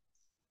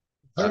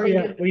 Hurry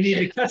up. We need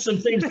to cut some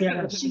things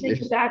down. She didn't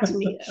get back to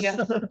me.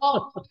 Yeah.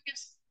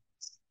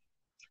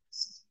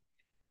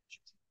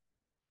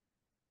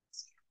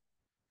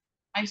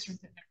 Ice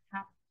rink that never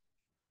happened.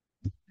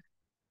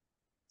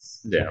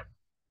 Yeah.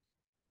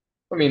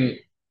 I mean,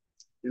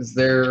 is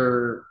it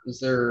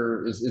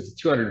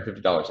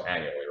 $250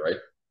 annually, right?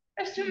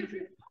 That's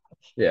 $250.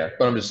 Yeah,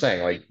 but I'm just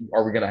saying, like,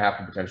 are we going to have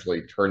to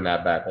potentially turn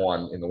that back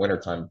on in the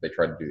wintertime if they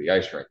try to do the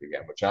ice rink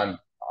again? Which I'm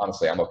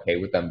okay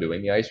with them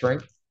doing the ice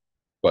rink,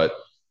 but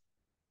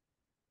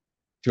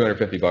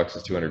 $250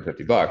 is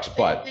 $250.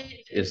 But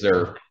is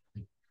there?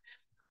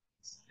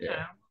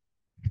 Yeah.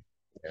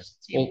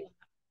 Well,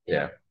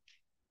 yeah.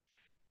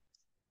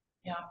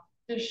 Yeah.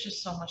 There's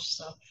just so much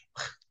stuff.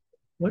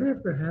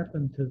 Whatever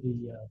happened to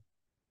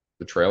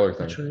the trailer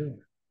thing? The trailer?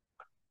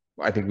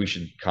 I think we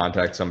should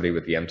contact somebody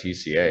with the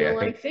MTCA.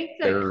 Well, I think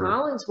that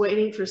Colin's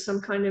waiting for some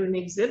kind of an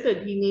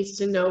exhibit. He needs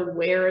to know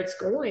where it's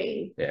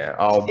going. Yeah,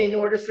 in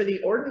order for the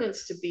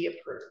ordinance to be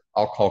approved.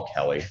 I'll call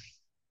Kelly.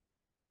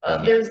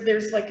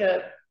 There's like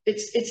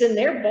it's in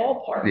their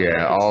ballpark.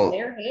 Yeah, it's in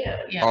their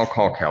hand. Yeah. I'll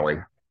call Kelly.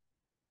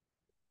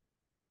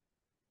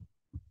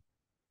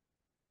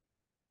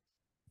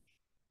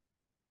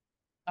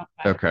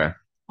 Okay.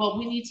 Well,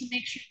 we need to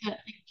make sure that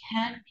it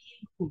can be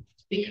improved,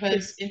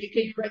 because if you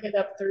could bring it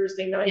up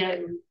Thursday night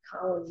and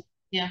Colin.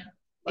 Yeah.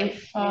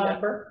 If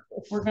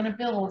we're going to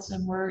build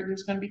and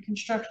there's going to be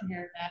construction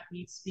here, that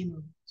needs to be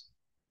moved.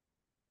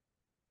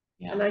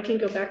 Yeah. And I can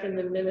go back in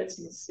the minutes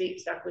and see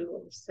exactly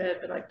what was said,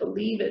 but I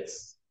believe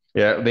it's.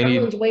 Yeah,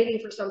 Everyone's waiting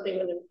for something.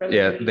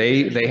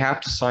 They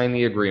have to sign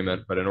the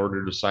agreement, but in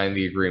order to sign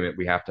the agreement,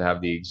 we have to have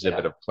the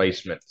exhibit of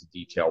placement to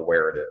detail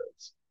where it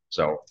is.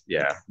 So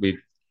yeah,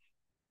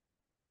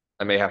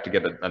 I may have to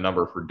get a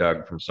number for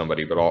Doug from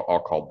somebody, but I'll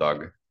call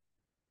Doug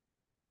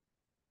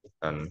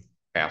and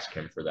ask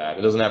him for that.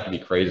 It doesn't have to be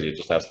crazy. It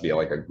just has to be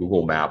like a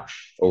Google map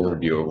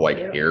overview of like,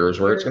 here's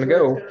where it's going to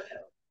go.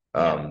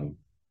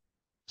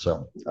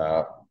 So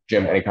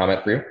Jim, any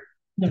comment for you?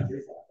 No.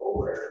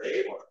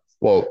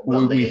 Well,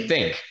 we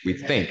think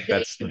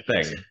that's the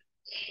thing.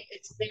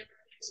 It's their,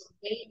 so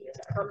they need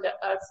to come to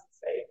us and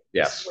say,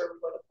 yes, this is where we're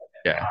going to put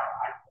it. Yeah.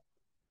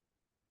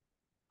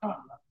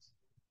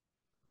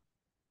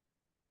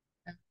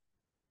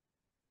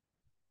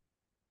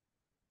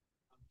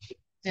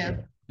 Yeah.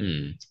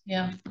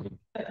 Yeah.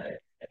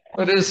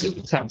 It is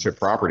township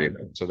property,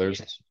 so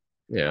there's,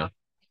 yeah.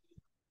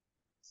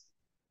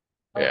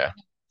 Yeah.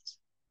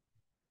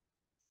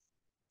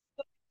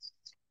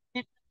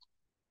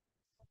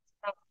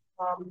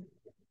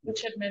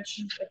 Which had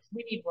mentioned that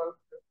we need road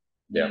crew.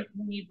 Yeah.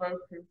 We need road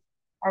crew.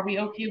 Are we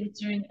okay with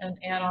doing an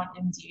add-on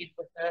Indeed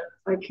with it?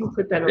 I can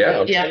put that on Yeah.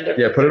 the agenda.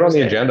 Yeah, put it on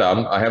the agenda.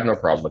 I have no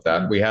problem with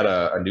that. We had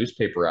a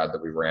newspaper ad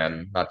that we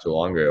ran not too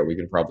long ago. We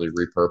can probably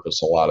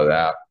repurpose a lot of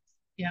that.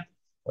 Yeah.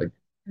 Like,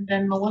 and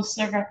then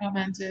Melissa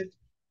recommended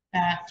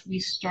that we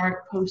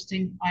start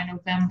posting by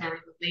November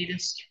the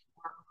latest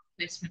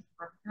replacement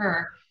for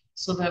her,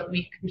 so that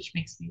which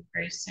makes me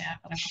very sad,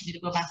 but I need to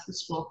go back to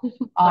school.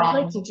 I'd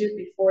like to do it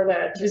before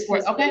that.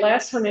 Okay. The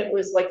last one, it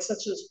was like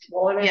such a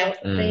drawn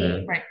out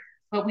thing. Right.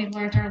 But we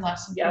learned our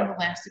lesson from the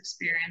last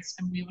experience,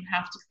 and we would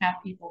have to have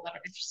people that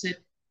are interested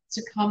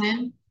to come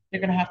in.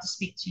 They're going to have to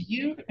speak to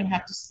you. They're going to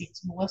have to speak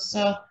to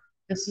Melissa.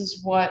 This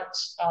is what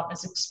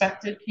is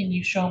expected. Can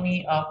you show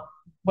me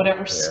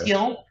whatever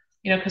skill?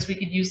 You know, because we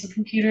could use the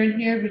computer in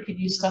here. We could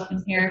use stuff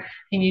in here.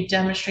 Can you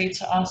demonstrate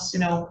to us, you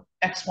know,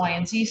 X, Y,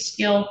 and Z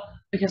skill?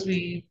 Because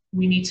we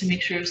need to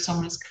make sure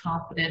someone is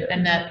confident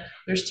and that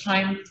there's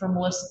time for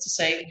Melissa to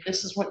say,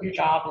 this is what your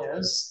job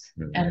is.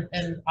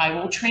 And I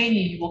will train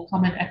you. You will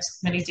come in X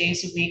many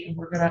days a week, and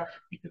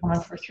you can come in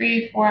for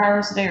 3-4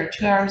 hours a day or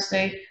 2 hours a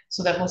day,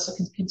 so that Melissa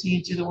can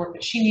continue to do the work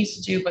that she needs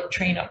to do, but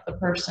train up the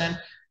person.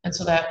 And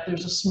so that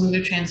there's a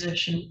smoother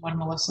transition when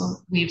Melissa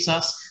leaves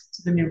us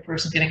to the new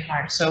person getting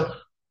hired. So,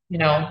 you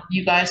know,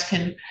 you guys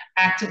can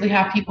actively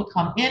have people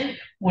come in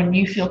when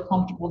you feel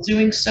comfortable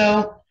doing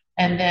so.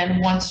 And then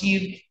once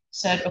you've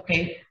said,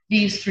 okay,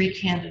 these 3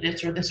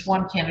 candidates or this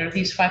 1 candidate, or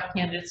these 5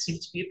 candidates seem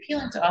to be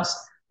appealing to us,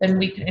 then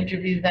we can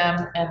interview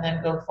them and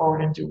then go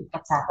forward and do a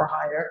proper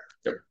hire.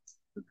 Yep.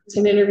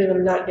 And interview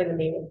them, not in a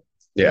meeting.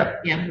 Yeah.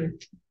 Yeah.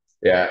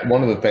 Yeah.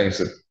 One of the things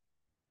that I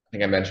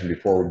think I mentioned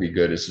before would be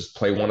good is just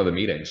play one of the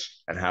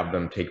meetings and have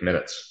them take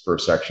minutes for a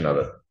section of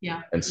it.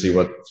 Yeah. And see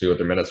what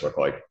their minutes look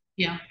like.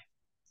 Yeah.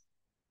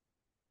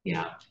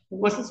 Yeah.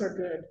 Voices are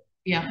good.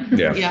 Yeah.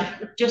 Yeah. Yeah.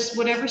 Just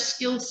whatever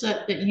skill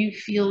set that you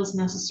feel is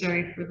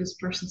necessary for this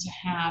person to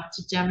have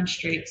to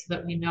demonstrate, so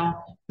that we know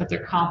that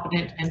they're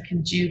competent and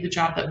can do the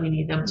job that we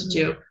need them to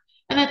do.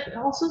 And it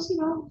also,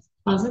 you know,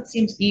 Pleasant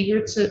seems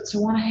eager to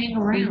want to hang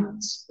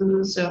around.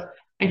 So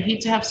I'd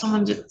hate to have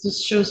someone that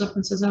just shows up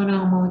and says, oh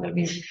no, I'm only going to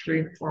be here for 3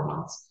 or 4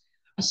 months.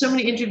 So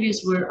many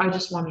interviews where I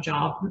just want a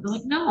job. And they're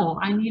like, no,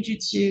 I need you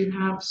to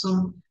have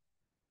some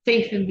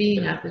faith in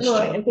being at this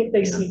job. I think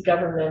they see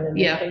government and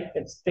they think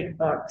it's big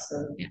bucks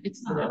and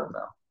it's not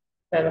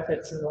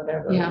benefits and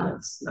whatever. Yeah. And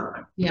it's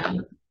not. Yeah.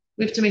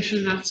 We have to make sure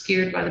they're not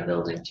scared by the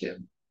building too.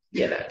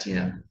 Yeah, that too.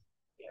 Yeah.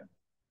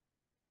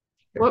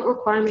 What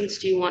requirements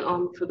do you want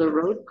on for the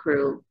road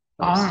crew?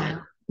 Do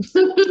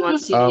You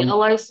want CDL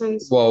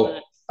license?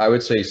 Well, I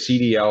would say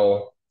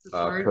CDL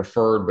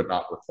preferred but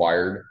not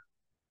required.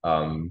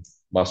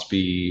 Must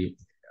be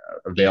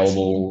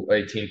available.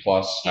 18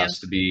 plus has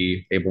to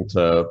be able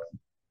to,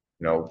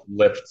 you know,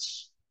 lift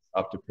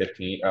up to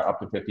 50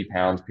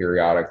 pounds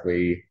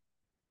periodically.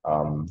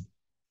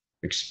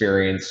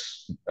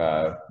 Experience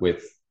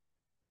with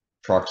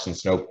trucks and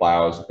snow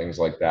plows and things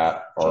like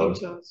that.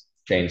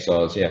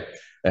 Chainsaws, yeah.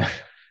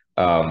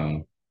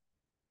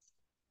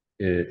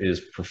 Is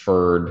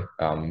preferred.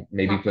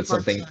 Maybe put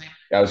something.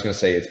 I was going to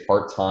say it's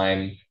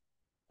part-time.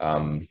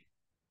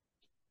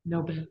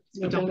 No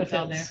benefits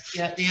out there.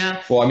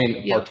 Yeah. Well, I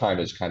mean, part-time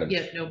is kind of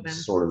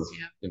benefits, sort of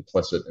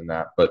implicit in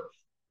that, but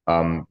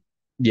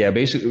yeah,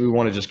 basically we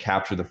want to just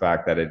capture the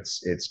fact that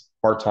it's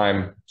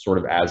part-time, sort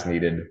of as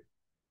needed,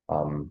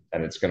 and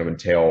it's going to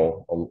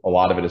entail a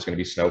lot of it is going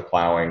to be snow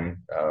plowing,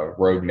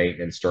 road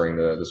maintenance during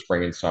the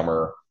spring and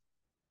summer.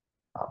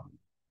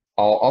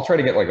 I'll try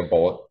to get like a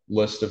bullet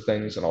list of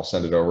things and I'll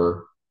send it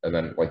over, and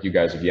then like you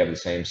guys, if you have the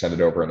same, send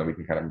it over, and then we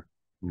can kind of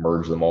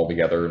merge them all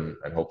together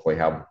and hopefully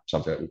have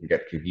something that we can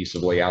get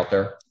cohesively out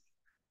there.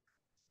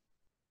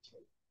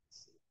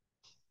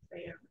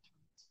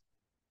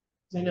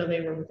 I know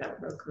they were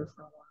without road crew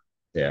for a while.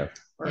 Yeah.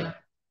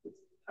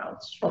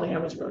 Probably I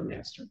was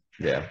roadmaster.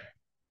 Yeah.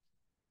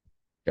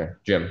 Okay,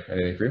 Jim,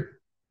 anything for you?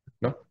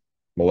 No?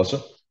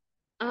 Melissa?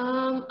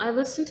 I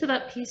listened to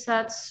that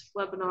PSATS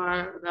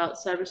webinar about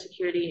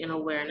cybersecurity and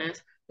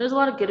awareness. There's a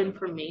lot of good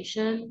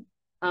information,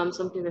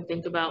 something to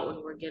think about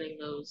when we're getting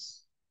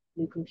those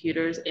new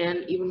computers,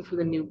 and even for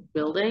the new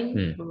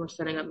building when we're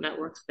setting up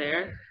networks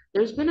there.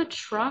 There's been a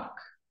truck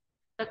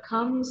that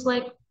comes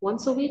like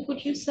once a week,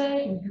 would you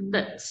say,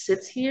 that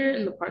sits here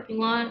in the parking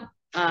lot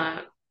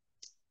at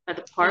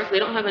the park. They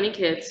don't have any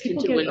kids,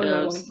 tinted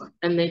windows,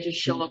 and they just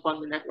show up on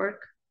the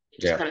network.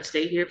 They just kind of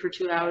stay here for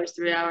 2 hours,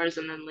 3 hours,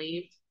 and then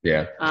leave.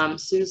 Yeah.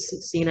 Sue's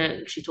seen it,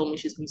 and she told me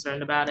she's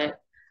concerned about it.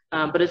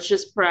 But it's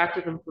just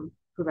proactive and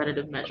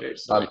preventative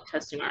measures, so like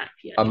testing our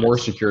IP. I'm more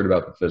secured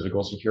about the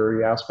physical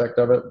security aspect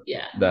of it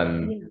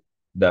than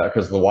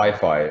because the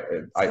Wi-Fi.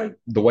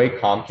 The way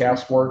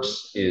Comcast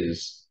works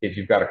is if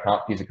you've got a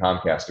piece of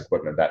Comcast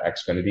equipment, that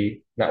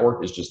Xfinity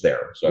network is just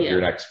there. So if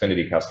you're an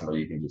Xfinity customer,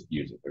 you can just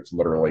use it. There's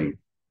literally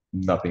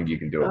nothing you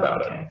can do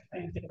about it. I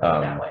didn't think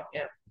about it that way.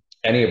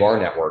 Any of our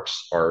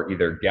networks are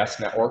either guest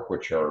network,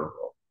 which are,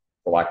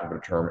 for lack of a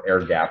term, air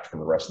gapped from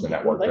the rest of the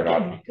network. They're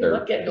not.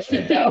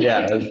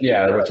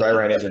 Which I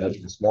ran into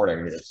this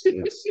morning.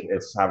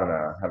 It's having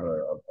a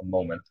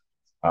moment.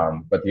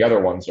 But the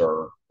other ones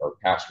are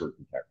password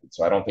protected.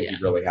 So I don't think you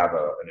really have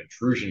an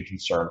intrusion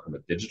concern from a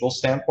digital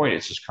standpoint.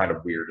 It's just kind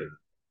of weird and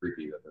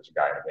creepy that there's a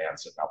guy in a van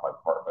sitting out by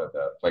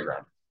the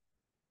playground.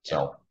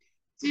 So.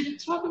 To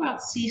talk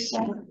about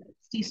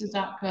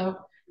CISA.gov.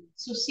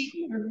 So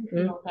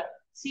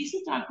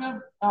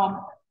CISA.gov,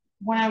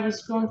 when I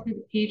was going through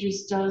the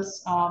pages,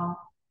 does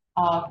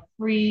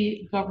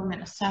free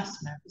government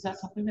assessment. Is that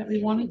something that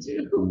we want to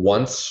do?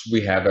 Once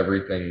we have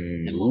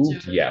everything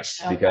moved,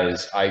 yes,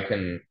 because I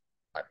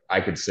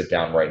could sit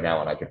down right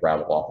now and I could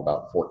rattle off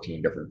about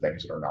 14 different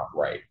things that are not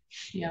right.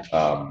 Yeah.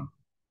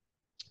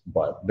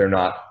 But they're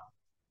not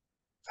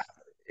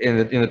in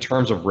the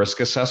terms of risk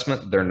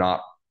assessment, they're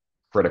not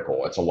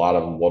critical. It's a lot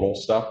of little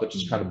stuff that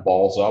just kind of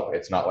balls up.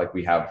 It's not like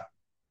we have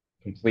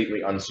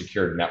completely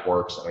unsecured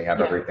networks and we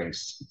have everything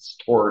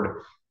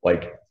stored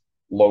like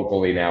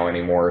locally now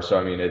anymore. So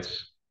I mean,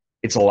 it's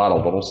a lot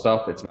of little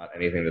stuff. It's not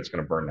anything that's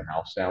going to burn the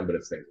house down, but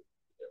it's things.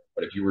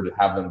 But if you were to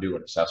have them do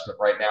an assessment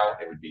right now,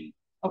 it would be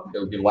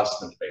less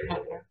than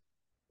favorable.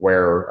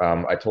 Where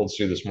I told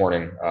Sue this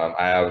morning,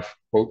 I have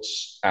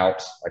quotes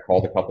out. I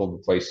called a couple of the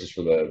places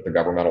for the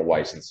governmental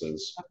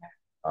licenses.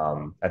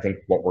 I think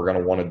what we're going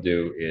to want to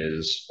do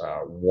is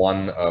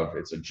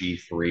it's a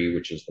G3,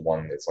 which is the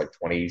one that's like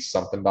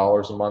 $20-something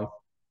a month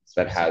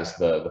that has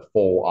the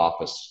full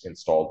office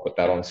installed. Put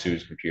that on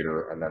Sue's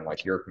computer, and then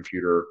like your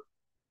computer,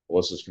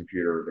 Melissa's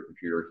computer, the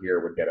computer here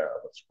would get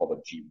what's called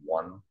a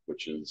G1,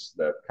 which is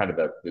the kind of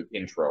the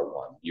intro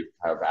one. You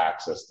have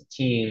access to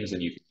Teams,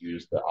 and you can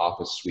use the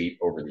Office suite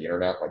over the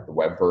internet, like the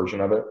web version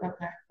of it.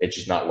 It's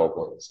just not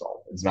locally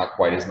installed. It's not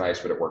quite as nice,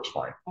 but it works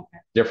fine.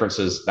 Difference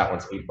is that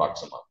one's $8 a month.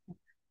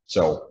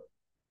 So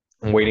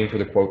I'm waiting for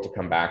the quote to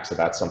come back. So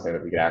that's something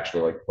that we could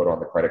actually like put on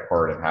the credit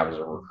card and have as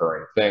a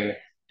recurring thing.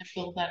 And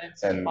build that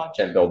into the budget.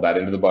 And build that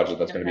into the budget.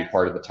 That's going to be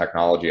part of the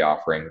technology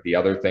offering. The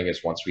other thing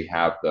is once we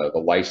have the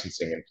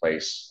licensing in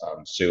place,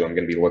 Sue, I'm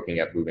going to be looking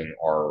at moving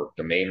our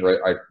domain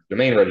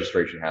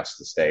registration has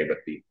to stay, but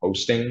the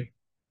hosting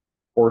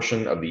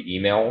portion of the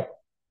email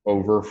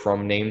over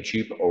from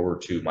Namecheap over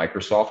to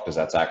Microsoft, because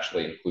that's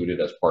actually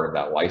included as part of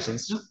that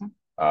license.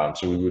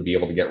 So we would be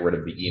able to get rid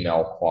of the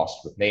email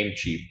cost with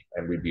Namecheap,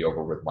 and we'd be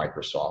over with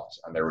Microsoft.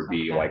 And there would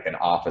be like an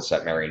office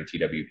at Marion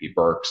TWP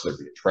Berks. There'd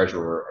be a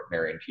treasurer at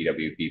Marion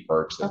TWP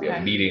Berks. There'd be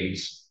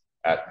meetings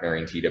at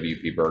Marion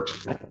TWP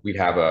Berks. We'd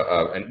have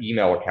an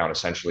email account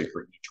essentially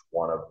for each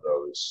one of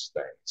those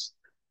things.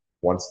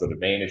 Once the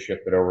domain is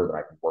shifted over, then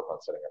I can work on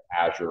setting up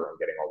Azure and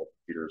getting all the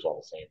computers on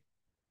the same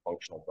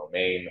functional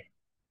domain.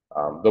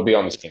 They'll be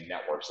on the same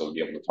network, so they'll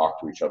be able to talk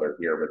to each other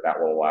here, but that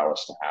will allow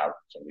us to have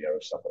some of the other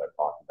stuff that I've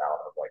talked about,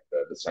 of like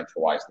the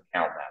centralized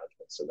account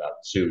management, so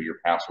that, Sue, your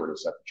password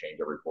is set to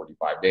change every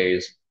 45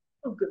 days.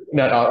 Oh, good.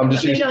 No, I'm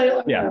just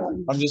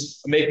I'm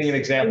just making an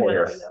example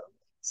here.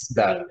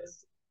 That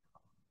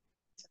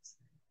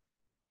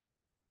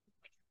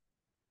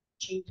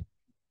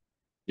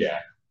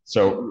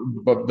So,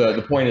 but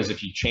the point is,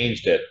 if you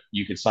changed it,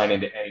 you could sign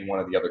into any one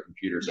of the other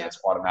computers and it's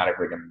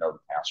automatically going to know the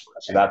password.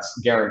 So that's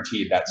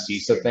guaranteed. That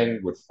CISA thing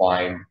would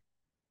find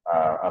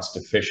us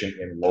deficient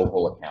in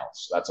local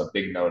accounts. That's a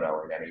big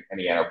no-no in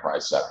any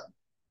enterprise setting.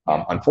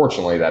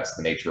 Unfortunately, that's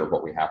the nature of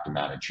what we have to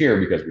manage here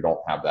because we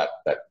don't have that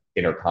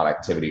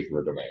interconnectivity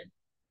through a domain.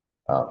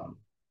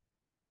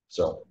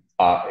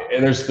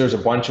 And there's a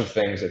bunch of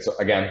things. It's,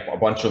 again, a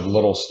bunch of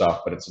little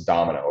stuff, but it's a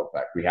domino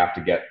effect. We have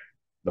to get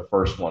the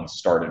first one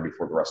started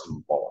before the rest of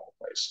them fall into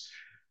place.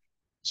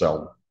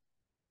 So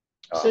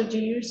do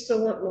you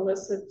still want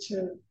Melissa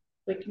to,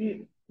 like,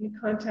 you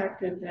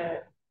contacted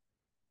that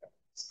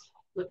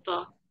lift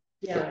off?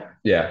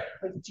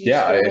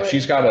 If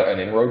she's got an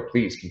inroad,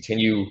 please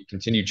continue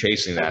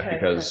chasing that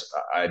because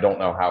I don't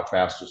know how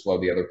fast or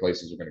slow the other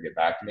places are going to get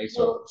back to me.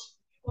 So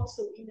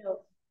also emailed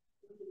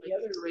the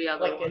other three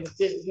other ones.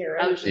 Didn't hear.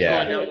 I was just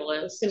going down the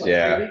list.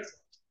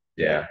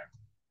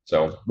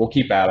 So we'll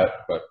keep at it,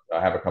 but I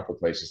have a couple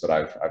places that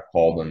I've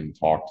called and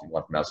talked and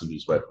left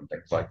messages with and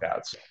things like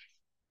that. So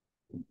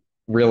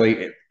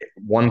really,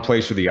 one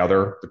place or the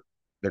other,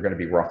 they're going to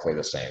be roughly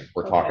the same.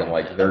 We're talking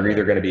like they're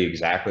either going to be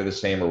exactly the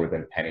same or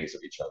within pennies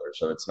of each other.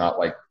 So it's not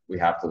like we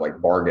have to like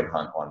bargain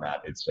hunt on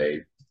that.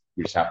 We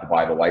just have to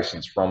buy the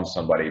license from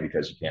somebody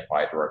because you can't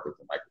buy it directly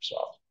from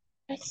Microsoft.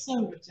 That's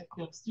so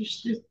ridiculous.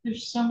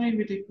 There's so many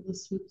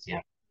ridiculous hoops you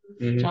have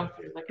to jump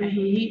through. Like I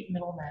hate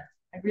middlemen.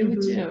 I really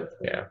do.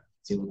 Yeah.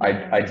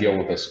 I deal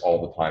with this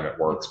all the time at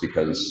work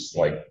because,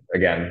 like,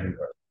 again,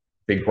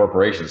 big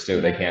corporations too.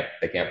 They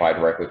can't buy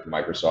directly from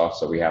Microsoft,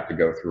 so we have to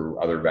go through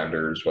other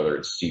vendors, whether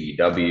it's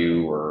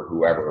CDW or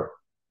whoever,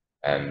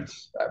 and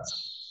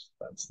that's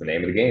the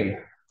name of the game.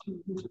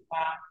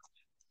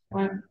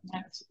 Wow,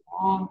 that's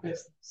long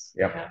business.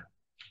 Yep.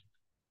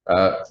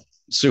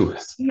 Sue.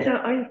 Yeah,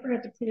 I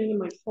forgot to put it in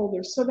my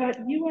folder. So that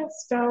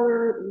US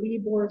dollar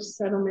LIBOR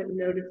settlement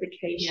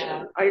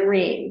notification,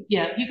 Irene.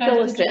 Yeah, you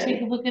guys did you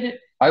take a look at it?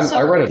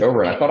 I read it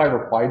over and I thought I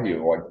replied to you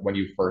when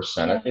you first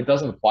sent it. It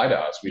doesn't apply to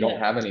us. We don't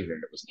have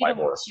anything that was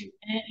LIBOR.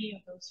 Any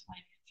of those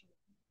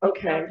financial.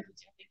 Okay.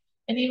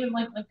 And even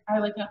like I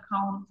like that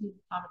Colin,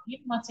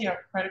 even let's say our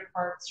credit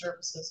card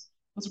services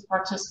was a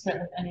participant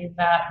with any of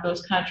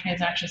those kind of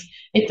transactions,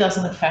 it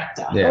doesn't affect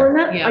us. Yeah. Well,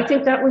 I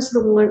think that was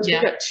the one, we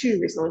got two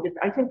recently.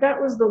 I think that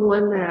was the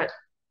one that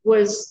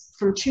was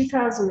from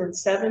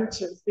 2007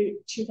 to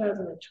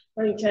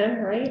 2010,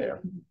 right? Yeah.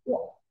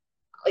 Well,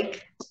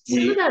 like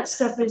some of that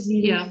stuff is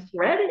even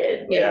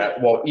shredded. Yeah.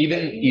 Well,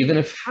 even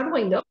if how do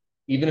I know?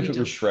 Even if it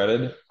was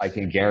shredded, I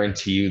can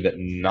guarantee you that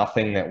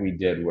nothing that we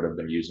did would have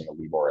been using a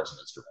LIBOR as an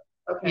instrument.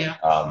 Okay.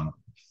 Yeah.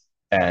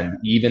 And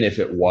even if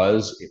it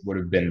was, it would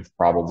have been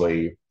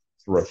probably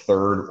through a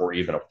third or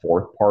even a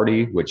fourth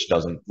party, which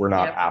we're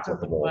not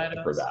applicable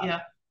for that.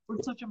 Yeah,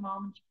 we're such a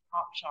mom and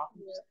pop shop.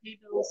 Yeah.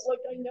 Like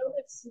I know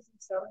that Susan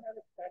Sutter had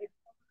a credit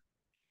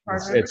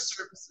card.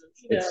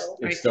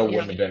 It still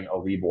wouldn't have been a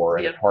LIBOR,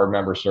 and if Hard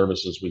Member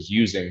Services was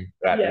using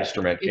that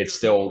instrument, it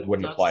still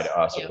wouldn't apply to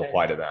us. It would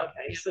apply to them.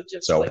 Okay,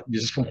 so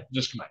just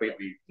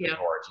completely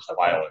ignore it. Just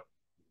file it,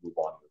 move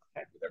on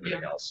with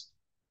everything else.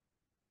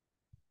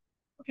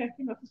 Okay,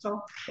 that's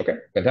all. Okay,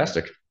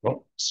 fantastic.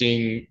 Well,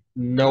 seeing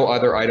no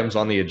other items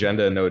on the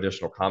agenda and no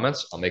additional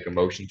comments, I'll make a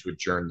motion to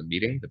adjourn the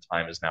meeting. The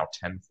time is now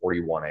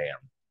 10:41 a.m.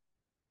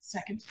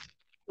 Second.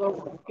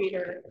 Well,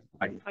 Peter,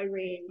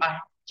 Irene,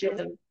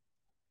 Jim.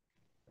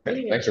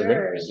 Okay, thanks,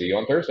 everybody. See you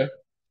on Thursday.